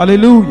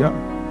 Hallelujah.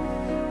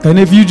 And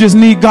if you just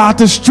need God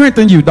to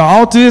strengthen you, the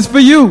altar is for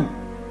you.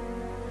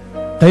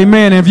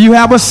 Amen. If you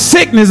have a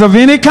sickness of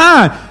any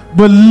kind,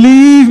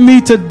 Believe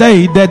me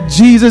today that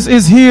Jesus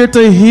is here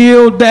to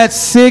heal that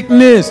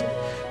sickness.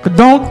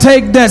 Don't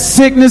take that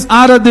sickness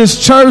out of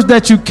this church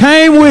that you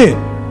came with.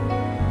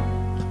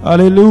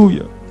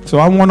 Hallelujah. So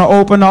I want to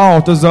open the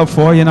altars up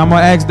for you, and I'm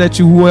going to ask that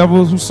you,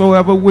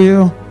 whosoever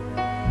will,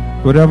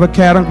 whatever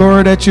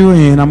category that you're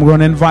in, I'm going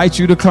to invite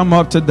you to come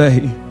up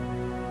today.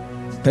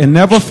 And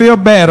never feel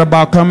bad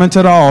about coming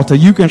to the altar.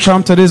 You can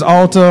come to this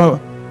altar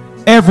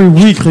every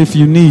week if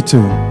you need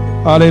to.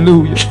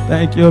 Hallelujah.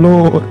 Thank you,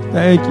 Lord.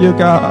 Thank you,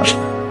 God.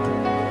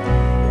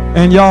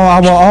 And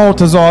y'all, our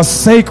altars are a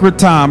sacred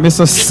time. It's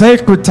a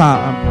sacred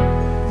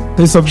time.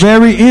 It's a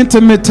very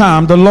intimate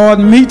time. The Lord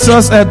meets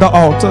us at the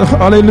altar.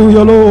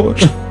 Hallelujah, Lord.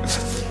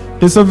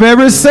 It's a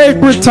very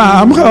sacred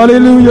time.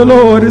 Hallelujah,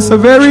 Lord. It's a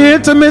very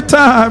intimate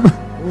time.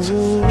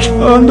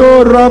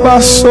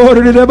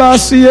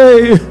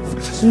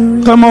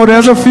 Come on,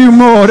 there's a few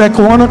more that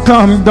want to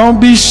come. Don't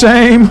be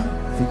ashamed.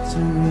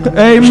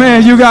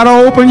 Amen. You got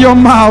to open your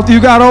mouth. You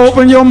got to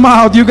open your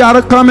mouth. You got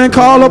to come and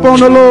call upon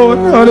the Lord.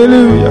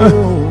 Hallelujah.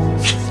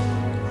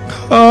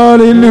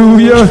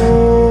 Hallelujah.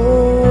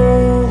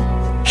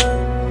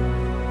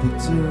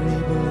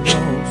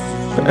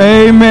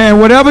 Amen.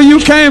 Whatever you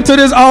came to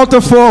this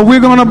altar for, we're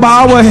going to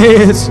bow our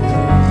heads.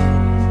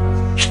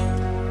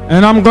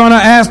 And I'm going to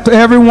ask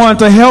everyone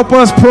to help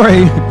us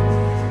pray.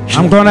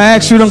 I'm going to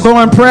ask you to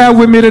go in prayer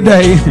with me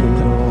today.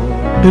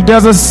 If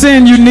there's a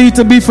sin you need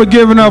to be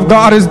forgiven of,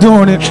 God is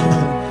doing it.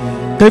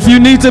 If you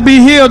need to be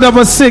healed of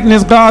a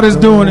sickness, God is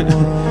doing it.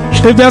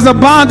 If there's a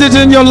bondage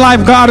in your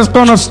life, God is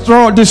going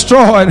to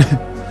destroy it.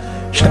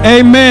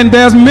 Amen.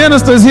 There's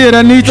ministers here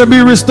that need to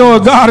be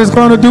restored. God is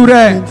going to do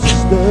that.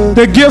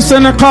 The gifts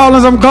and the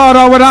callings of God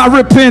are without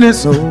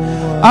repentance.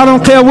 I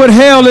don't care what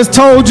hell has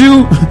told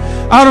you.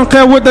 I don't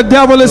care what the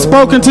devil has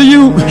spoken to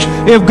you.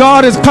 If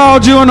God has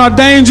called you and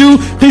ordained you,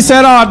 he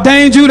said, I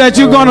ordained you that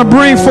you're going to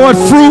bring forth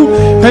fruit.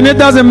 And it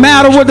doesn't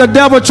matter what the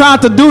devil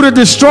tried to do to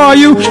destroy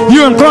you.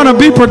 You're going to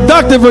be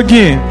productive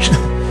again.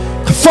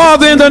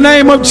 Father, in the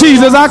name of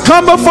Jesus, I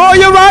come before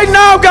you right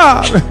now,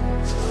 God.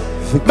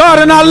 God,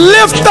 and I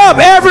lift up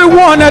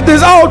everyone at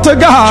this altar,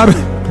 God.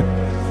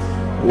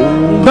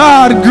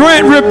 God,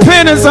 grant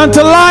repentance unto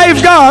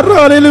life, God.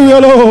 Hallelujah,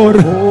 Lord.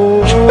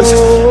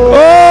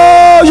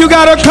 Oh, you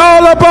got to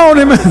call upon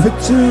him.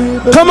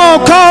 Come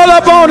on, call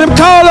upon him.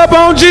 Call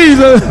upon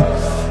Jesus.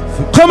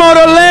 Come on,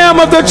 the Lamb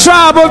of the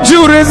tribe of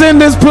Judah is in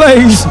this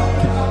place.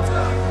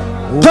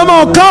 Come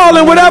on, call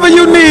him whatever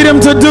you need him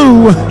to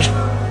do.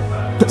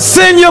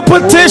 Send your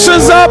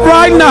petitions up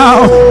right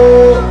now.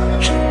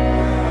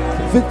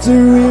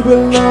 Victory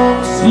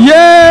belongs.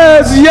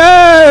 Yes,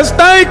 yes,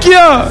 thank you.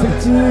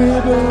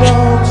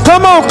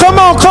 Come on, come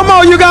on, come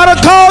on. You got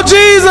to call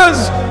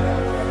Jesus.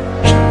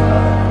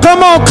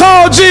 Come on,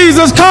 call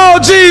Jesus, call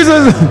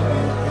Jesus.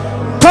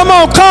 Come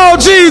on, call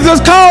Jesus,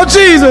 call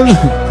Jesus.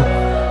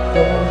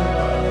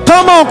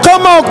 Come on,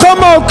 come on,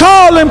 come on,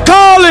 call him,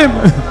 call him.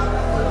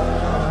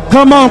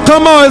 Come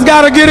on, it's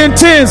got to get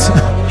intense.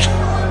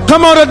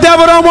 Come on, the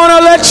devil don't want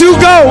to let you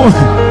go.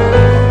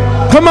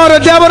 Come on, the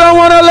devil don't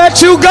want to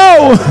let you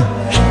go.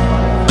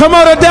 Come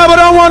on, the devil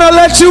don't want to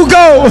let you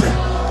go.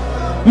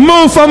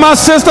 Move for my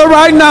sister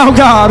right now,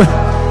 God.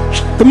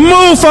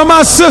 Move for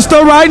my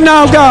sister right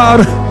now,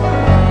 God.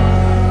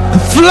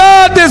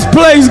 Flood this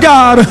place,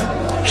 God,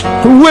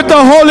 with the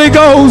Holy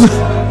Ghost.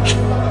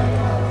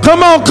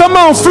 Come on, come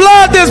on,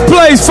 flood this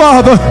place,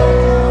 Father.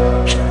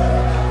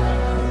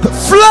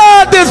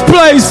 Flood this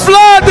place,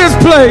 flood this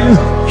place.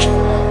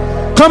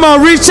 Come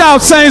on, reach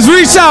out, saints,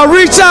 reach out,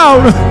 reach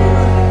out.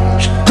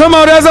 Come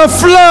on, there's a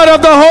flood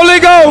of the Holy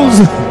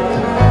Ghost.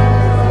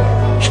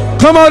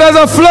 Come on, there's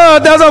a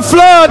flood, there's a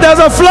flood, there's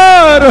a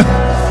flood.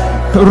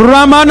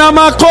 Ramana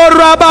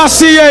makora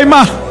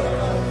basiyema.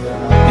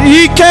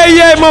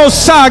 Ikeye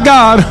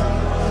mosagar.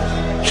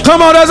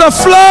 Come on, there's a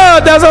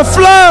flood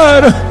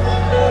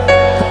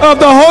of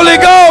the Holy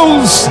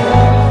Ghost.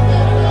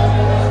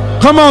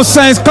 Come on,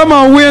 saints, come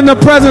on, we're in the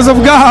presence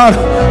of God.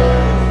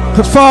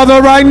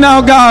 Father, right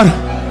now, God,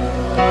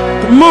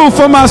 move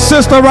for my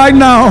sister right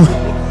now.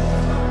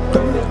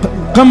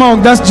 Come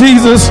on, that's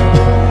Jesus.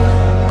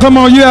 Come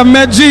on, you have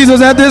met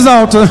Jesus at this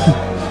altar.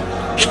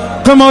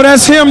 Come on,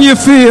 that's him you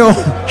feel.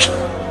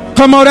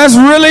 Come on, that's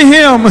really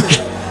him.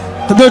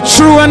 The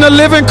true and the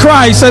living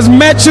Christ has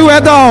met you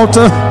at the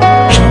altar.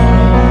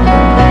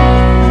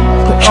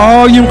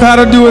 All you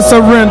gotta do is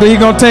surrender. He's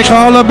gonna take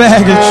all the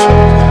baggage.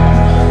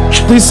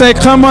 He said,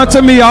 come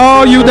unto me,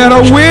 all you that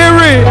are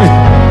weary.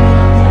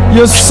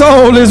 Your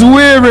soul is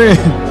weary.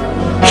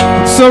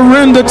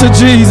 Surrender to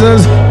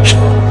Jesus.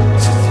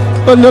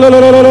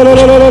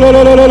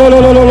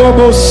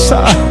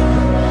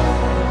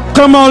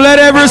 Come on, let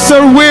every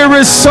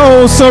weary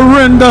soul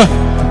surrender.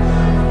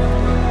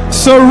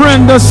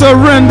 Surrender,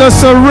 surrender,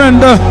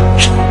 surrender.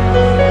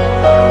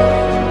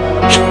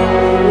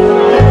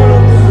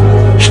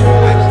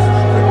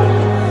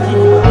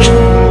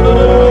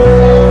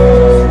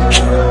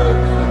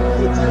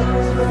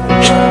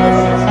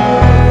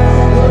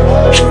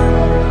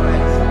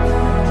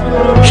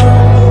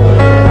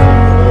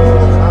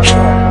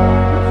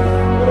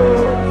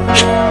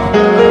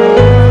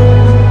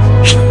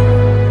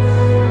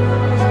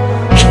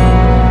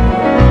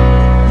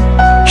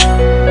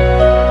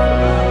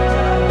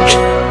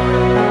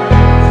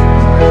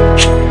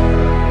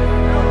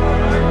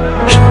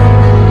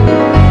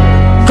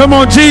 Come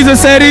on,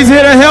 Jesus said he's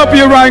here to help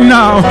you right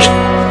now.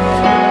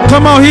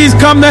 Come on, he's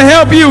come to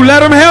help you.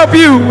 Let him help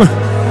you.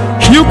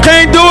 You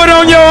can't do it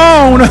on your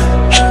own.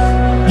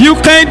 You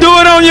can't do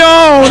it on your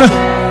own.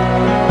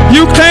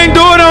 You can't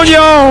do it on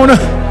your own.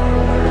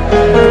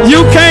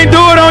 You can't do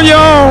it on your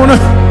own.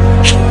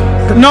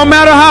 No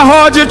matter how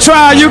hard you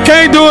try, you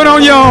can't do it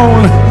on your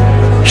own.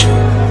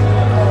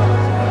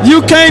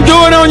 You can't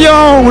do it on your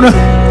own.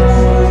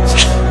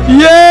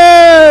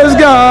 Yes,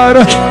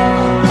 God.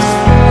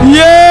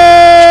 Yes.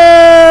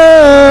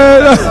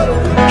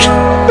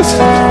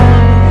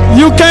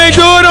 You can't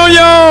do it on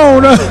your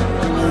own.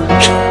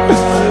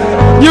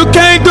 You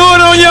can't do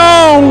it on your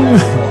own.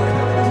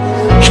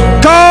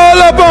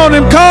 Call up on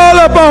him. Call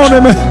up on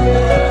him.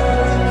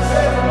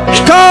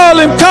 Call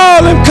him.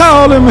 Call him.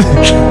 Call him.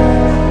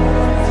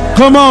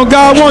 Come on,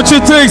 God wants you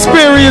to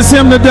experience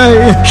him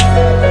today.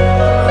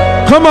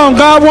 Come on,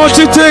 God wants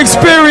you to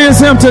experience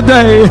him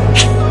today.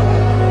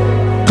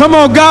 Come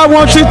on, God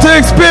wants you to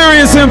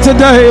experience him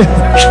today.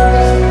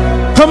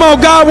 Come on,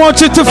 God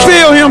wants you to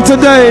feel him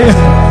today.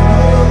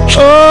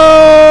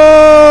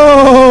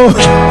 Oh,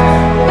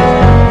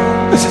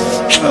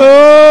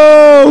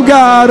 oh,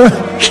 God.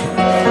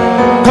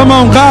 Come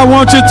on, God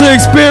wants you to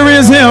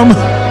experience him.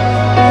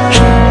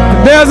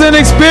 There's an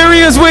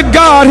experience with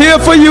God here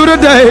for you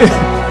today.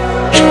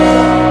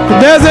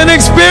 There's an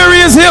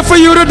experience here for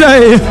you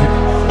today.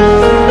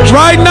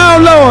 Right now,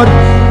 Lord.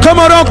 Come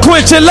on, don't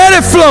quench it. Let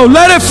it flow.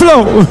 Let it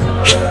flow.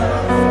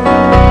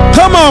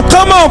 Come on,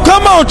 come on,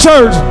 come on,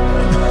 church.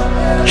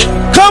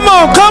 Come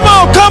on, come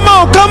on, come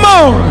on, come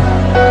on.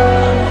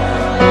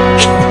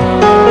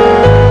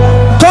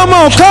 Come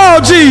on,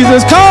 call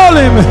Jesus. Call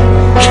him.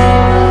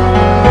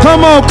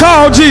 Come on,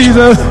 call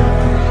Jesus.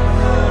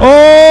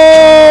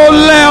 Oh,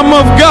 Lamb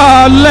of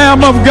God,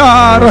 Lamb of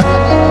God.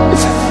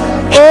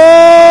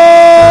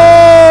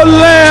 Oh,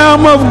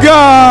 Lamb of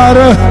God.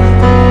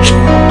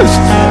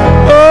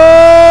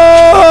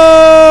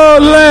 Oh,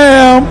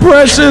 Lamb,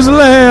 precious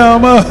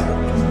Lamb.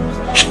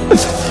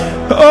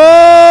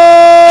 Oh,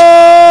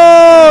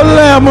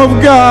 Lamb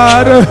of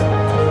God.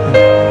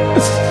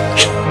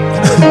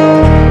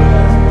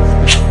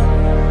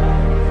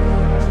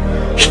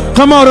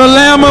 Come on, the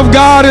Lamb of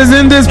God is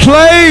in this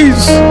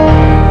place.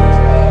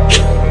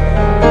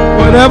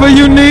 Whatever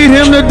you need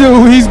him to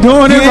do, he's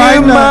doing it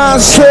right now. Give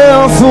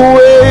myself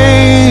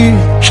away.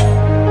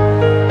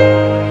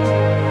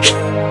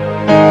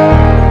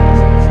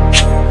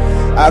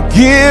 I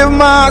give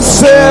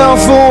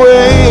myself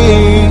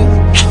away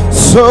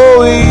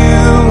so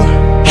you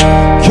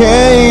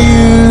can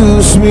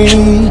use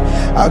me.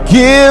 I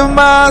give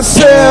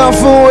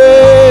myself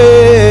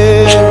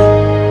away.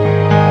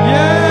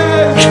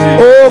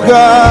 Oh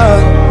God,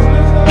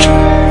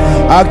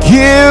 I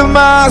give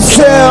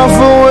myself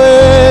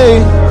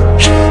away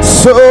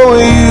so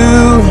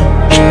you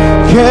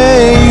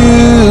can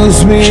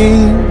use me.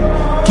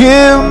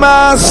 Give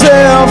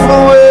myself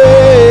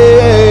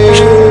away.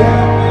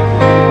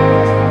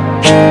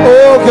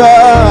 Oh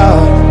God,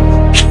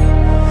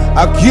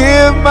 I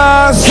give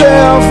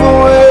myself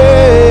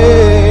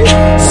away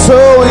so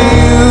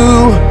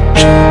you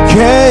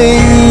can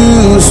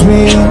use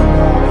me.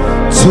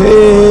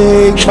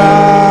 Take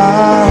my